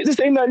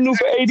nothing new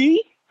for AD.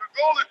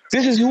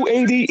 This is who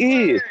AD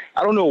is.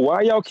 I don't know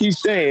why y'all keep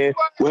saying,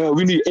 well,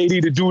 we need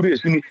AD to do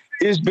this.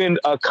 It's been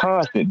a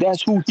constant.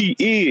 That's who he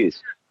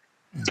is.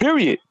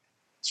 Period.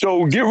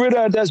 So get rid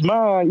of that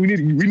mind. We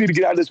need to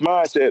get out of this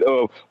mindset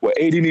of, well,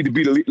 AD need to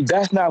be the leader.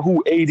 That's not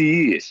who AD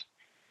is.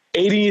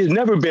 AD has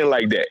never been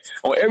like that.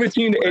 On every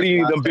team that AD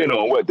has been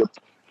on.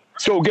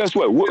 So guess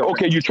what?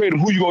 Okay, you trade him.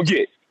 Who you going to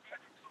get?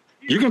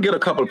 You can get a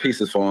couple of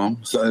pieces for him.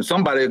 So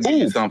somebody will give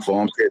you some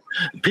for him.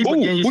 People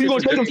who you going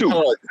to take him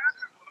to?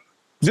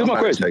 This is my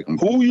question.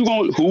 Who you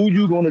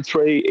going to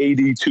trade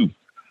AD to?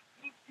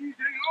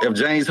 If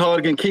James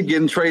Harden keep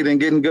getting traded and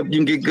getting good, you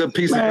can get good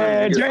pieces.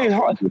 Man, James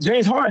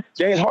Harden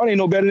ain't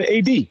no better than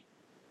AD.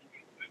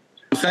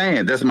 I'm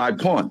saying that's my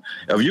point.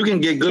 If you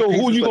can get good, so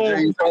pieces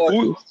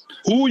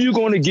who are you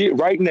going to get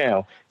right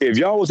now? If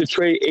y'all was to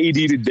trade AD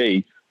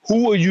today,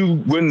 who are you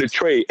willing to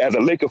trade as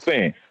a Laker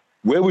fan?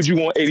 Where would you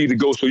want AD to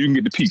go so you can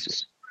get the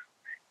pieces?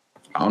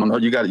 I don't know.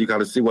 You got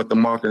to see what the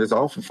market is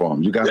offering for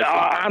him. You got.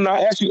 I'm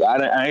not asking you.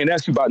 I ain't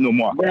asking you about no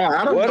market. Yeah,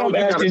 I'm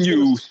asking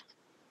you,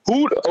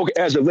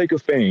 as a Laker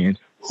fan,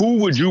 who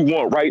would you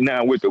want right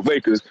now with the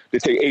Lakers to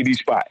take AD's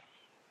spot?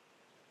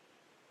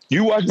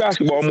 You watch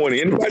basketball more than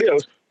anybody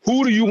else.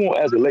 Who do you want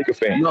as a Laker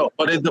fan? No,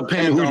 but it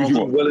depends on who's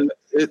willing.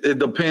 It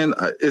depends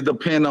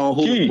on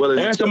who's willing.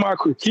 Answer my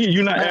question.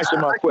 You're not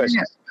answering my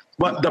question.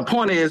 But the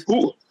point is,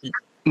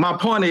 my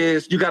point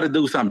is, you got to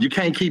do something. You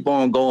can't keep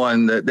on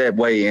going that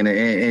way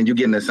and you're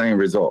getting the same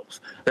results.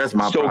 That's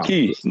my problem. So,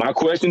 Key, my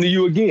question to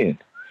you again: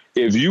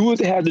 if you were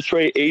to have to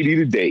trade AD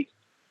today,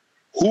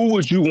 who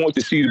would you want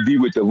to see to be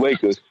with the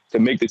Lakers to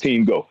make the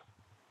team go?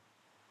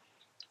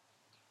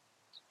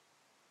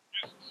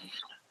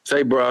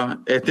 Say, bro,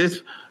 at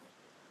this,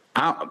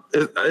 I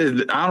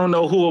don't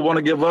know who would want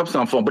to give up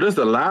something for, but there's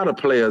a lot of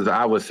players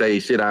I would say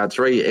I'd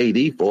trade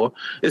AD for.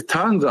 It's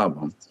tons of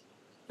them.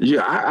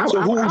 Yeah,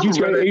 so who would you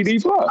trade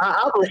AD for?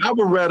 I'd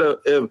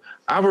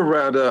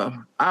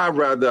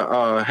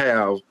rather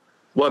have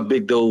what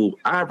big dude?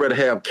 I'd rather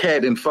have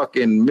Cat in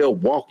fucking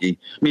Milwaukee.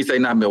 Say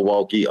not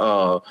Milwaukee.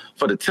 For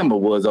the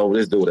Timberwolves over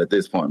this dude at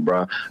this point,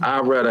 bro.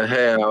 I'd rather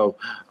have.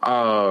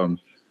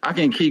 I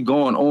can keep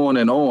going on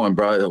and on,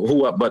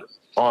 bro. But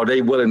are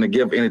they willing to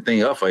give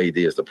anything up for AD?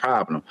 Is the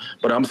problem.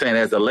 But I'm saying,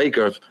 as a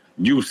Lakers,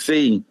 you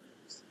see.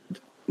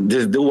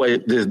 This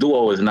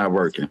duo is not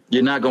working.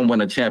 You're not going to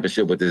win a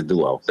championship with this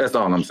duo. That's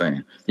all I'm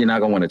saying. You're not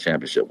going to win a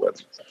championship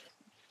with it.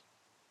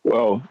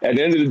 Well, at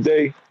the end of the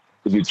day,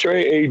 if you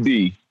trade AD,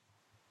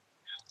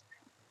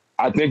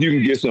 I think you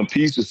can get some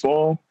pieces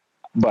for him.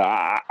 But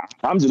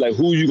I'm just like,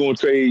 who are you going to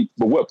trade?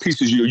 But what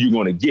pieces are you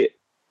going to get?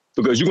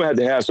 Because you're going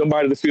to have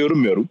somebody to fill the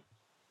middle.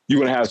 You're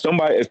going to have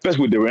somebody,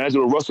 especially with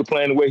D'Angelo Russell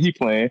playing the way he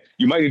playing,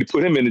 you might need to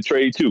put him in the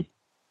trade too.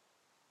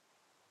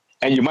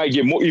 And you might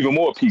get even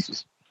more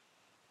pieces.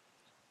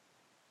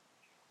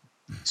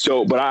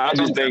 So, but I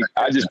just think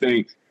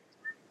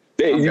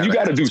you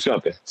got to do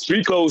something.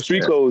 Street clothes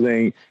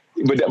ain't.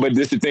 But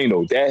this is the thing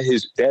though. That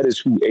is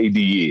who AD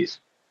is,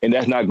 and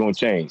that's not going to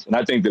change. And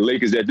I think the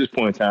Lakers at this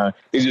point in time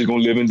is just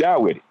going to live and die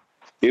with it.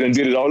 They done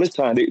did it all this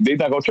time. They're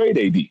not going to trade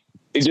AD.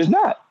 It's just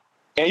not.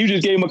 And you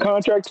just gave him a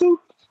contract too.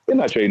 They're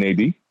not trading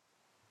AD.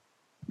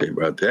 Hey,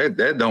 bro,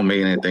 that don't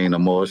mean anything no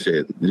more.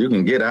 Shit, you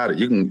can get out of.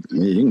 You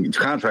can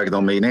contracts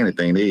don't mean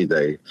anything these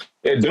days.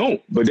 It don't.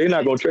 But they're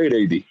not going to trade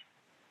AD.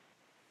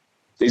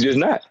 They just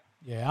not.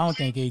 Yeah, I don't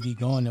think AD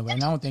going nowhere,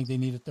 and I don't think they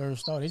need a third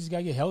star. They just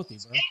gotta get healthy,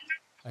 bro.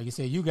 Like you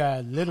said, you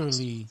got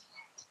literally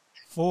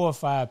 4 or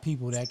 5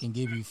 people that can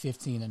give you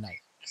 15 a night,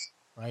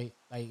 right?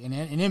 Like in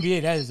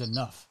NBA, that is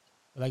enough.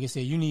 But like I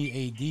said, you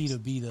need AD to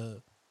be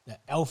the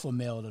alpha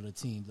male of the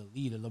team, the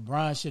leader.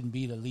 LeBron shouldn't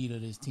be the leader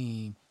of this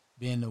team,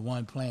 being the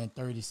one playing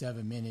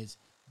 37 minutes,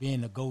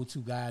 being the go-to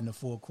guy in the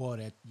fourth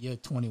quarter at year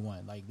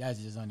 21. Like that's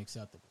just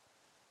unacceptable,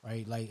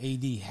 right? Like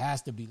AD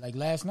has to be like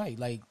last night,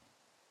 like.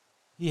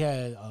 He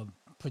had a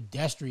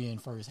pedestrian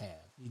first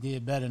half. He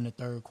did better in the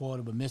third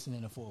quarter, but missing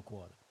in the fourth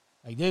quarter.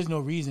 Like, there's no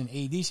reason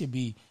AD should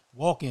be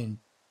walking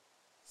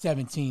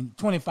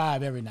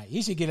 25 every night.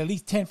 He should get at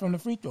least 10 from the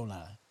free throw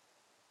line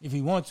if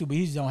he wants to, but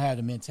he just don't have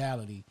the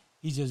mentality.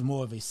 He's just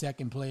more of a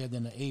second player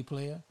than an A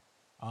player.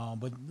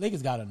 But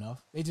Lakers got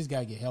enough. They just got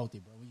to get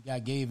healthy, bro. You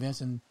got Gabe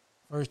Vincent,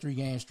 first 3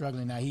 games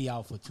struggling. Now he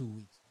out for 2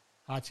 weeks.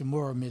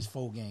 Hachimura missed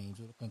 4 games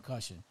with a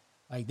concussion.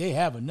 Like, they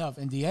have enough.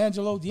 And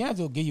D'Angelo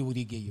give you what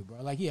he give you,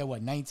 bro. Like, he had,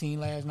 19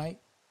 last night?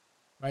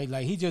 Right?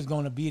 Like, he's just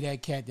going to be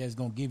that cat that's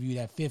going to give you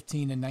that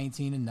 15 to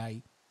 19 a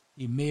night.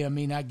 He may or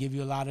may not give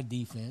you a lot of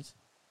defense.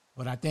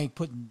 But I think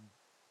putting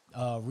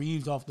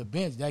Reeves off the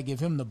bench, that give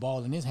him the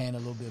ball in his hand a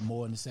little bit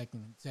more in the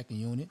second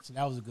unit. So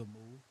that was a good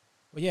move.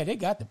 But, yeah, they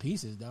got the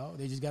pieces, dog.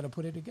 They just got to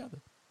put it together.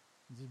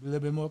 Just be a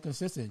little bit more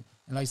consistent.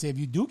 And like I said, if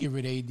you do get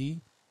rid of AD,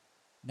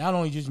 not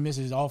only just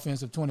misses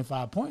offensive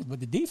 25 points,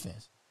 but the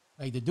defense.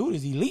 Like, the dude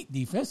is elite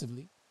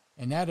defensively,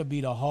 and that'll be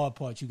the hard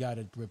part you got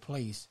to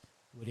replace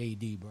with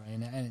AD, bro.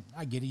 And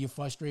I get it, you're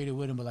frustrated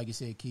with him, but like you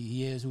said, Key,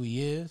 he is who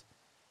he is.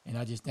 And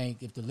I just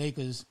think if the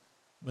Lakers,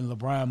 when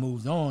LeBron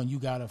moves on, you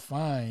got to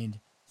find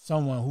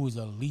someone who's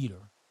a leader,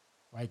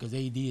 right? Because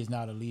AD is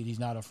not a leader. He's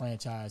not a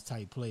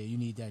franchise-type player. You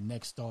need that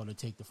next star to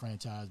take the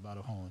franchise by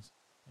the horns.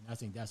 And I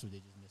think that's what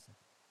they're just missing.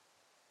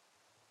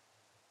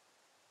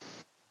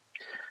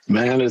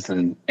 Man,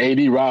 listen, AD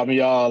robbing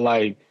y'all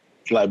like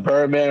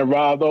Birdman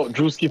robbed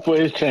Drewski for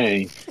his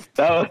chain.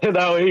 That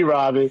what he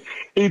robbing.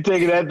 He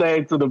taking that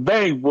thing to the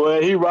bank,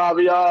 boy. He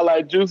robbing y'all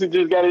like Juicy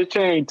just got his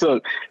chain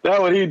took. That's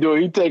what he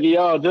doing. He taking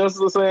y'all just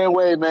the same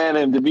way, man.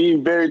 And to be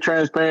very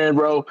transparent,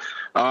 bro,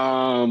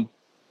 I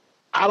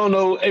don't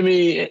know. I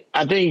mean,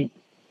 I think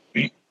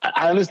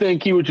I understand,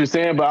 Key, what you're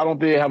saying, but I don't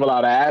think they have a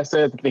lot of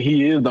assets. I think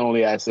he is the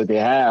only asset they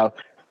have.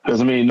 Because,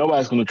 I mean,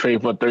 nobody's going to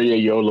trade for a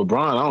 38-year-old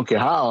LeBron. I don't care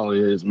how old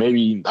it is.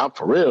 Maybe not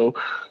for real.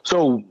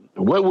 So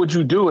what would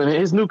you do? And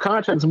his new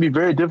contract is going to be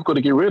very difficult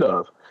to get rid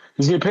of.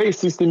 He's getting paid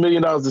 $60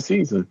 million a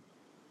season.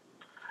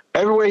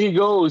 Everywhere he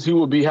goes, he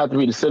will have to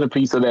be the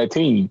centerpiece of that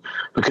team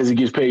because he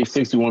gets paid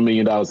 $61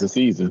 million a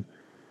season.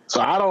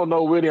 So I don't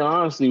know, really,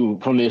 honestly,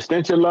 from the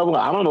extension level,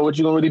 I don't know what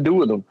you're going to really do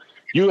with him.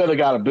 You either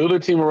got to build a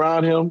team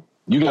around him.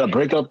 You got to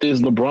break up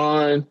this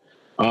LeBron.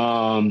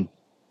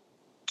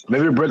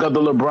 Maybe break up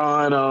the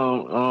LeBron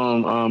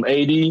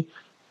AD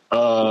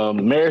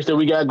marriage that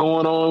we got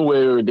going on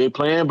where they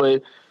playing.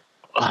 But,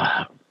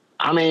 I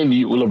mean,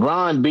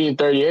 LeBron being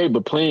 38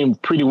 but playing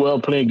pretty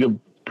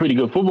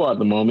good football at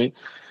the moment.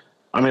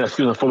 I mean,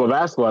 football,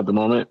 basketball at the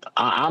moment.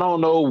 I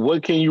don't know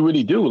what can you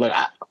really do. Like,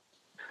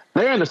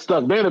 they're in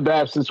a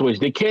bad situation.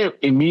 They can't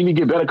immediately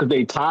get better because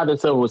they tied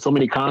themselves with so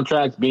many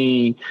contracts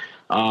being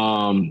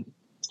whether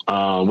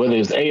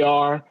it's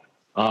AR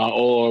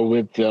or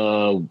with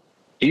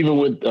even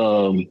with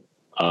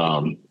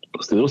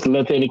what's the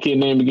left-handed kid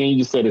name again? You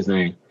just said his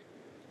name.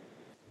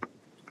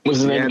 What's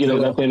his name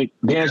again?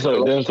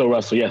 D'Angelo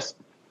Russell. Yes.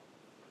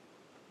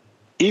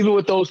 Even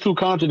with those two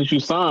contracts that you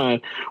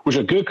signed, which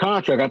are good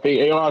contract, I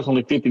think AR is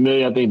only $50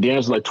 million. I think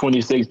D'Angelo's like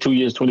 26, 2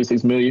 years,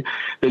 $26 million.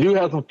 They do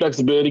have some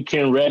flexibility.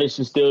 Ken Reddish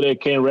is still there.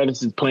 Ken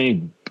Reddish is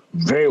playing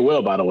very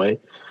well, by the way.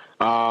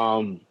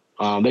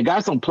 They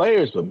got some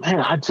players, but man,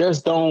 I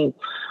just don't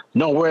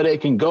know where they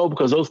can go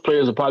because those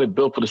players are probably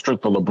built for the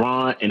strength of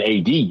LeBron and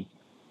AD.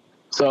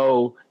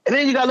 So, and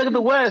then you got to look at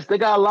the West. They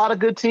got a lot of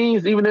good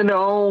teams, even in their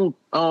own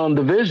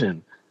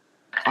division.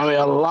 I mean,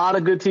 a lot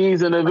of good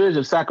teams in the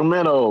division.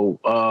 Sacramento,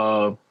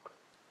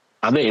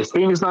 I think, is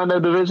Phoenix not in their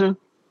division?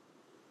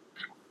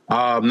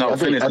 No,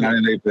 Phoenix not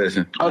in their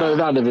division. Oh, no, they're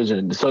not in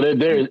division. So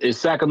there is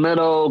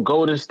Sacramento,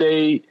 Golden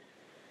State.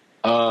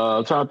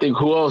 I'm trying to think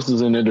who else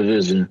is in their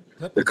division.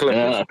 The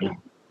Clippers.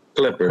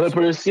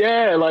 Clippers,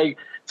 yeah. Like,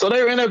 so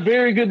they're in a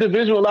very good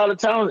division with a lot of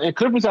talent. And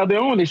Clippers have their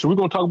own issue. We're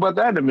going to talk about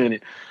that in a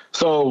minute.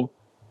 So,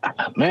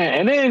 man,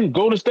 and then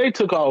Golden State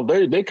took off.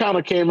 They kind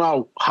of came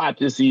out hot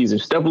this season.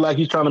 Step like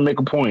he's trying to make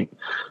a point.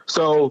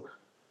 So,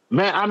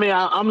 man, I mean,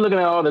 I'm looking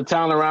at all the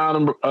talent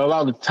around them, a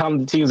lot of the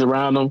talented teams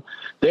around them.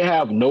 They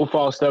have no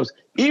false steps.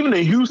 Even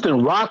the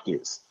Houston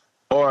Rockets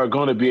are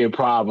going to be a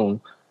problem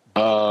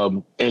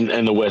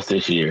in the West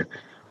this year.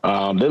 They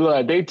look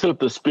like they took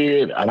the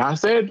spirit, and I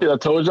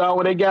told y'all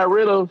when they got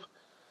rid of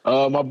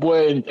my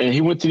boy, and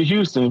he went to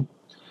Houston,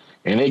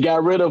 and they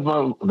got rid of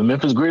the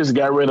Memphis Grizzlies.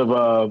 Got rid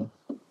of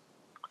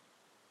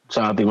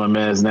trying to think of my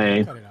man's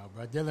name. Cut it out,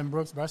 bro. Dylan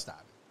Brooks, bro.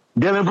 Stop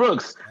it. Dylan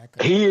Brooks.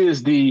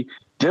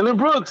 Dylan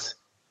Brooks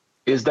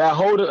is that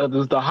holder.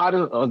 Was the heart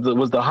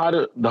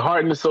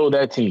and the soul of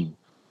that team.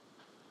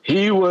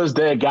 He was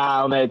that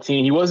guy on that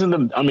team. He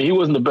wasn't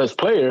the best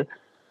player.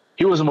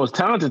 He was the most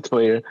talented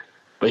player,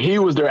 but he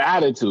was their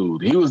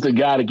attitude. He was the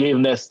guy that gave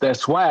them that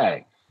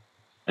swag.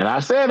 And I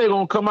said they're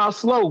gonna come out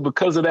slow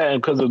because of that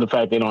and because of the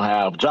fact they don't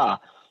have Ja.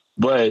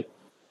 But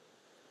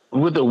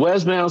with the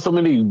West, man, so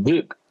many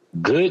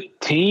good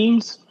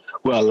teams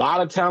with a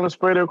lot of talent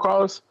spread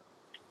across.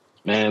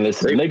 Man,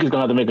 listen, Lakers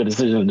gonna have to make a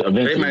decision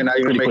eventually. They might not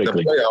even make the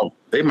playoff.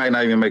 They might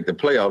not even make the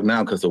playoff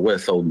now because the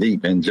West so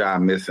deep and Ja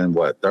missing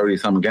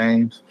 30-some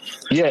games.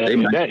 Yeah,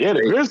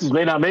 the Grizzlies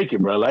may not make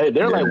it, bro. Like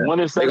they're like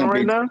 1-7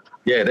 right now.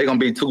 Yeah, they're gonna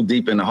be too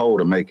deep in the hole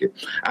to make it.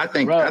 I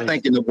think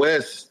in the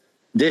West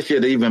this year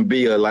to even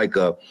be a 9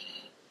 out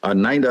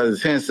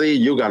of 10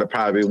 seed, you got to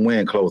probably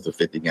win close to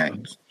 50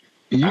 games.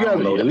 You got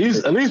to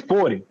at least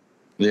 40.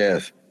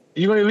 Yes.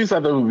 You're going to at least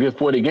have to get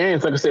 40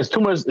 games. Like I said, it's too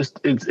much.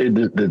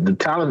 The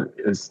talent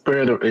is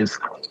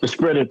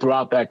spread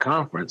throughout that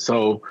conference.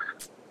 So,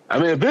 I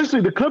mean,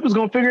 eventually the Clippers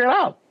going to figure it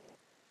out.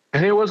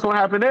 And then what's going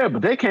to happen there?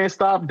 But they can't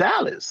stop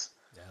Dallas.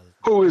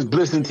 Who is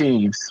blitzing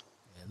teams.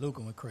 Yeah,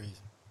 Luka went crazy.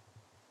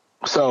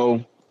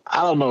 So,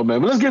 I don't know,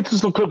 man. But let's get to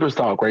some Clippers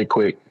talk right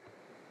quick.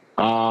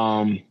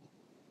 Before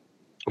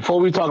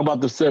we talk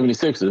about the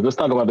 76ers, let's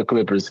talk about the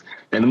Clippers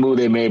and the move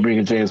they made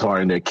bringing James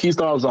Harden there. Key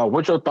stars off.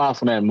 What's your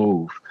thoughts on that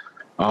move?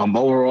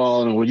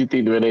 Overall, and what do you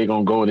think they're going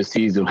to go in the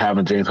season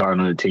having James Harden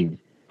on the team?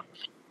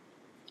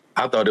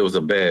 I thought it was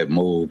a bad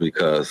move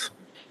because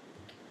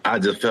I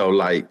just felt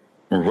like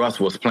Russ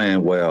was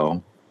playing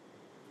well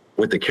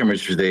with the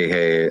chemistry they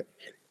had.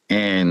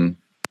 And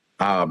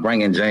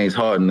Bringing James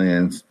Harden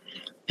in,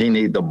 he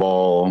need the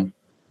ball.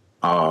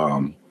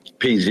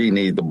 PG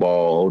need the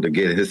ball to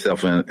get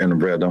himself in the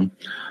rhythm.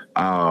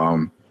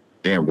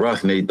 Then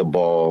Russ need the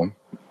ball.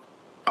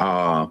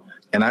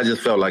 And I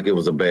just felt like it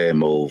was a bad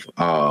move.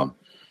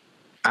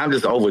 I'm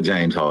just over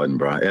James Harden,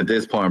 bro. At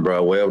this point,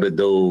 bro, whatever the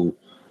dude,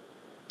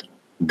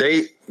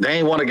 they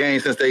ain't won a game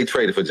since they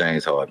traded for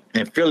James Harden.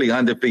 And Philly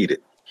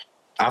undefeated.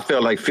 I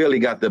felt like Philly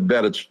got the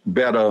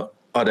better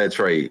of that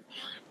trade.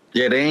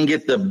 Yeah, they ain't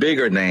get the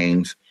bigger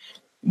names,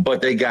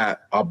 but they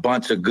got a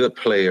bunch of good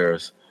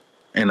players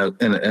and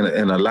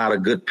a lot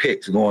of good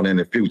picks going in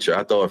the future.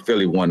 I thought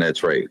Philly won that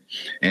trade.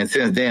 And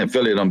since then,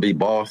 Philly done beat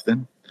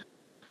Boston.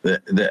 I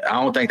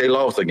don't think they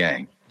lost a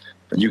game.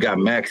 You got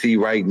Maxey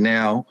right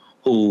now,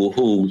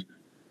 who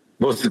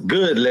was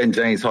good letting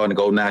James Harden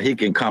go. Now he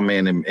can come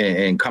in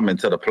and come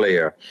into the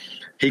player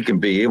he can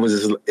be.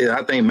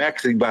 I think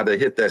Maxey about to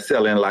hit that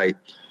ceiling like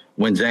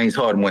when James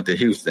Harden went to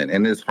Houston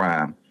in his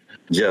prime,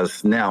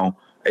 just now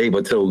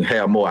able to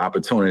have more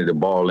opportunity to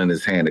ball in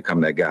his hand to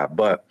come that guy.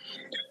 But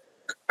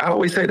I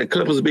always say the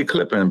Clippers be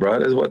clipping, bro.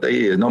 That's what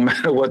they is. No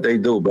matter what they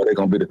do, bro, they're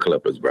going to be the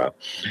Clippers, bro.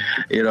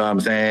 You know what I'm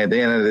saying? At the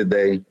end of the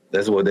day,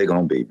 that's what they're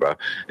going to be, bro.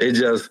 It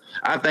just,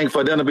 I think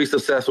for them to be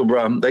successful,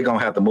 bro, they're going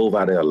to have to move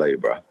out of L.A.,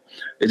 bro.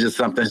 It's just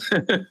something.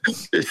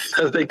 It's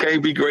just they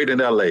can't be great in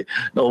L.A.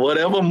 No,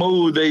 whatever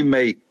move they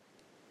make,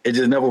 it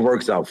just never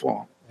works out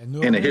for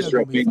them. In the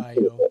history of being like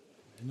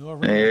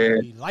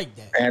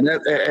that.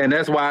 And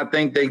that's why I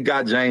think they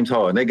got James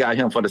Harden. They got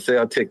him for the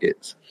sale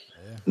tickets,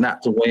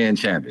 not to win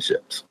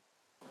championships.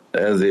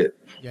 That's it.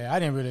 Yeah, I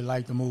didn't really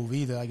like the move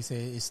either. Like I said,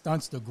 it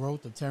stunts the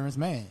growth of Terrence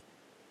Mann.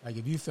 Like,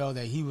 if you felt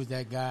that he was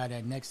that guy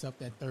that next up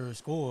that third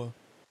scorer,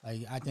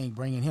 like, I think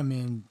bringing him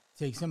in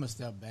takes him a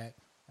step back.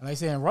 And like I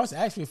said, Russ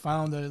actually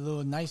found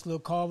a nice little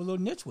carve, a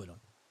little niche with him.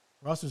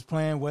 Russ was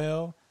playing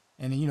well,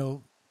 and, you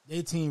know,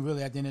 their team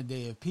really, at the end of the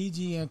day, if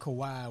PG and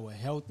Kawhi were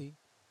healthy,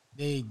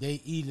 they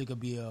easily could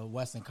be a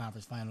Western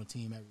Conference final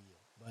team every year.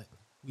 But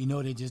we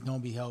know they just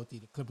don't be healthy.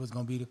 The Clippers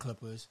going to be the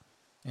Clippers.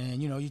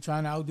 And, you know, you're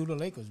trying to outdo the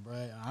Lakers, bro.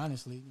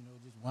 Honestly, you know,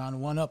 just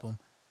one up them.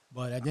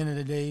 But at the end of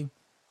the day,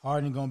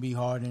 Harden going to be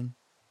Harden.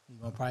 He's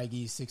going to probably give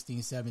you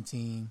 16,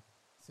 17,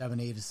 7,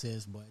 8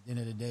 assists. But at the end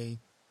of the day,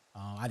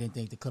 I didn't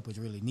think the Clippers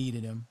really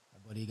needed him.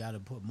 But he got to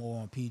put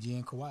more on PG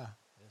and Kawhi.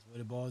 That's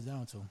what it boils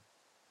down to.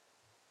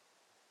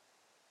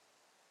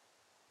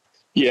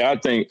 Yeah, I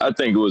think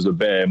it was a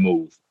bad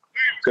move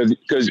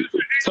because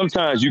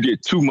sometimes you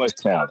get too much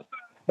talent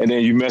and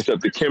then you mess up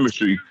the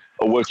chemistry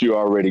of what you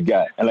already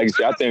got. And like I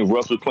said, I think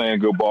Russ was playing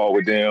good ball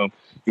with them.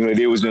 You know,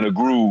 they was in a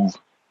groove.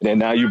 And then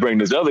now you bring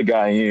this other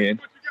guy in,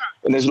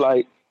 and it's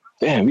like,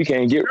 damn, we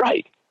can't get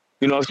right.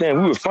 You know what I'm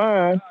saying? We were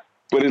fine,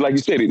 but it's like you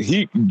said,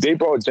 they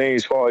brought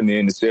James Harden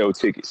in to sell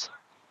tickets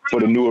for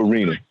the new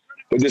arena.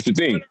 But this the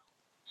thing.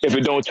 If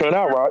it don't turn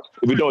out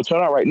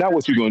right, now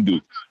what you gonna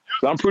do?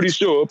 So I'm pretty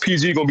sure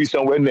PG gonna be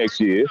somewhere next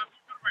year.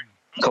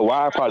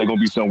 Kawhi probably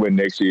gonna be somewhere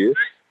next year.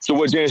 So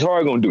what James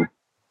Harden gonna do?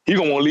 He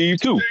gonna want to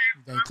leave too. You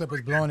think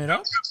Clippers blowing it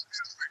up?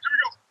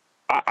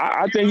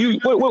 I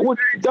think what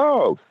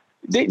dog?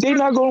 They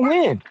not gonna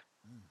win.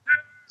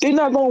 They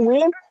not gonna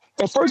win.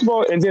 And first of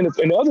all, and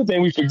the other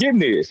thing we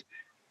forgetting is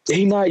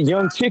they not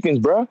young chickens,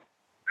 bro.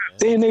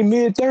 They in their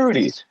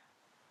mid-30s.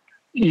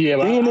 Yeah,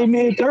 they in their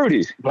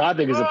mid-30s. But I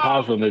think it's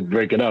impossible to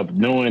break it up,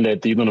 knowing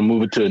that you're going to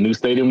move it to a new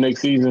stadium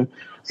next season.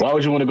 Why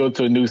would you want to go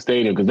to a new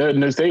stadium? Because that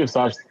new stadium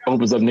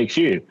opens up next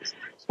year.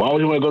 Why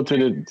would you want to go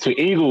to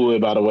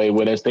Eaglewood, by the way,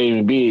 where that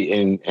stadium be,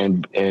 and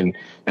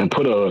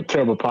put a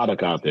terrible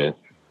product out there?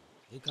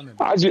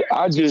 I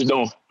just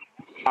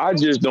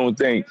don't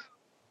think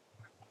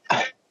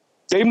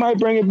they might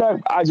bring it back.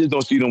 I just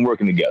don't see them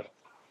working together.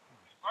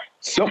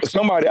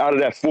 Somebody out of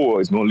that four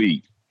is going to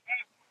leave.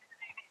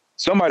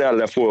 Somebody out of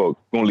that four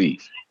going to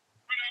leave.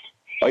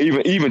 Or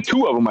even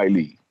two of them might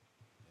leave.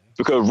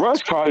 Because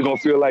Russ probably going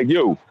to feel like,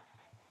 yo,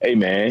 hey,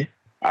 man,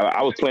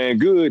 I was playing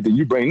good. Then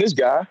you bring this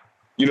guy.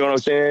 You know what I'm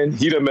saying?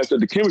 He done messed up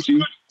the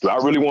chemistry. So I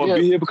really want to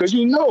be here because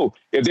you know,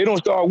 if they don't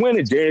start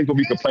winning, James going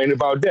to be complaining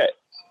about that.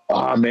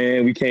 Oh,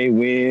 man, we can't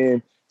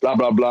win. Blah,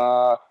 blah,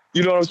 blah.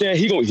 You know what I'm saying?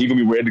 He gonna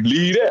be ready to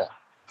leave there.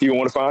 He going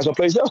to want to find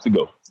someplace else to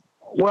go.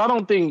 Well, I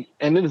don't think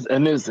in this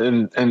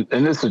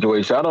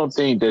situation, I don't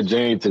think that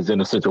James is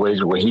in a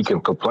situation where he can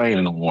complain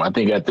anymore. I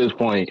think at this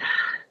point,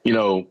 you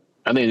know,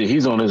 I think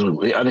he's on his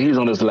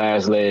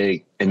last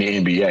leg in the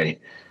NBA.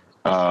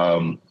 I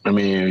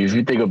mean, if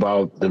you think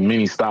about the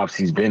many stops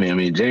he's been in, I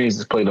mean, James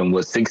has played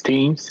on 6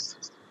 teams.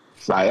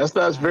 Like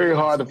that's very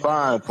hard to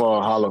find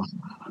for Harlem.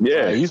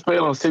 Yeah, he's played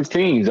on 6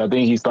 teams. I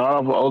think he started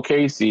off with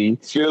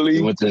OKC,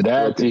 Philly, went to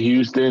that to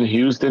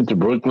Houston to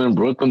Brooklyn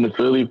to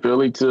Philly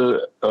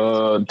to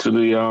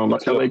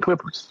the LA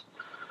Clippers.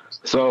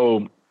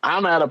 So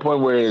I'm at a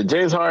point where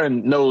James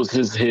Harden knows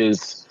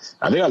his.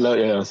 I think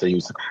I'll say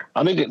Houston.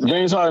 I think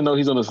James Harden knows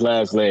he's on his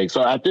last leg.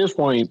 So at this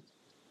point,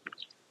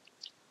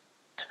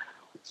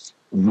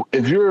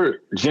 if you're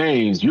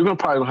James, you're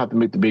probably gonna have to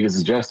make the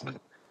biggest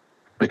adjustment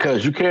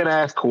because you can't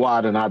ask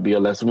Kawhi to not be a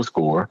less of a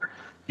scorer.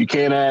 You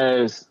can't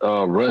ask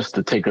Russ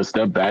to take a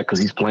step back because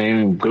he's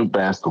playing good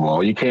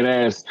basketball. You can't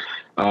ask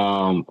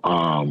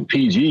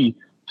PG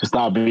to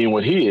stop being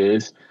what he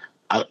is.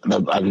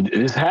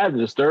 This had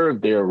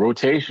disturbed their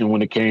rotation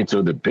when it came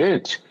to the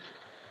bench.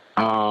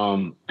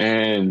 And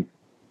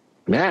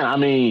man, I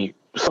mean,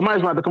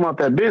 somebody's about to come off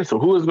that bench. So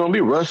who is going to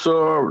be, Russ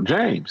or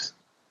James?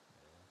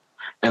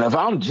 And if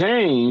I'm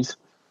James,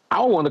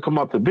 I want to come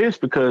off the bench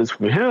because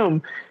for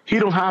him, he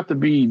don't have to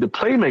be the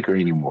playmaker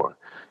anymore.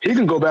 He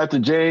can go back to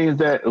James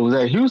that was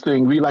at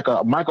Houston, be like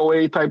a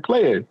microwave type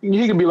player.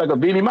 He can be like a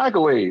Beanie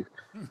Microwave.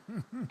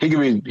 He's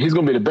going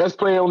to be the best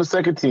player on the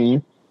second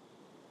team.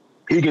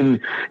 He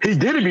did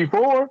it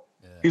before.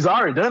 Yeah. He's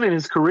already done it in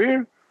his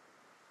career.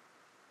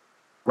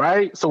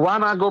 Right? So why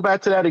not go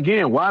back to that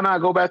again? Why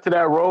not go back to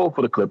that role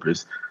for the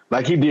Clippers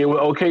like he did with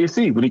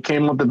OKC when he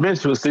came off the bench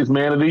for Sixth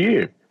Man of the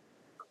Year?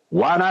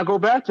 Why not go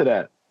back to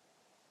that?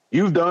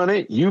 You've done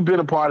it. You've been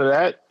a part of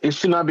that. It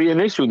should not be an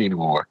issue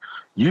anymore.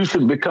 You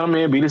should become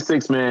in, be the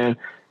sixth man,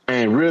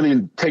 and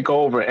really take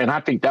over. And I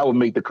think that would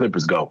make the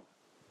Clippers go.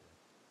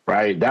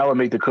 Right? That would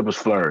make the Clippers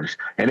flourish.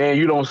 And then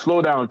you don't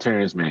slow down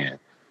Terrence Mann.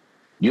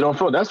 You don't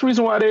flow. That's the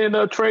reason why they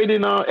ended up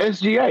trading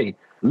SGA.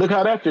 Look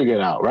how that figured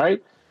out,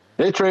 right?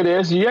 They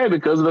traded SGA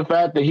because of the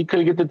fact that he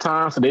couldn't get the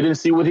time, so they didn't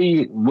see what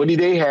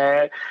they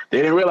had. They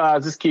didn't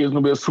realize this kid was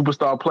going to be a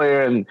superstar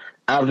player and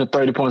averaging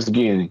 30 points a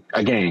game.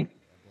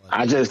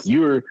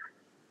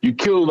 You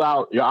killed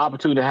out your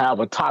opportunity to have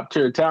a top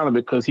tier talent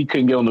because he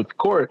couldn't get on the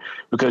court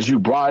because you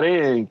brought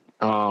in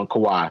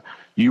Kawhi.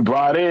 You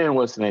brought in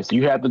what's next.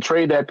 You had to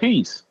trade that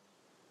piece.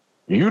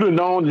 You'd have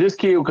known this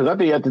kid because I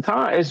think at the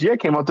time SGA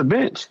came off the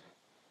bench.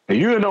 And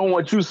you didn't know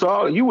what you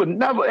saw. You would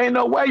never, ain't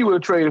no way you would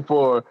have traded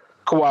for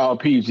Kawhi or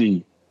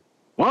PG.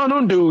 One of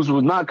them dudes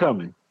was not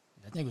coming.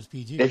 I think it was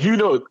PG. If you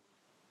know,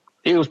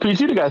 it was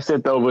PG that got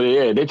sent over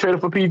there. Yeah, they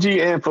traded for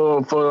PG and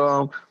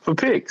for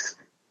picks.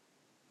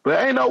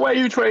 But ain't no way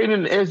you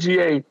trading the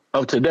SGA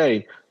of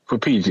today for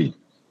PG.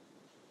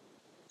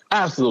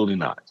 Absolutely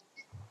not.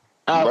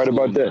 Absolutely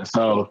right about that. Not.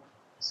 So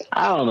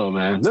I don't know,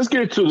 man. Let's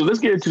get into the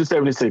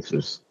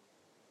 76ers.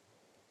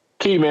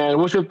 Key, man,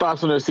 what's your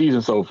thoughts on their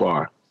season so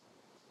far?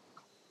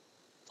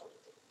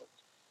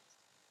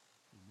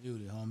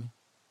 Muted, homie.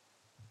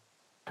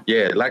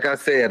 Yeah, like I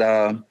said,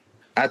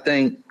 I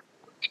think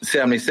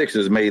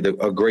 76ers made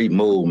a great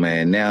move,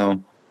 man.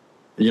 Now,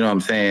 you know what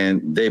I'm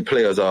saying, their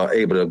players are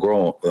able to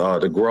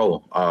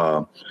grow.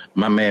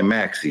 My man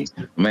Maxey.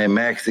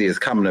 Maxey is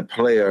coming to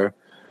player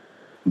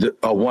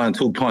a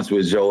 1-2 punch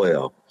with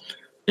Joel.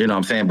 You know what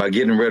I'm saying? By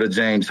getting rid of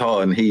James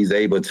Harden, he's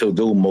able to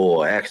do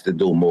more, ask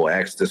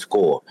to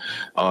score.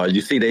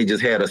 You see, they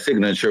just had a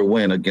signature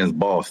win against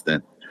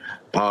Boston.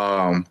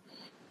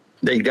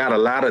 They got a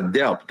lot of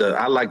depth.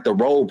 I like the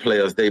role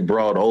players they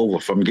brought over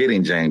from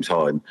getting James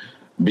Harden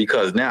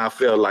because now I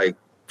feel like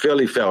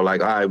Philly felt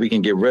like, all right, we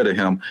can get rid of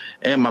him.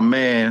 And my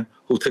man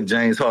who took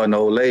James Harden,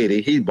 old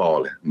lady, he's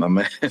balling. My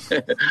man,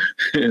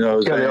 you know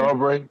what I'm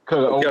saying?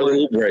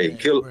 Kelly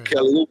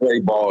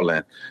Oubre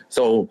balling.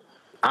 So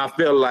I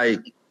feel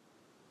like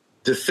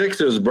the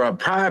Sixers, bro,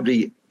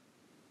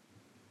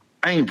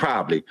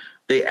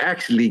 they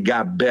actually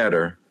got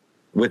better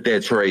with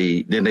that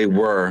trade than they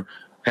were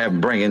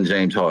bringing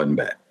James Harden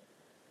back.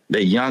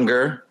 They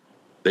younger,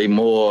 they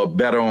more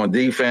better on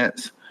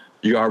defense.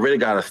 You already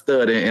got a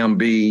stud in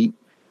Embiid.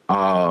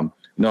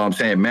 You know what I'm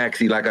saying?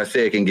 Maxey, like I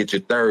said, can get you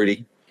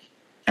 30.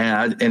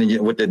 And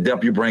with the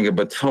depth you bring a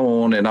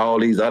Batum and all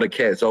these other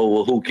cats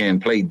over who can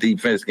play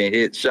defense, can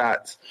hit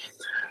shots.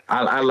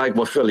 I like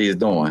what Philly is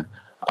doing.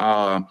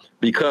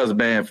 Because,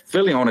 man,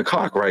 Philly on the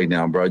clock right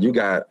now, bro. You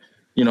got,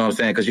 you know what I'm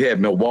saying, because you had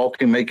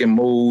Milwaukee making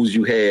moves.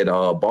 You had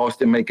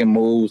Boston making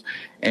moves.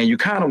 And you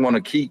kind of want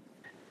to keep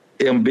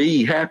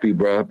Embiid happy,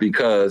 bro,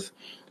 because,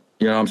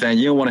 you know what I'm saying,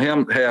 you don't want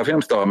to have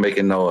him start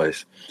making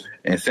noise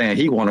and saying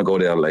he want to go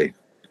to L.A.,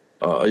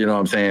 you know what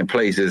I'm saying,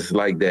 places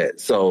like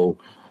that. So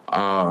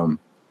I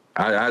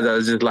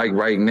just like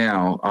right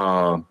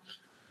now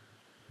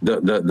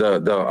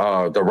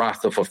the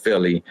roster for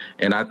Philly.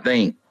 And I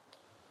think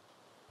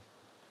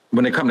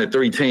when it comes to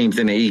three teams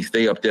in the East,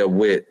 they up there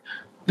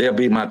they'll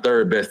be my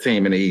third best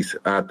team in the East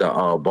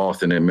after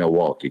Boston and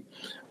Milwaukee.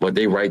 But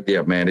they right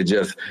there, man. It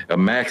just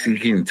Maxey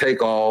can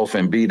take off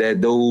and be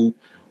that dude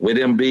with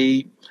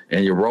Embiid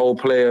and your role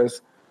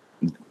players.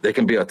 They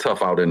can be a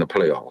tough out in the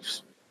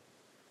playoffs.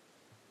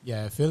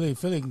 Yeah, Philly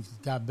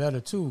got better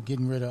too,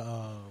 getting rid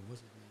of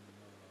what's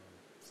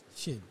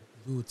his name?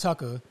 Dude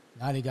Tucker.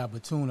 Now they got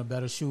Batum, a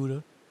better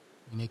shooter,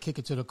 and they kick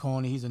it to the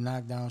corner. He's a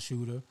knockdown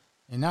shooter,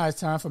 and now it's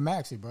time for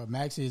Maxey, bro.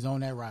 Maxey is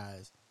on that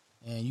rise,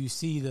 and you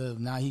see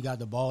now he got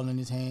the ball in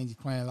his hands. He's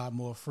playing a lot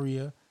more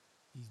freer.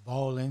 He's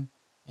balling,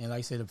 and like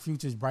I said, the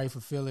future's bright for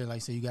Philly. Like I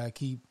said, you got to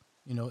keep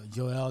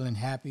Joel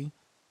happy.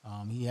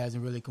 He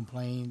hasn't really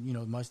complained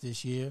much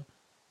this year,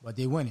 but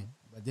they winning.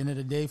 But at the end of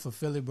the day, for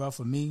Philly, bro,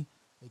 for me,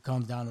 it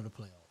comes down to the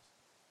playoffs.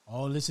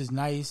 All this is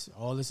nice.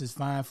 All this is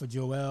fine for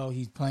Joel.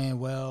 He's playing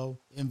well,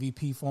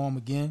 MVP form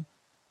again.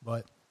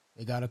 But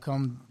they gotta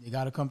come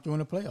through in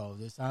the playoffs.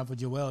 It's time for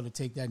Joel to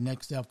take that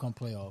next step come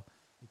playoff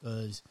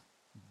because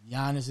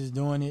Giannis is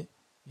doing it.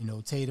 You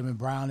know, Tatum and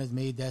Brown has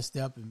made that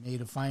step and made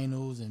the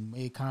finals and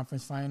made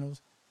conference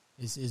finals.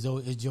 It's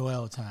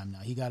Joel time now.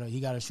 He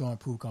gotta show and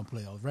prove come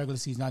playoffs. Regular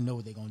season, I know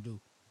what they're gonna do.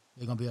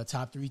 They're gonna be a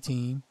top 3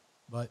 team,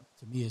 but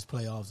to me, it's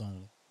playoffs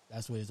only.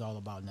 That's what it's all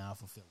about now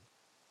for Philly.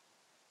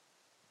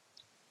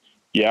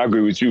 Yeah, I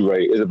agree with you,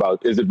 Ray. It's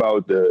about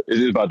the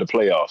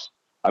playoffs.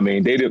 I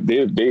mean,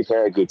 they've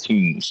had good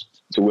teams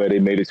to where they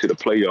made it to the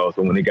playoffs,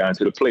 and when they got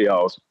into the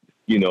playoffs,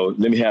 you know,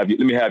 let me have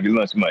your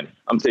lunch money.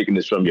 I'm taking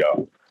this from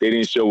y'all. They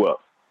didn't show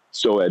up.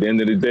 So at the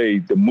end of the day,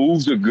 the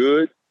moves are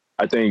good.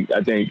 I think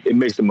it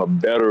makes them a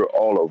better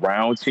all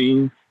around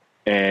team,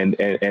 and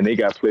they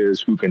got players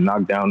who can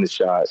knock down the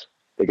shots.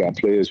 They got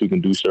players who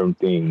can do certain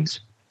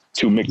things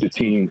to make the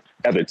team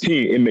as a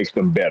team. It makes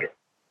them better.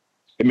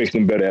 It makes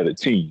them better as a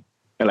team.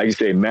 And like you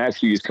say,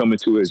 Maxey is coming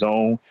to his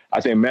own.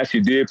 I think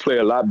Maxey did play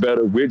a lot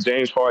better with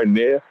James Harden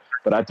there,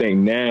 but I think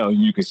now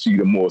you can see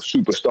the more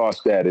superstar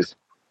status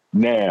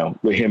now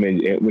with him and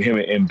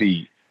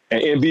Embiid.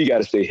 And Embiid got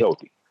to stay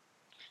healthy.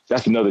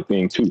 That's another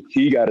thing too.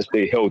 He got to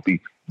stay healthy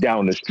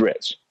down the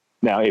stretch.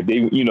 Now, if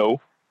they, you know,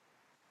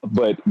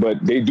 but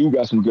they do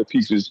got some good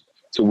pieces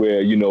to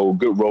where, you know,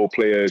 good role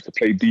players to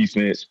play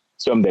defense,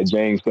 something that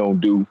James don't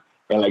do.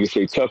 And like I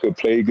say, Tucker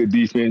played good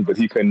defense, but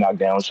he couldn't knock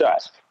down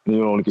shots. And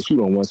he only could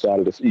shoot on one side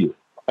of the field.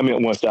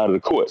 On one side of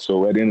the court.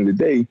 So at the end of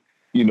the day,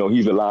 you know,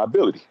 he's a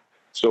liability.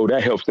 So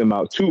that helps them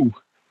out too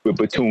with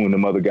Batum and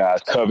them other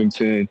guys,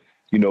 Covington,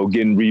 you know,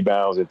 getting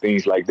rebounds and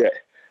things like that.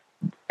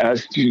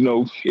 As you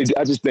know,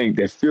 I just think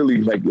that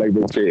Philly, like they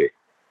said,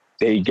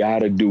 they got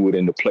to do it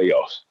in the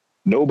playoffs.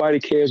 Nobody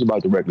cares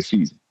about the regular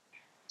season.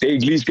 They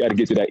at least got to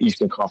get to that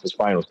Eastern Conference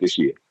Finals this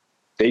year.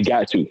 They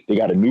got to. They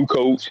got a new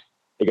coach.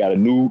 They got a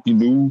new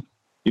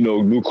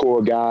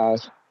core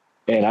guys.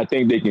 And I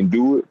think they can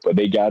do it, but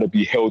they got to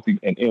be healthy,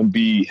 and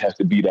Embiid has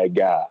to be that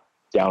guy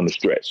down the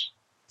stretch.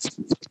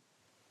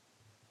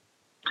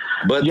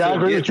 But yeah, I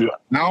agree with you.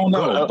 I don't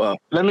know.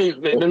 Let me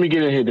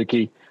get in here, the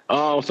key.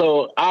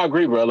 So I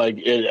agree, bro.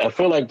 I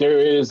feel like there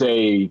is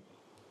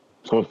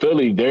for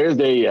Philly, there's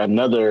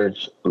another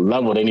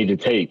level they need to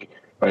take,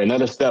 right?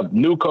 Another step.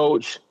 New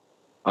coach,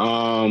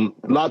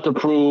 lot to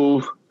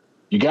prove.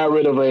 You got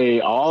rid of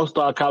a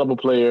all-star caliber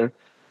player.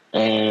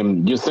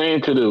 And you're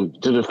saying to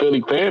the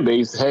Philly fan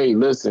base, hey,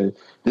 listen,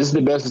 this is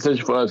the best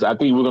decision for us. I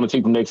think we're going to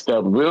take the next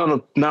step. We're going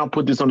to now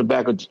put this on the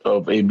back of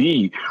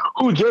Embiid,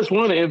 who just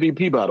won the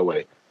MVP, by the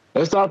way.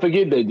 Let's not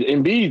forget that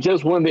Embiid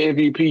just won the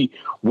MVP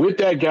with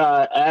that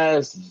guy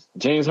as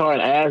James Harden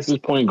as his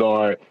point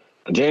guard.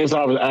 James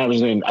Harden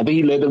averaging, I think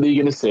he led the league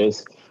in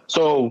assists.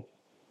 So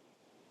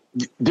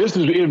this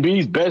is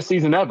Embiid's best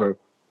season ever.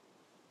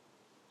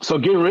 So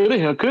getting rid of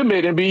him could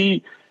make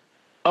Embiid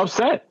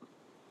upset.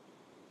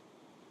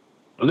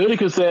 Literally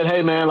could said,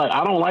 hey, man, like,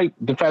 I don't like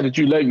the fact that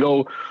you let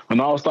go an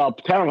all-star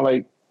talent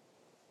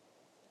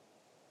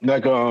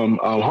like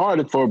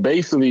Harden for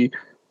basically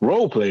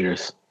role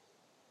players.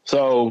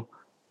 So,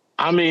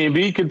 I mean,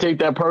 we could take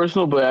that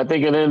personal, but I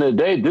think at the end of the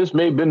day, this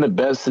may have been the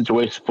best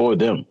situation for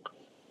them.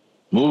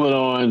 Moving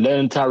on,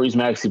 letting Tyrese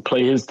Maxey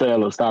play his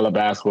style of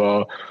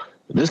basketball.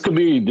 This could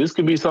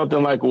be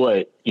something like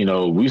what? You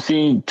know, we've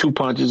seen 2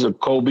 punches of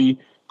Kobe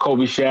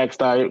Shaq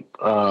type.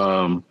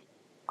 I'm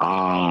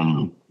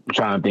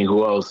trying to think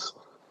who else.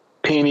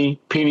 Penny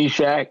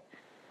Shaq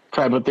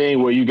type of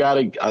thing where you got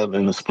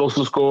an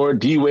explosive scorer,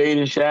 D Wade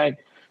and Shaq,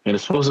 and a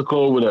explosive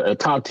scorer with a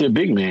top tier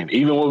big man,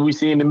 even what we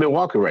see in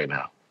Milwaukee right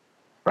now,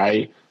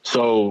 right?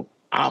 So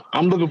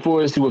I'm looking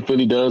forward to see what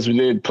Philly does. The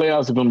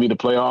playoffs are going to be the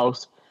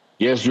playoffs.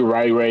 Yes, you're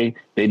right, Ray.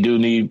 They do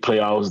need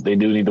playoffs. They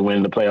do need to win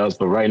in the playoffs.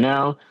 But right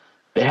now,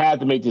 they have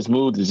to make this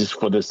move just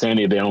for the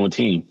sanity of their own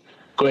team.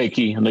 Go ahead,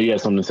 Key. I know you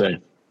had something to say.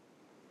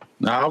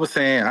 No, I was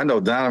saying, I know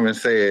Donovan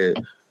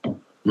said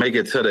make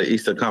it to the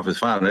Eastern Conference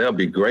Final. That'll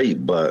be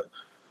great, but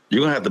you're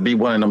going to have to beat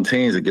one of them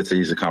teams that gets to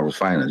the Eastern Conference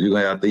Finals. You're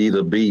going to have to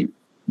either beat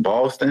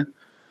Boston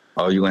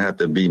or you're going to have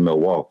to beat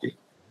Milwaukee.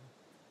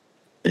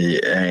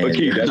 Yeah, but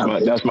Keith,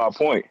 that's my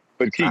point.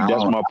 But Keith,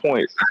 that's my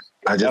point.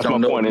 I just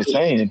don't know. Point in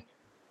saying,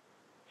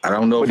 I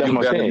don't know if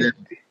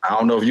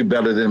you're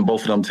better than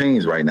both of them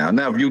teams right now.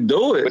 Now, if you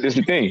do it, but this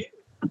is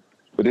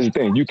the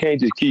thing. You can't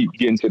just keep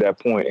getting to that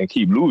point and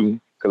keep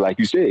losing. Because like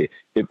you said,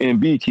 if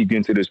Embiid keep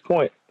getting to this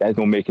point, that's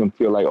going to make him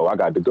feel like, oh, I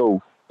got to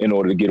go in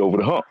order to get over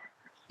the hump.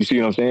 You see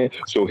what I'm saying?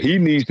 So he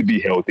needs to be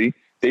healthy.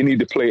 They need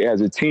to play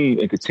as a team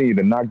and continue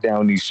to knock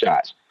down these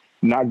shots.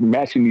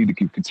 Maxey need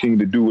to continue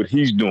to do what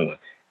he's doing.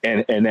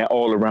 And that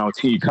all-around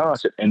team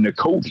concept. And the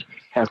coach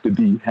have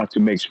to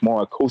make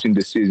smart coaching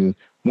decisions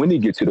when he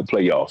get to the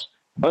playoffs.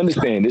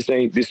 Understand,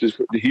 he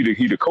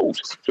the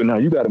coach. So now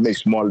you got to make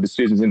smarter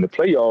decisions in the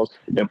playoffs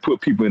and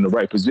put people in the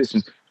right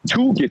positions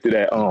to get to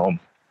that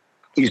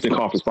Eastern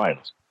Conference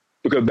Finals.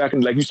 Because back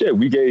in, like you said,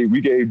 we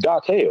gave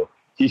Doc hell.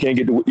 He can't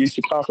get to the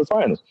Eastern Conference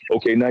Finals.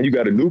 Okay, now you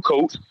got a new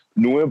coach,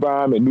 new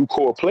environment, new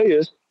core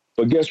players.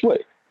 But guess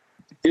what?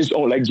 It's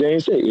on, like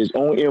James said, it's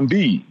on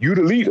Embiid. You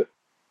the leader.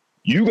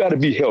 You got to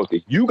be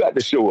healthy. You got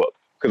to show up.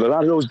 Because a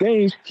lot of those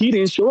games, he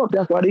didn't show up.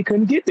 That's why they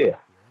couldn't get there.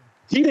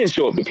 He didn't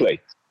show up to play.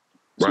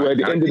 So at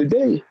the end of the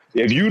day,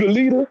 If you the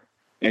leader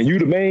and you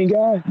the main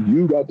guy,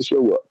 you got to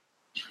show up.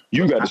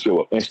 You got to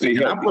show up and stay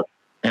healthy.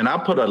 I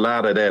put a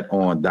lot of that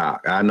on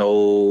Doc. I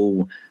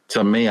know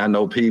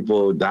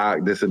people, Doc,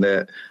 this and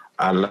that.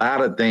 A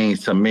lot of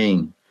things to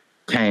me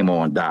came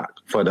on Doc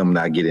for them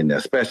not getting there,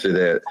 especially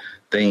that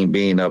thing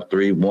being up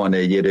 3-1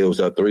 that year. It was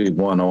up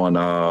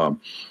 3-1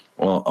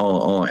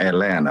 on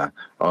Atlanta,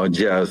 or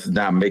just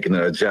not making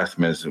the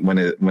adjustments when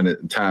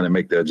it's time to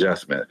make the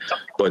adjustment.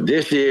 But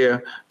this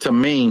year, to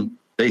me,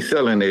 they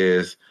selling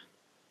is,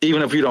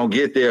 even if you don't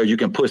get there, you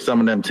can push some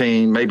of them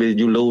teams. Maybe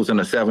you lose in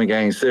a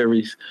 7-game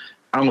series.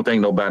 I don't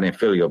think nobody in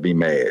Philly will be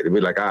mad. It'll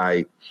be like, all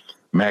right,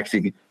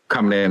 Maxey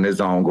coming in his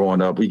zone,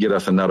 growing up, we get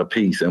us another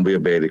piece and we'll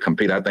be able to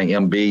compete. I think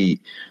Embiid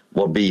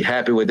will be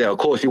happy with that. Of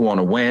course, you want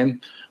to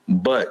win,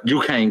 but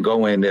you can't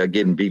go in there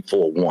getting beat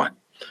 4-1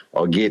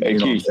 or get. Hey,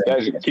 Keith,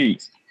 that's key.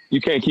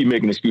 You can't keep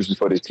making excuses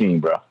for this team,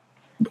 bro.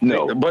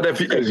 No, but if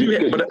in a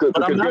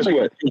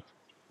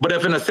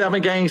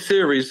 7-game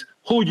series,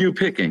 who you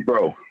picking,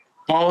 bro?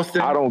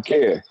 Boston. I don't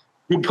care.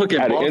 You picking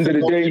at Boston, the end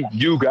of the day,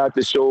 you got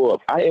to show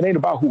up. It ain't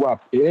about who I'm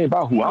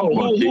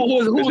going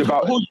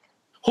to pick.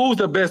 Who's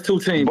the best two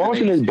teams?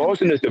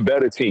 Boston is the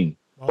better team.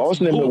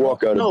 Boston and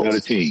Milwaukee are the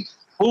better team.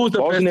 Who's the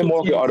Boston and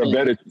Milwaukee are the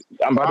better.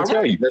 I'm about to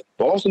tell you,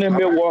 Boston and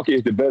Milwaukee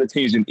is the better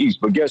teams in the East.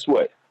 But guess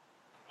what?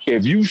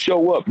 If you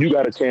show up, you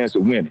got a chance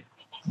of winning.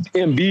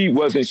 Embiid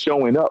wasn't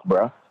showing up,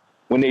 bro,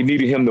 when they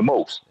needed him the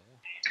most.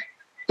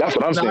 That's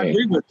what I'm saying.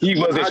 He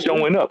wasn't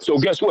showing up. So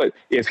guess what?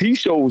 If he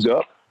shows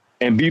up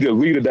and be the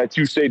leader that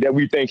you say that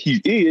we think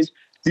he is,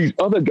 these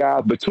other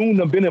guys, Batum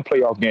done been in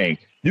playoff games.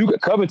 You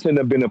got Covington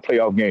done been in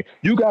playoff game.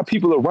 You got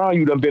people around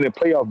you done been in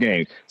playoff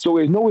games. So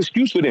there's no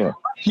excuse for them.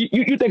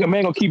 You think a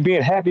man gonna keep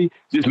being happy,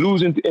 just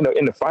losing in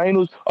the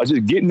finals, or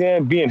just getting there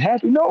and being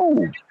happy?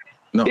 No,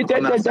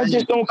 that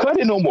just don't cut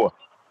it no more.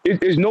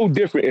 It's no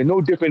different. It's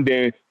no different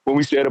than when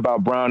we said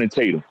about Brown and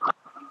Tatum.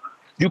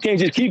 You can't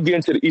just keep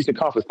getting to the Eastern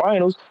Conference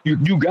Finals.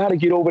 You got to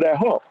get over that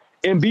hump.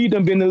 Embiid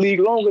done been in the league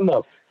long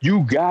enough.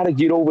 You got to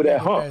get over that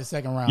hump.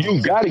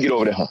 You got to get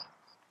over that hump.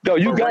 No,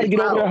 you got to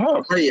get over that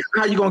hump.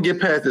 How you gonna get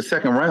past the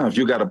second round if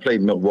you got to play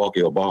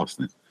Milwaukee or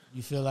Boston?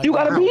 You feel like you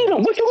got to beat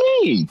them. What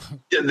you mean?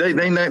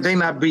 They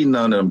not beating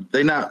none of them.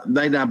 They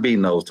not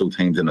beating those two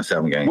teams in the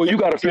 7 games. Well, you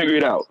got to figure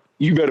it out.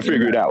 You better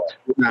figure it out,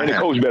 and the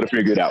coach better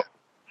figure it out.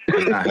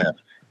 Not happening.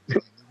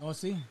 We'll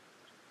see.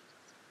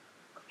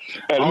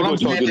 Hey, let me go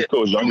talk to this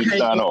coach. I need to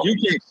sign off.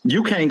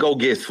 You can't go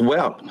get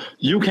swept.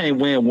 You can't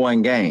win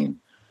one game.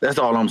 That's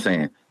all I'm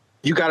saying.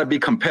 You got to be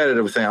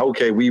competitive, saying,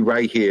 okay, we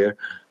right here.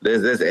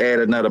 Let's add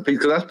another piece.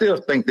 Because I still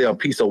think they're a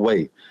piece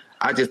away.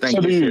 I just think.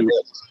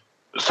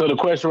 So the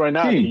question right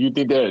now: Do you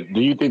think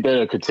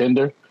they're a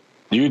contender?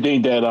 Do you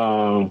think that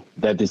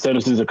that the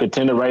Celtics is a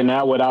contender right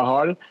now without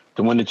Harden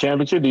to win the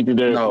championship? Do you think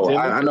they're a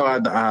contender?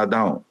 I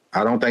don't.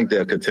 I don't think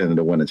they're a contender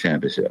to win the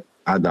championship.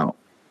 I don't.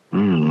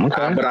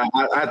 Okay. But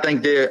I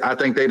think they're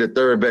the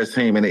third best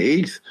team in the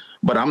East.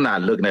 But I'm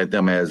not looking at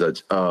them as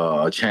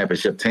a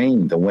championship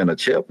team to win a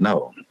chip.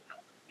 No.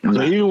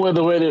 So even with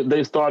the way that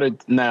they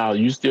started now,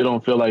 you still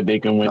don't feel like they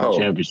can win the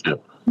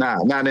championship.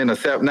 Nah, not in the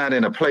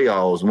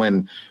playoffs.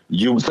 When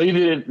you So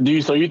you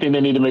think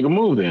they need to make a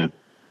move then?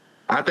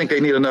 I think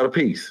they need another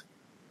piece.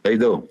 They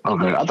do.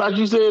 Okay. I thought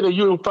you said that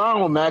you were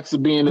fine with Maxey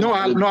being.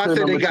 I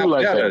said they got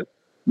better.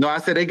 No, I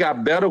said they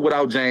got better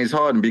without James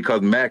Harden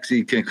because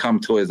Maxey can come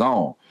to his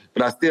own.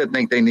 But I still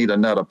think they need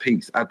another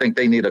piece. I think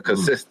they need a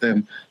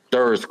consistent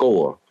third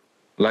scorer,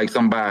 like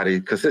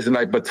somebody consistent,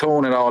 like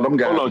Batum and all them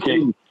guys. Hold on,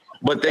 King.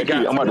 But they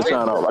got. I'm about to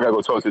sign off. I gotta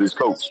go talk to this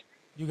coach.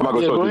 I'm about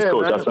to go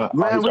talk to this coach.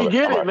 Man, we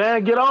get it,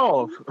 man. Get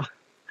off.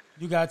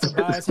 You got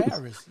Tobias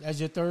Harris as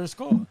your third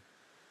scorer.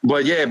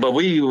 But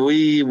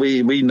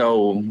we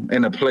know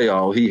in the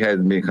playoff he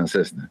hasn't been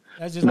consistent.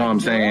 That's just you know what I'm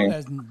saying?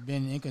 Has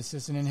been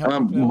inconsistent in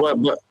helping.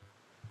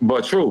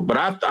 But true. But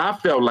I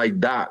felt like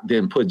Doc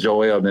didn't put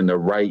Joel in the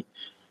right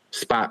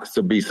spots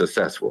to be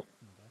successful.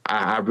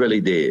 I really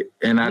did,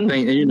 and I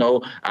think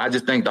I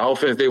just think the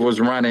offense they was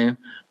running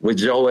with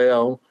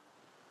Joel,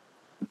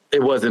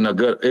 it wasn't a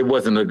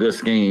good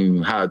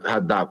scheme how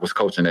Doc was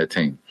coaching that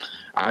team.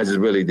 I just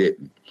really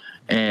didn't,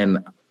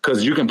 and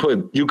because you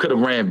could have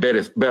ran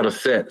better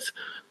sets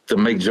to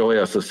make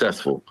Joel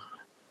successful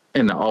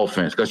in the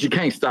offense because you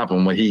can't stop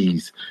him when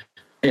he's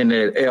in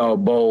that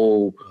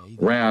elbow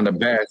round the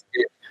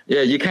basket.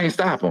 Yeah, you can't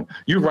stop him.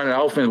 You run an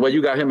offense where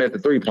you got him at the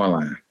 3-point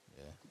line.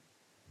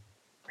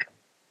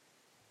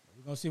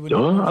 We're gonna see what.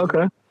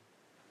 Okay.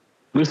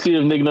 We'll see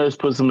if Nick Nurse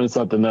puts him in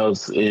something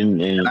else. I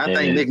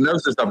think Nick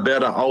Nurse is a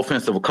better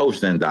offensive coach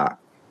than Doc.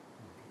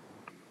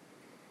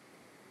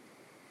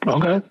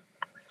 Okay.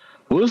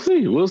 We'll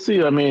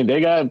see. I mean, they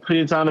got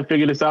plenty of time to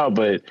figure this out,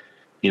 but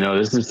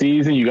this is the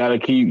season. You gotta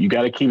keep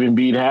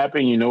Embiid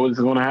happy. You know what's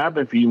going to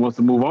happen if he wants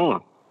to move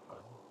on.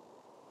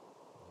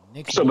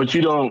 But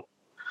you don't.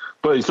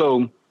 But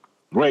so,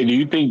 Ray, do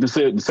you think the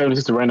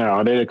 76ers right now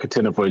are they a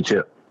contender for a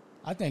chip?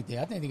 I think they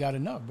got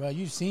enough, bro.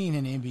 You've seen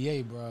in the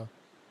NBA, bro.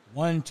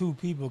 1-2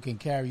 people can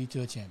carry you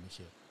to a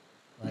championship,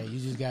 right? You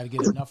just got to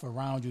get enough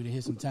around you to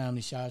hit some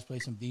timely shots, play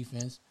some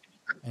defense.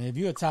 And if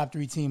you're a top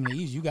 3 team in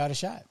the East, you got a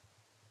shot.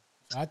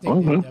 So I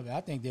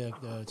think they're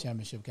the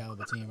championship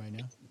caliber team right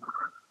now.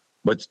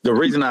 But the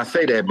reason I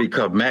say that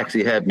because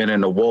Maxey hadn't been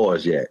in the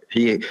wars yet.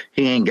 He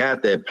ain't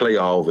got that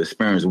playoff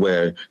experience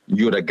where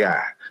you're the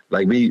guy.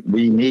 Like we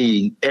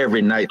need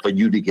every night for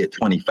you to get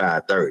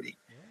 25, 30.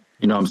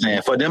 You know what I'm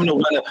saying? For them to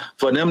win,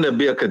 for them to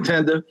be a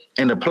contender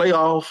in the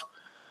playoff,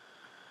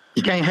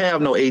 you can't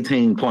have no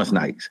 18 points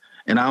nights.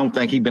 And I don't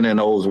think he's been in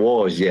those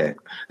wars yet.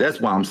 That's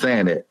why I'm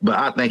saying that. But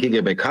I think he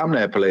can become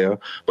that player,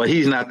 but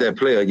he's not that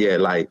player yet.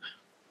 Like,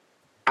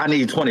 I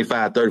need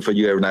 25, 30 for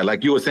you every night.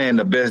 Like you were saying,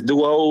 the best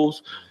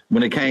duos,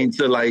 when it came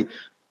to, like,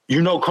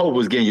 you know, Kobe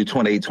was getting you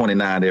 28,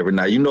 29 every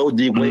night. You know,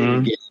 D Wade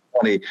was getting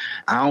 20.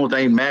 I don't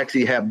think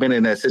Maxey have been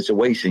in that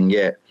situation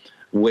yet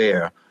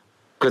where,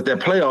 because that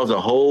playoffs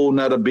a whole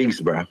nother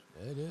beast, bro,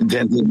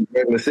 than the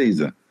regular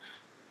season.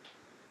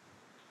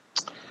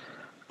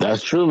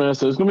 That's true, man.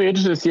 So it's going to be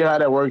interesting to see how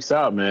that works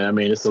out, man. I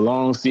mean, it's a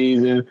long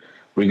season.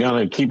 We're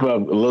going to keep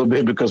up a little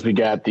bit because we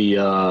got the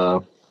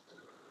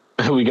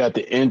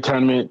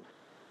in-tournament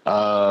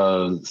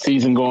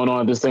season going on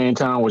at the same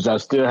time, which I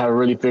still haven't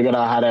really figured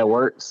out how that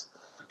works.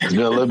 It's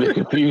been a little bit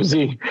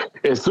confusing.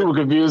 It's super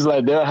confusing.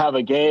 Like, they'll have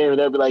a game, and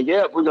they'll be like,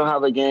 yep, we're going to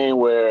have a game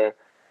where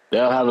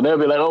they'll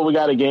be like, oh, we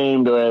got a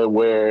game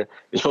where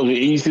it's supposed to be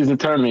an E-season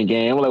tournament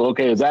game. We're like,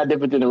 okay, is that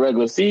different than the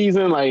regular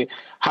season? Like,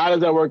 how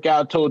does that work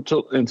out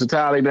in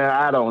totality, man?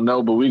 I don't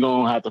know, but we're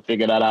going to have to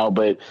figure that out.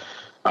 But,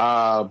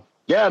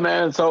 yeah,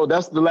 man, so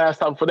that's the last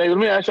topic for today. Let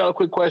me ask y'all a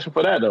quick question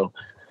for that, though.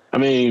 I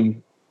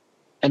mean,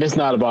 and it's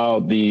not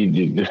about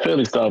the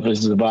Philly stuff. It's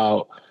just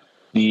about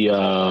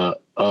the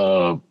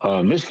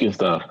Michigan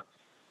stuff.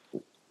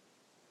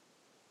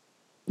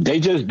 They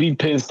just beat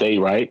Penn State,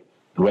 right,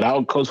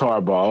 without Coach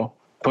Harbaugh.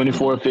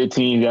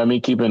 24-15, you got me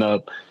keeping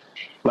up.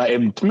 Like,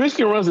 if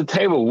Michigan runs the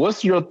table,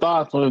 what's your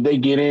thoughts on if they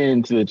get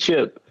into the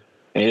chip?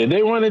 And if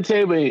they run the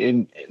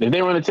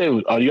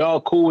table, are y'all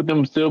cool with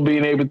them still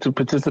being able to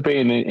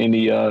participate in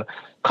the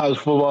college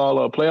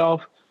football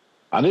playoff?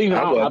 I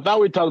thought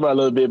we talked about it a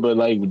little bit, but,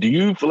 like, do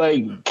you feel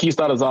like, Keith,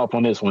 start us off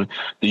on this one?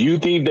 Do you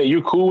think that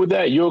you're cool with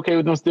that? You okay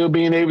with them still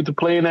being able to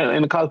play in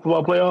the college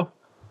football playoff?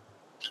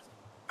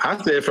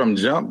 I said from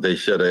jump they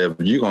should have.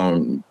 If you're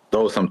gonna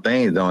throw some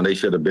things on, they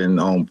should have been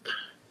on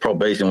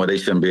probation where they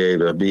shouldn't be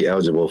able to be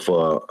eligible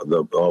for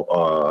the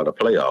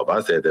playoff.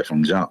 I said that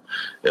from jump.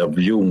 If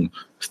you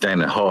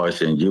standing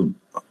harsh and you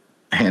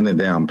handing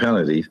down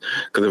penalties,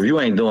 because if you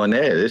ain't doing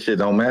that, this shit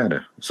don't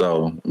matter.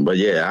 So, but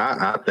yeah,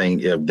 I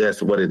think if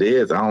that's what it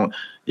is, I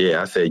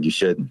said you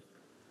shouldn't.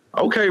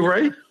 Okay,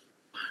 Ray.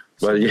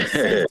 But yeah,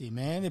 safety,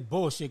 man, it's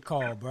bullshit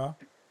call, bro.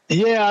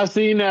 Yeah, I've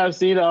seen that. I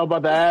was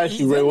about to ask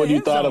you, Ray, what you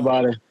thought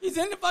about it. He's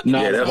in the fucking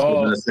end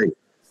zone.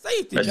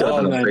 Safety. That's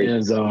all in the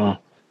end zone.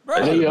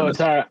 I think your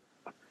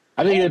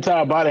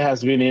entire body has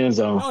to be in the end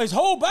zone. No, his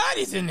whole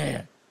body's in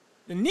there.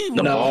 The knee.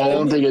 No, I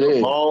don't think it is.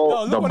 The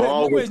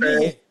ball was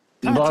there.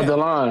 Above the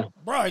line.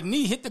 Bro, his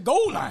knee hit the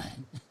goal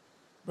line.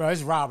 Bro,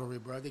 it's robbery,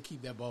 bro. They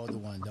keep that ball to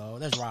one,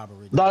 dog. That's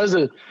robbery. Dog.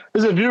 No,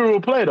 it's a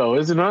viewable play, though,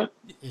 is it not?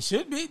 It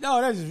should be.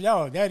 No,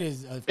 that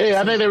is. Hey,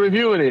 I think they're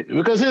reviewing it.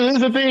 Because here's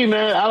the thing,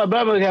 man.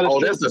 Alabama had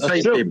that's a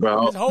safety,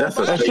 bro. That's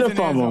a safety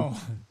fumble.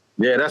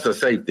 Yeah, that's a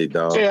safety,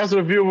 dog. Yeah, that's a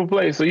reviewable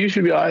play. So you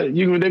should be all right.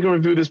 They can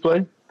review this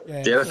play.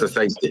 Yeah, that's a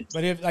safety.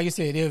 But if, like I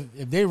said,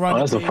 if they run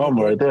that's the table, a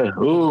fumble right there.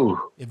 Ooh.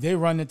 If they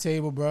run the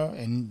table, bro,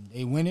 and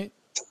they win it,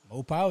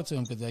 more power to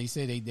them, because they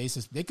said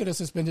they could have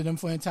suspended them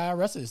for the entire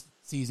rest of the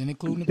season,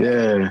 including the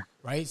playoffs.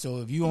 Right? So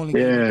if you only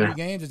get 3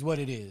 games, it's what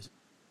it is.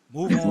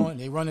 Move on.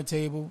 They run the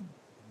table.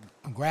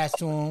 Congrats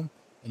to them,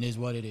 and it's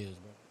what it is,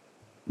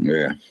 bro.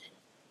 Yeah.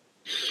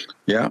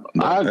 Yeah.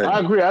 I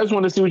agree. I just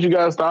want to see what you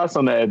guys' thoughts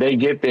on that. If they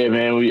get there,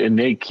 man, and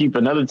they keep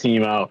another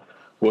team out,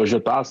 what's your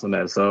thoughts on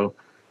that? So,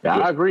 yeah,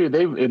 I agree.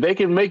 If they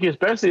can make it,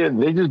 especially if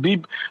they just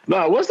beat.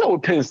 No, what's up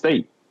with Penn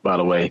State? By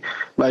the way,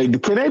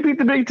 like, can they beat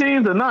the big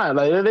teams or not?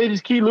 Like, they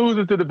just keep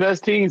losing to the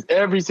best teams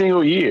every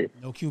single year.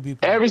 No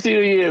QB play. Every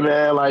single year,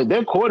 man. Like,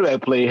 their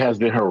quarterback play has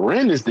been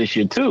horrendous this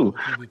year too,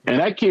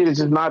 and that kid is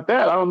just not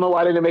that. I don't know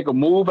why they didn't make a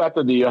move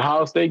after the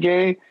Ohio State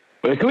game,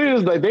 but clearly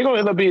it's like they're gonna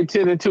end up being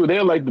 10-2.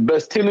 They're like the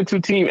best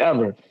 10-2 team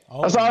ever.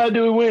 That's all I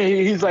do is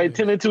win. He's like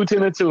 10-2,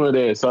 10-2 in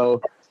there.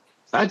 So.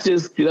 That's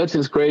just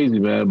crazy,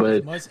 man.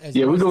 But as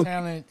much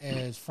talent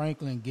as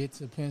Franklin gets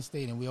to Penn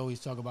State, and we always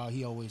talk about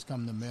he always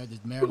come to the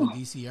Maryland,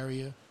 D.C.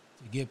 area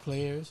to get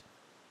players.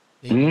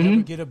 They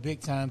never get a big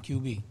time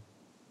QB.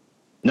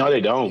 No, they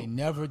don't. They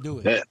never do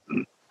it.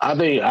 I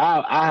think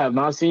I have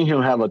not seen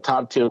him have a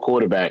top tier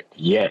quarterback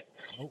yet,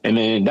 and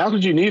then that's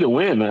what you need to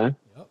win, man.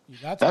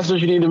 Yep, that's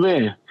what you need to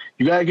win.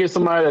 You gotta get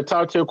somebody a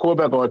top tier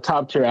quarterback or a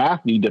top tier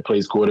athlete that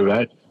plays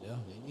quarterback. Yeah,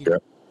 they need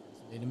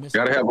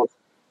it.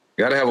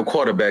 Gotta have a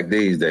quarterback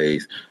these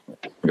days.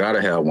 Gotta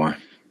have one.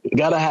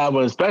 Gotta have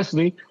one,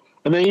 especially.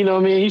 And then, you know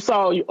what I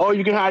mean?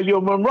 You can have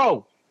your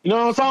Monroe. You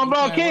know what I'm talking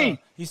about, King? Well.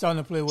 He's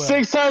starting to play well.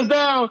 6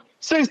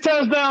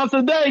 touchdowns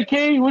today,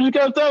 King. What you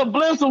got to tell him?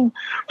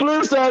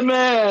 Blitz that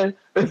man.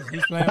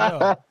 He's playing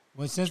well.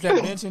 Since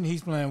that mention,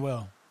 he's playing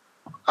well.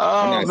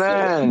 Oh,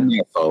 man.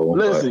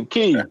 Listen,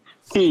 King.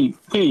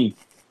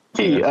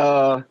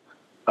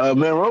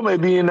 Monroe may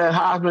be in that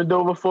Heisman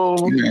door for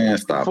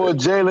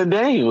Jalen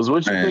Daniels.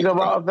 What you think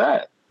about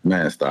that?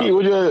 Man, stop. Key,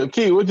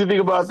 what you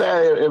think about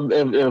that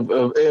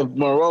if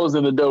Monroe's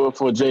in the door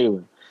for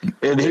Jalen?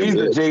 And he's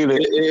a Jalen.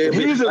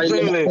 He's a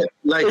Jalen.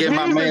 Like in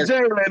my man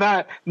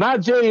Jalen,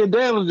 not Jalen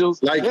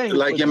Daniels. Like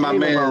in my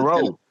man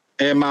Monroe.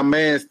 And my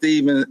man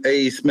Stephen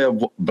A.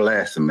 Smith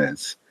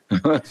blasphemous.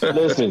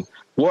 Listen,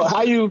 well,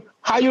 how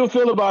you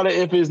feel about it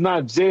if it's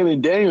not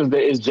Jalen Daniels, that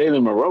it's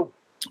Jalen Monroe?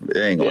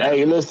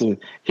 Hey, listen,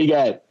 he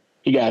got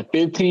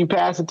 15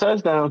 passing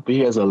touchdowns, but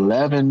he has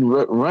 11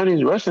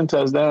 rushing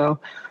touchdowns.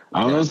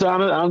 I'm just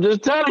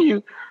telling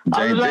you.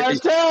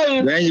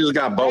 Daniels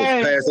got both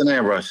passing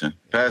and rushing.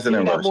 He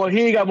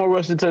ain't got more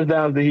rushing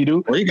touchdowns than he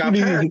do. Well,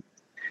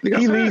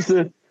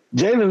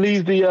 Jalen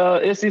leads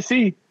the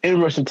SEC in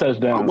rushing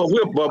touchdowns.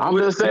 I'm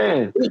just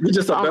saying.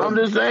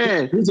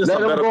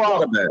 Let him go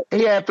out.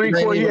 He had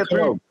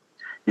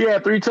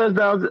three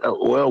touchdowns.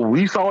 Well,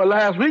 we saw it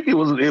last week. It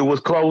was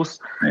close.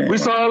 Man, we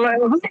saw it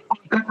last week.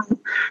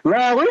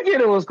 Last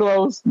weekend it was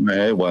close. Man,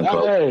 it wasn't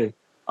close. Hey,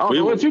 I don't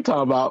know what you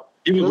talking about.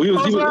 He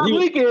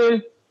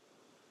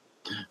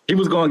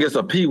was going against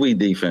a Pee-wee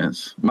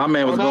defense. My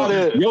man was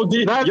going.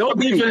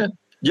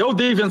 Your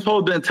defense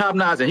supposed to be top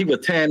notch, and he was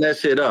tearing that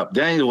shit up.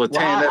 Daniel was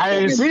tearing that. I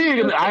ain't seen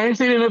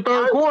it in the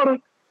third quarter.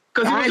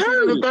 Because he was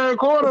hurt in the third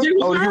quarter. He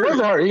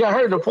wasn't hurt. He got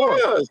hurt in the fourth.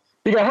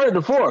 He got hurt in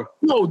the fourth.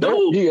 No,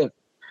 dude. He got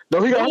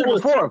hurt in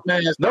the fourth.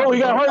 No, he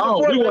got hurt in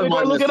the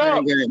fourth. Look it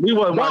up.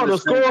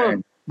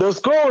 The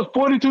score was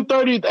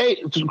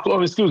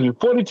 42-38. Excuse me,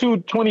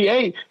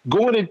 42-28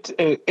 going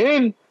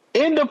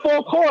in the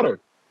fourth quarter.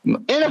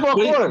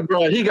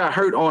 Bro, he got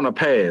hurt on a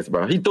pass,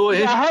 bro. He threw it.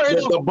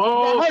 The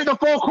ball hurt in the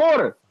fourth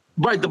quarter.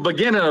 Right, the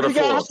beginning of the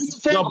fourth.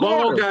 The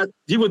ball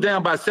he was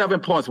down by 7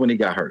 points when he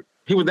got hurt.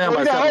 He was down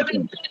by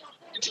 7 points.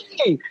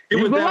 He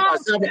was down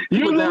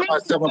by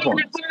 7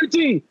 points.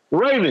 13.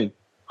 Raven,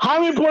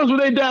 how many points were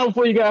they down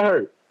before you got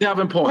hurt?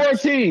 7 points.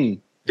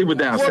 14. He was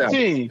down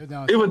 14.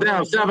 7. He was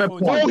down 7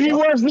 points. No, he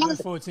was not.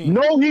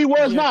 No, he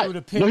was not.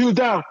 No, he was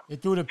down. He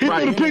threw the pick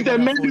that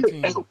made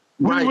it.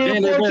 Right,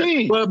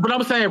 but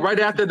I'm saying right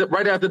after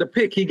the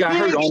pick, he got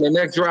hurt on the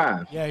next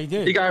drive. Yeah, he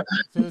did. He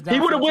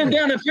would have went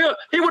down the field.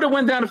 He would have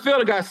went down the field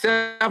and got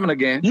 7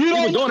 again. He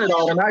was doing it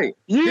all night.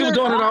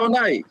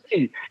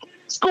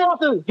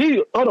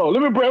 Hold on.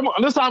 Let me break.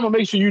 This time I'm gonna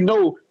make sure you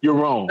know you're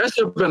wrong. That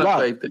should have been a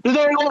safety. This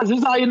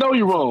is how you know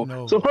you're wrong.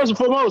 No. So first and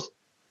foremost,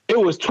 it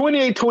was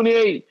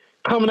 28-28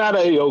 coming out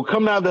of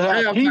the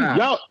half.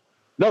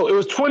 No, it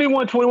was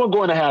 21-21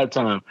 going to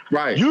halftime.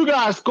 Right. You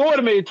guys scored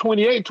and made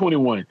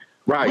 28-21.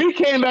 Right. We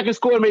came back and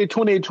scored and made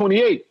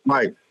 28-28.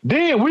 Right.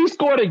 Then we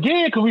scored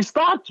again because we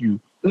stopped you.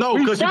 No,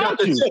 because you got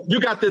the tip. You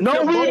got the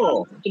tip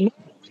ball. We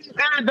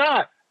did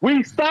not.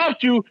 We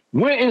stopped you,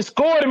 went and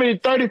scored and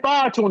made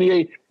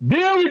 35-28.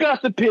 Then we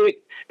got the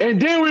pick,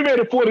 and then we made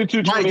it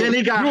 42-28. Right, then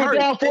he got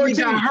hurt. Then he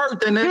got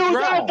hurt the next drive. He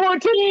was down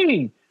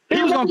 14.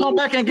 He was going to come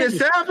back and get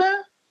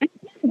 7?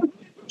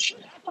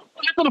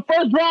 After the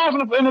first drive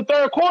in the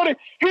third quarter,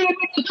 he didn't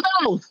do nothing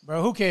else.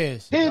 Bro, who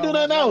cares? He didn't do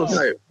nothing else.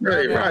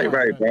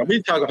 Right, bro.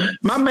 We talking.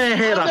 My man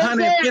had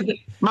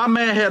 150. My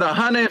man had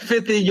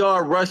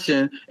 150-yard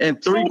rushing in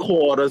 3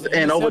 quarters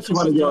and over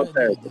 20 yards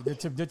passing.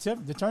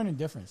 The turning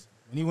difference.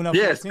 When he went up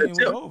 14, it was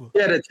over.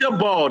 Yeah, the tip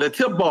ball. No, it was a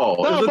tip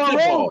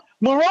ball.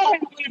 Monroe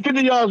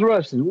 50 yards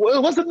rushing.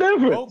 What's the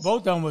difference? Both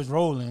of them was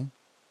rolling.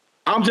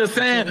 I'm just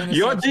saying,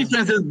 your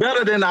defense is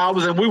better than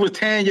ours, and we were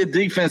tearing your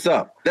defense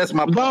up. That's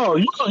my point. No,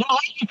 you're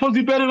supposed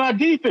to be better than our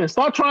defense.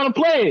 Stop trying to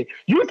play it.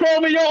 You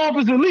told me your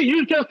offense is elite.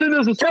 You just sent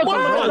us a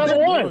touchdown. They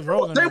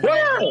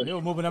were. They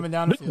were moving up and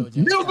down the field.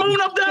 They were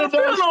moving up down the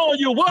field on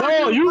you. What?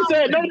 No, you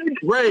said no.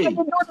 Ray.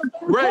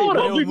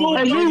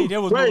 They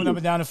was moving up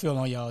and down the field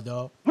on y'all,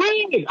 dog.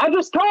 Ray, I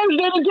just told you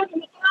they didn't get in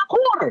the third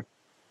quarter.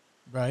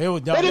 Bro, they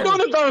didn't do it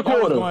in the third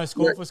quarter. Going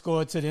score for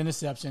score to the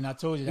interception. I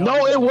told you that.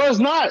 No, it was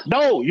not.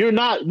 No, you're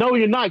not. No,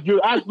 you're not.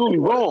 You're absolutely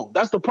wrong.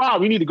 That's the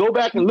problem. You need to go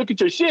back and look at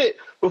your shit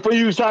before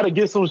you try to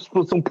get some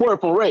support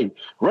from Ray.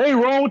 Ray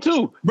wrong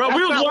too. Bro,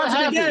 we was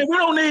watching the game. We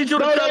don't need you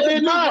to tell us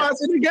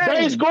watching the game.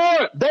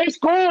 They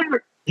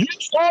scored. You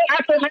scored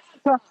after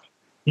halftime.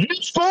 You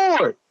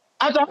scored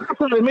after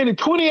halftime. It made it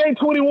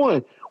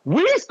 28-21.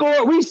 We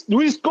scored.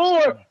 We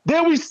scored.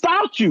 Then we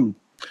stopped you.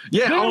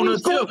 Yeah, on the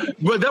tip.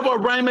 But that's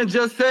what Raymond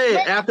just said.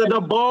 After the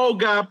ball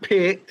got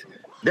picked,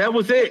 that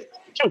was it.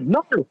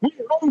 No, we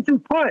made you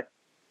punt.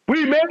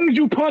 We made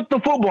you punt the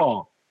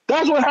football.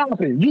 That's what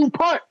happened. You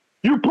punt.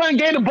 You punt,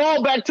 gave the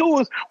ball back to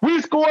us. We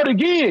scored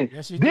again.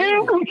 Yes,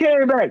 then we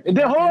came back. And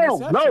then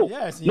hold on. No,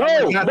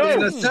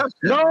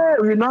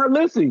 you're not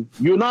listening.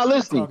 You're not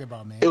listening.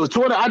 It was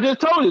 20. I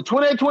just told you,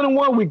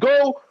 28-21.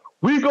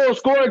 We go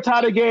score and tie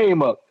the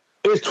game up.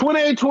 It's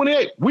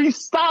 28-28. We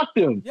stopped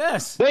them.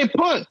 Yes. They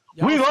punt.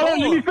 Let me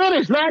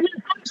finish. Let me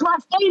finish my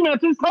statement. I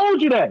just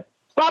told you that.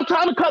 Stop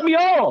trying to cut me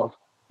off.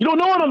 You don't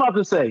know what I'm about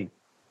to say.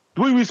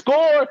 We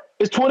scored.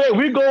 It's 28.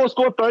 We go and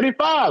score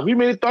 35. We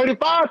made it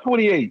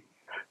 35-28.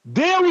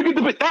 Then we get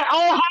the that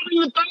all happened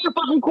in the third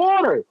fucking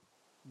quarter.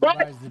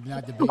 Nobody's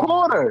not debating.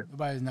 Quarter.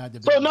 Nobody's not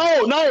debating.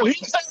 So no, he's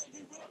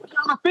saying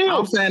down the field.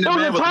 I'm saying the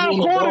man was moving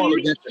the ball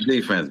against the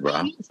defense,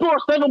 bro. He scored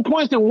 7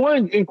 points in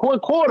one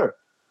quarter.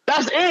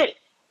 That's it.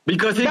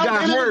 Because he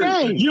got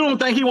hurt. You don't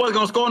think he wasn't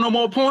going to score no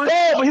more points?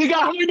 Yeah, but he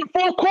got hurt in the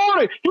fourth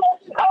quarter.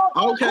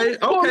 Okay.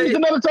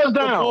 Another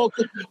touchdown.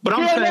 But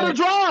I'm saying another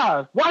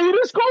drive. Why he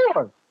didn't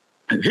score?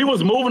 He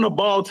was moving the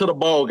ball till the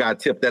ball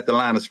got tipped at the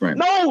line of scrimmage.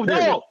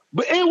 No.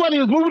 But anyway, he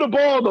was moving the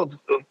ball,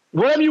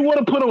 whatever you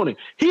want to put on it.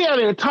 He had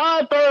an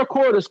entire third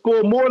quarter to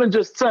score more than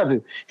just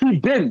 7. He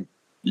didn't.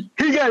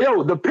 He got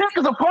the pick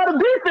is a part of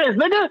defense,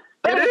 nigga.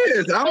 It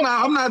is.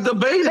 I'm not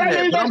debating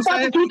that. But I'm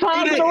saying 2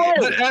 times in a row.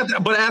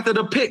 But after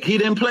the pick, he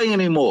didn't play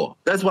anymore.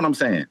 That's what I'm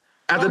saying.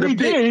 After the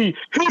pick,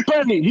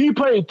 he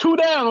played 2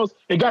 downs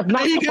and got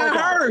knocked the fuck out. He got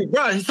hurt,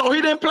 bro. So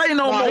he didn't play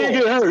no more.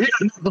 He got hurt. He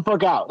got knocked the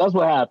fuck out. That's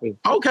what happened.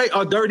 Okay,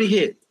 a dirty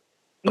hit.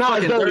 No,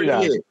 it's dirty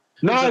now.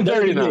 No, it's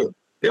dirty now.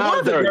 It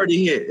was a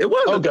dirty hit. It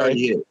was a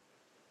dirty hit.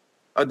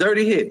 A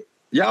dirty hit.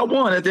 Y'all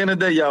won. At the end of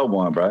the day, y'all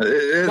won, bro.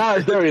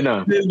 It's dirty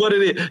now. It's what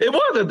it is. It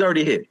was a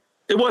dirty hit.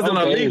 It wasn't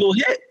a legal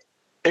hit.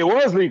 It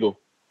was legal.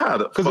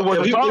 Because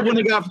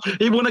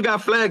he wouldn't have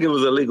got flagged. It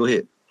was a legal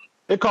hit.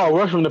 They call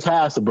rush from the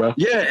passer, bro.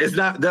 Yeah, it's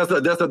not. That's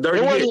a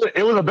dirty hit.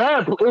 It was a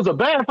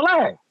bad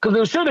flag because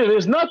it should have.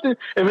 There's nothing.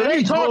 If it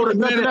ain't told, there's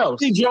nothing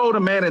else. He drove the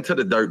man into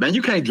the dirt, man.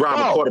 You can't drive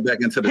a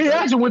quarterback into the dirt. He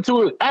actually went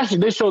to it. Actually,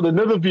 they showed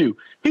another view.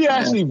 He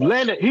actually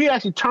landed. He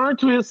actually turned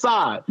to his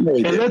side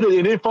and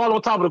didn't fall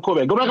on top of the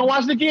quarterback. Go back and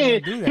watch it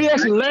again. He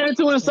actually landed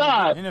to his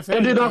side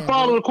and did not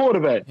follow the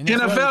quarterback.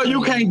 NFL,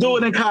 you can't do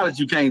it. In college,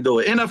 you can't do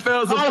it.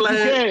 NFL's a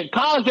flag.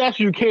 College,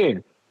 actually, you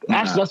can.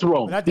 Actually, that's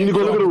wrong. You need to go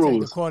look at the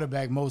rules. The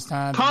quarterback most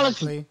times.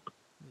 College,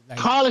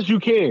 you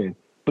can.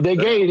 But they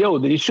gave,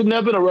 it should never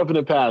have been a roughing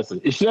the passer.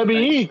 It should never be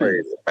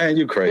anything. Man,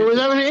 you crazy. It was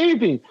never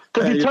anything.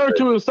 Because he turned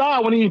to his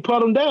side when he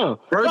put him down.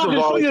 First of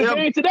all, his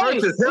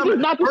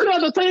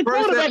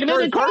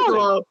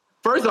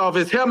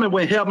helmet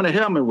went helmet to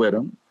helmet with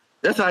him.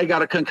 That's how he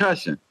got a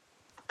concussion.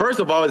 First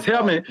of all, his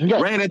helmet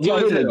ran into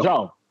his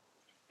jaw.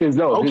 His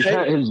nose. Okay. He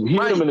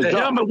hit him in the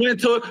jaw.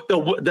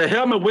 The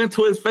helmet went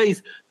to his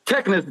face,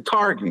 technically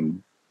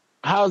targeting.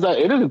 How's that?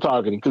 It isn't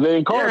targeting because they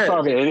didn't call it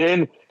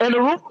targeting. And the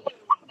rule wasn't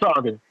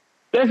targeting.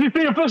 The SEC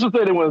officials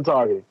said it wasn't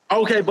targeting.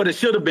 Okay, but it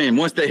should have been.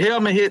 Once the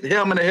helmet hit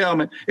helmet to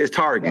helmet, it's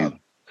targeting.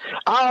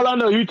 All I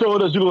know, you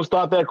told us you're going to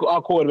start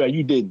our quarterback.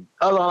 You didn't.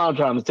 That's all I'm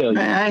trying to tell you.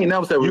 Man, I ain't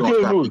never said we're going to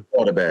start the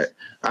quarterback.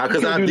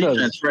 Because our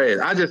defense trash.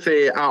 I just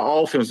said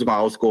our offense was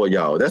going to outscore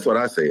y'all. That's what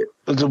I said.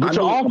 But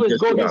your offense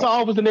go against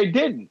our offense and they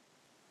didn't.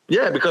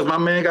 Yeah, because my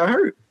man got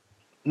hurt.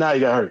 Now he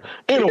got hurt.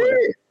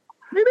 Anyway,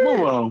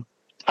 move on.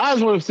 I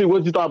just want to see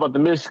what you thought about the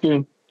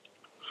Michigan.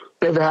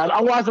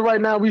 I watched it right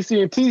now. We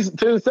seeing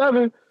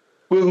 10-7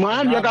 with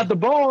Miami. I got the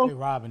ball. They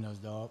robbing us,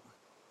 dog.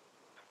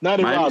 Not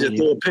they Miami just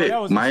threw a pick.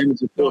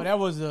 That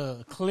was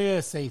a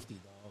clear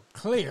safety, dog.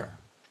 Clear.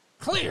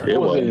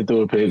 It wasn't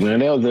through a pick,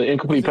 man. That was an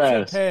incomplete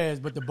pass.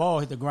 But the ball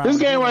hit the ground. This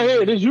game right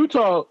here, this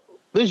Utah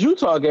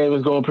game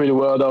is going pretty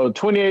well, though.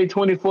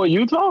 28-24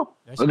 Utah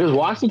against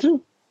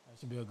Washington. That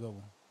should be a good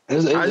one.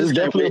 It's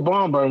definitely a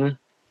bomb burner.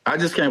 I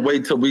just can't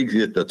wait till we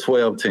get the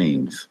 12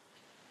 teams.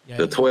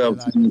 The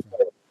 12 teams.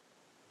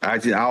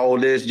 All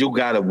this, you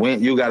got to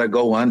win. You got to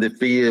go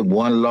undefeated,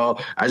 one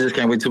loss. I just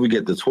can't wait till we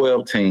get the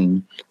 12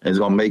 team. It's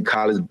going to make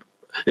college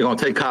 – it's going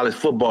to take college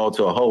football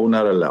to a whole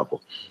nother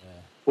level. Yeah.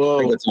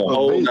 Well, it's a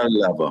whole nother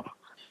level.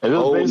 If it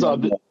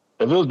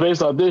was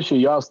based off this year,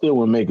 y'all still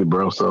wouldn't make it,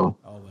 bro. So.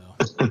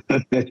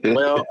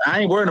 Well,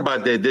 I ain't worrying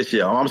about that this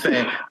year. I'm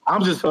saying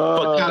I'm just for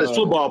college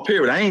football,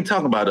 period. I ain't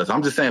talking about us.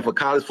 I'm just saying for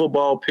college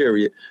football,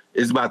 period,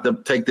 it's about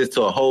to take this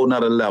to a whole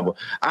nother level.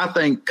 I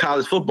think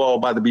college football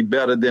about to be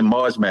better than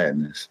March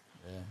Madness,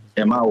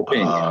 in my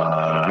opinion.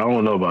 I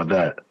don't know about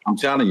that. I'm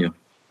telling you.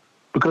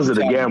 Because of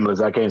the gamblers,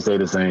 I can't say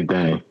the same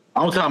thing.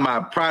 I'm talking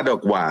about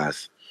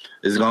product-wise.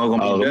 It's going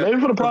to be better.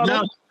 Maybe for the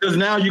product. Because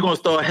now you're going to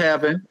start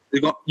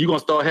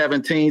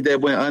having teams that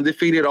went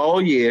undefeated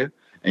all year.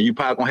 And you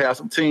probably gonna have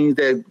some teams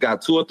that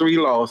got 2 or 3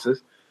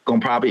 losses, gonna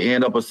probably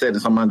end up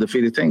upsetting some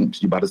undefeated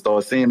teams. You about to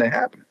start seeing that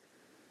happen.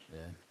 Yeah,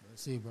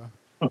 let's see, bro.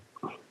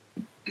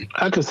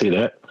 I can see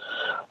that.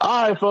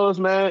 All right, fellas,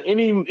 man.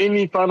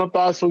 Any final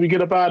thoughts before we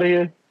get up out of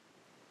here?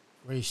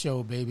 Great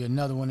show, baby.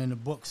 Another one in the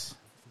books.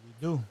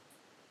 That's what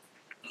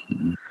we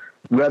do.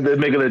 We have to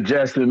make an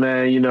adjustment,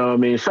 man. You know what I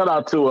mean? Shout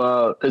out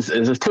to is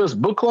it Tips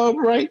Book Club,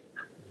 right?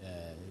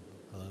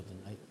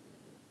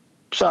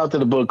 Shout out to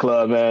the book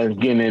club, man.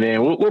 Getting it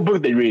in. What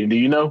book they reading? Do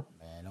you know?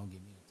 Man, don't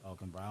get me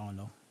talking, bro. I don't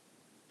know.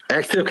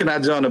 Ask Tip, can I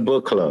join the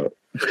book club?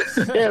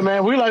 Yeah,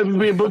 man. We like to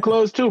be in book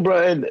clubs too,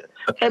 bro. And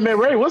hey, man,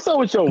 Ray, what's up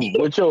with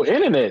your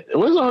internet?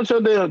 What's up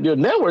with your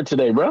network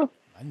today, bro?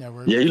 Yeah,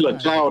 you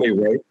look cloudy,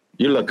 Ray.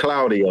 You look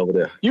cloudy over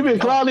there. You been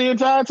cloudy the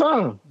entire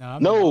time.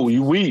 No,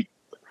 you weak.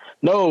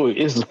 No,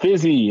 it's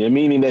fizzy,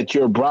 meaning that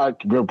you're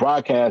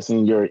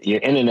broadcasting, your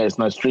internet's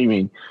not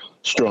streaming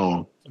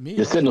strong. Me,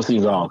 the signal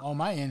seems off. On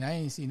my end, I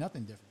ain't see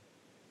nothing different.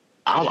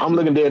 I'm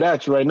looking dead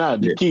at you right now.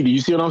 Yeah. Key, do you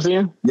see what I'm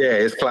seeing? Yeah,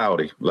 it's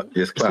cloudy.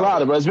 It's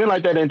cloudy, but it's been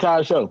like that the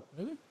entire show.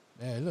 Really?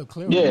 Yeah, it look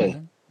clear. Yeah.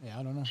 Man. Yeah,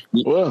 I don't know.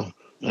 Well,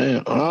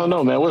 man, I don't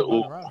know, man.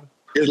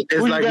 It's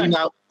like we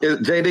not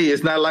JD.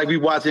 It's not like we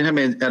watching him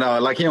and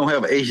like he don't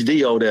have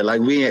HD over there.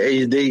 Like we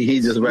in HD,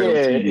 he just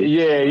regular TV.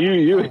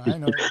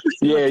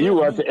 You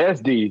watch the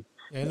SD.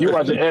 Yeah, you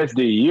watch the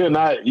SD. You're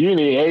not. You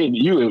need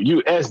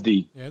you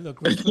SD. Yeah, it look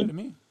clear to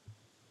me.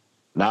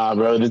 Nah,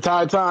 bro. The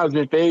time's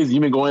been phased.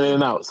 You've been going in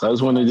and out. So I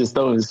just want to just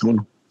throw this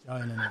one.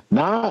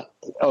 Nah.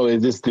 Oh,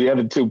 it's just the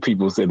other two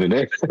people sitting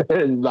there.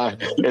 It's not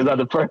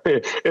the first.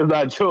 It's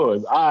not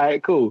yours. All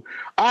right, cool.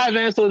 All right,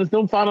 man. So there's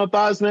some final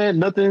thoughts, man.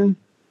 Nothing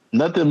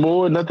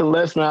more, nothing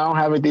less, man. I don't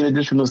have anything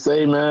additional to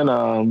say,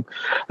 man.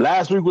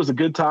 Last week was a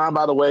good time,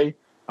 by the way.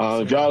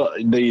 If y'all,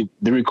 the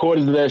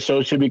recordings of that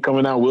show should be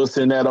coming out. We'll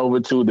send that over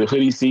to the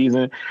hoodie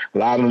season.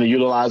 Allow them to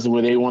utilize it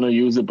where they want to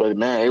use it. But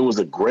man, it was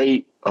a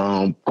great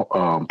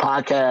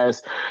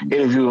podcast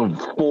interviewing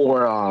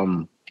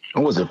 4.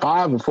 What was it,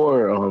 5 or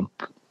 4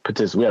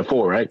 participants? We had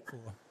 4, right?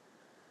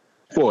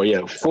 4,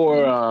 yeah.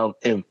 4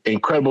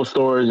 incredible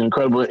stories,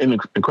 incredible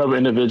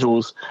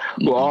individuals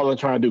who all are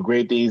trying to do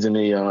great things in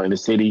the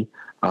city,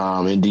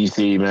 in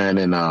DC, man.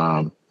 And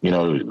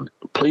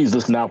please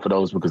listen out for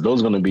those, because those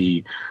are going to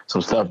be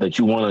some stuff that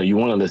you want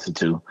to listen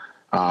to,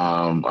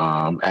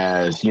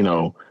 as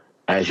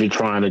you're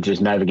trying to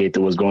just navigate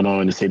through what's going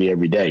on in the city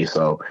every day.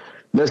 So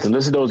listen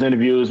to those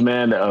interviews,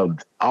 man.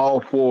 All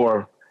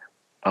 4.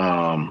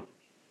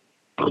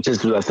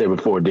 Just as I said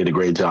before, did a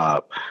great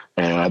job.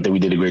 And I think we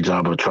did a great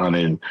job of trying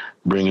to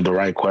bring the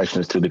right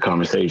questions to the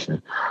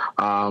conversation.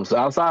 So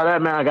outside of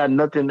that, man, I got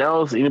nothing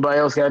else. Anybody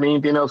else got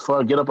anything else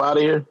before I get up out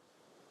of here?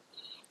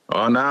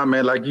 Oh, nah,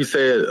 man. Like you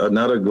said,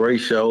 another great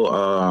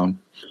show.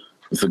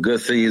 It's a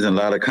good season, a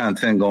lot of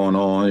content going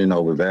on,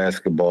 with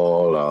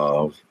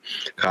basketball,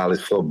 college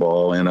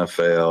football,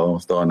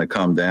 NFL, starting to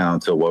come down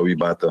to where we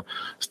about to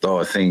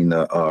start seeing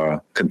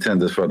the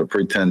contenders for the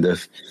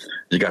pretenders.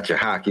 You got your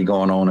hockey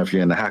going on if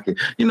you're in the hockey.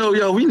 We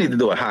need to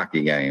do a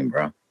hockey game,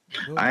 bro.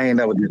 I ain't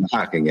never did a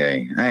hockey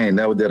game.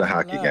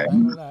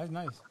 Game. That's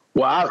nice.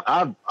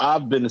 Well,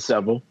 I've been to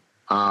several.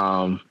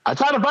 I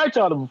tried to invite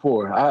y'all to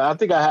before. I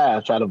think I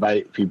have tried to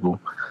invite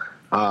people.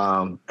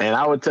 And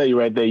I would tell you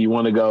right there, you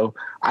want to go.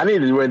 I need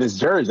to wear this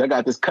jersey. I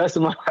got this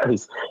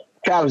customized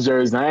Cavs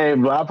jersey. I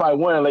probably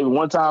worn it like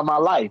one time in my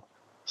life.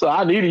 So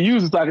I need to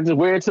use it so I can just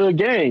wear it to a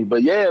game.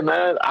 But yeah,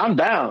 man, I'm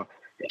down.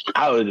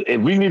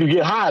 If we need to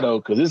get high though,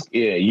 because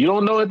you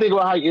don't know anything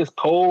about how it's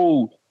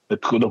cold. The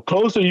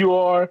closer you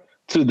are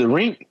to the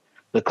rink,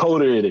 the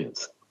colder it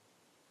is.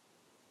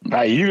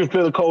 Right, you can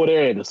feel the cold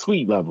air at the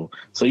suite level.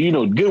 So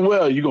good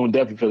well, you're gonna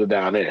definitely feel it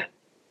down there.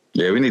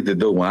 Yeah, we need to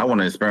do one. I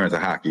want to experience a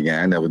hockey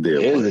game. I never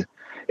did.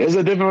 It's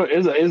a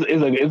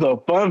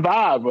fun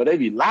vibe, bro. They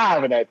be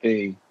live in that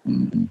thing.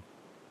 Mm-hmm.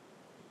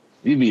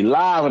 You be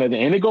live in that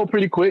thing, and it go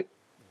pretty quick.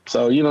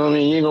 So you know what I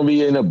mean. You ain't gonna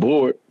be in a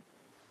board.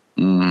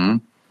 Mm-hmm.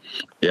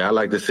 Yeah, I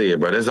like to see it,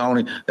 bro. That's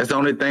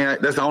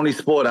the only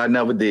sport I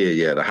never did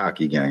yet. A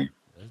hockey game.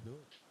 Let's do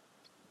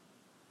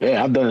it.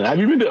 Yeah, I've done it. Have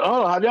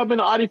y'all been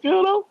to Audi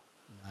Field though?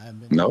 I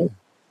haven't been. No.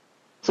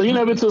 So you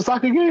never been to a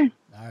soccer game?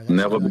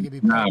 Never.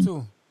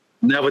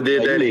 Never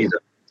did that either.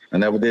 I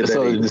never did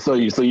that either. So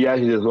you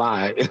actually just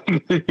lied.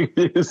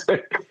 you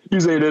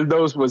say there's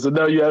no sports. So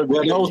no, you have.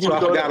 Well,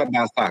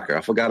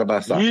 I forgot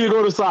about soccer. You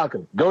go to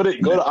soccer. Go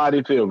to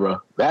Audi Field, bro.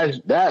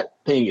 That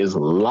thing is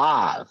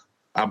live.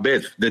 I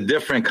bet the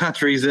different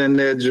countries in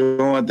there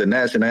joint, the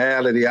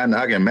nationality. I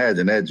can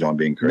imagine that joint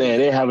being crazy. Man,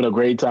 they're having a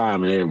great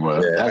time in there,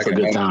 bro. Yeah, that's a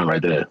good time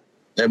right there.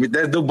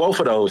 Let's do both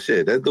of those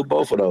shit. Let's do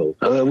both of those.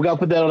 We got to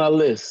put that on our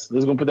list.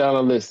 Let's go put that on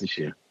our list this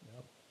year.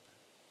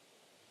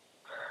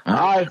 All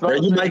right, Ray,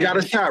 you might got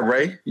a shot,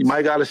 Ray.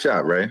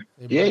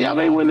 Yeah, y'all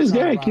may win this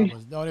game.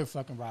 No, they're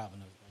fucking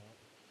robbing us,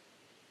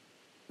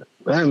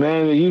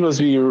 man, you must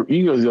be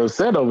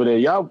upset over there.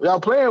 Y'all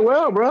playing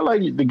well, bro.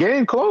 Like the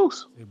game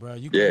close. Hey, bro,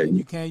 you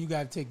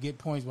got to get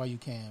points while you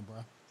can, bro.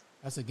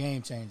 That's a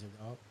game changer,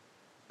 dog.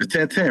 It's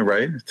 10-10,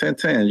 right? It's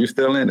 10-10. You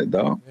still in it,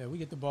 dog. Yeah, we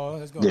get the ball.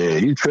 Let's go. Yeah,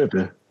 you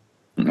tripping.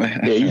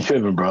 Yeah, you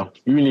tripping, bro.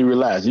 You need to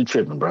relax. You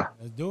tripping, bro.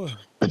 Let's do it.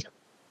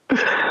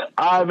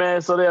 All right,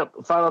 man. So there,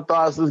 final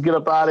thoughts. Let's get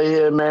up out of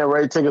here, man.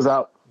 Ray, take us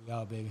out.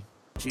 Y'all, baby.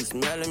 She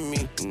smelling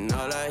me, and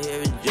all I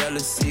hear is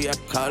jealousy. I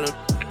call him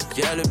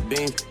jelly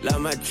bean.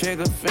 Love my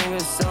trigger finger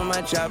so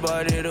much I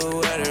bought it a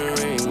wedding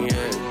ring.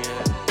 Yeah.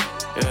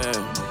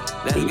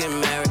 Let's get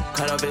married.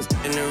 Cut off his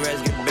and the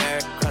rest get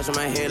buried. Crossing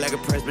my head like a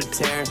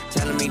Presbyterian.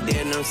 Telling me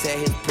dead, no say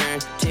his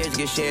parents. Tears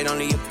get shed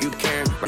only if you care.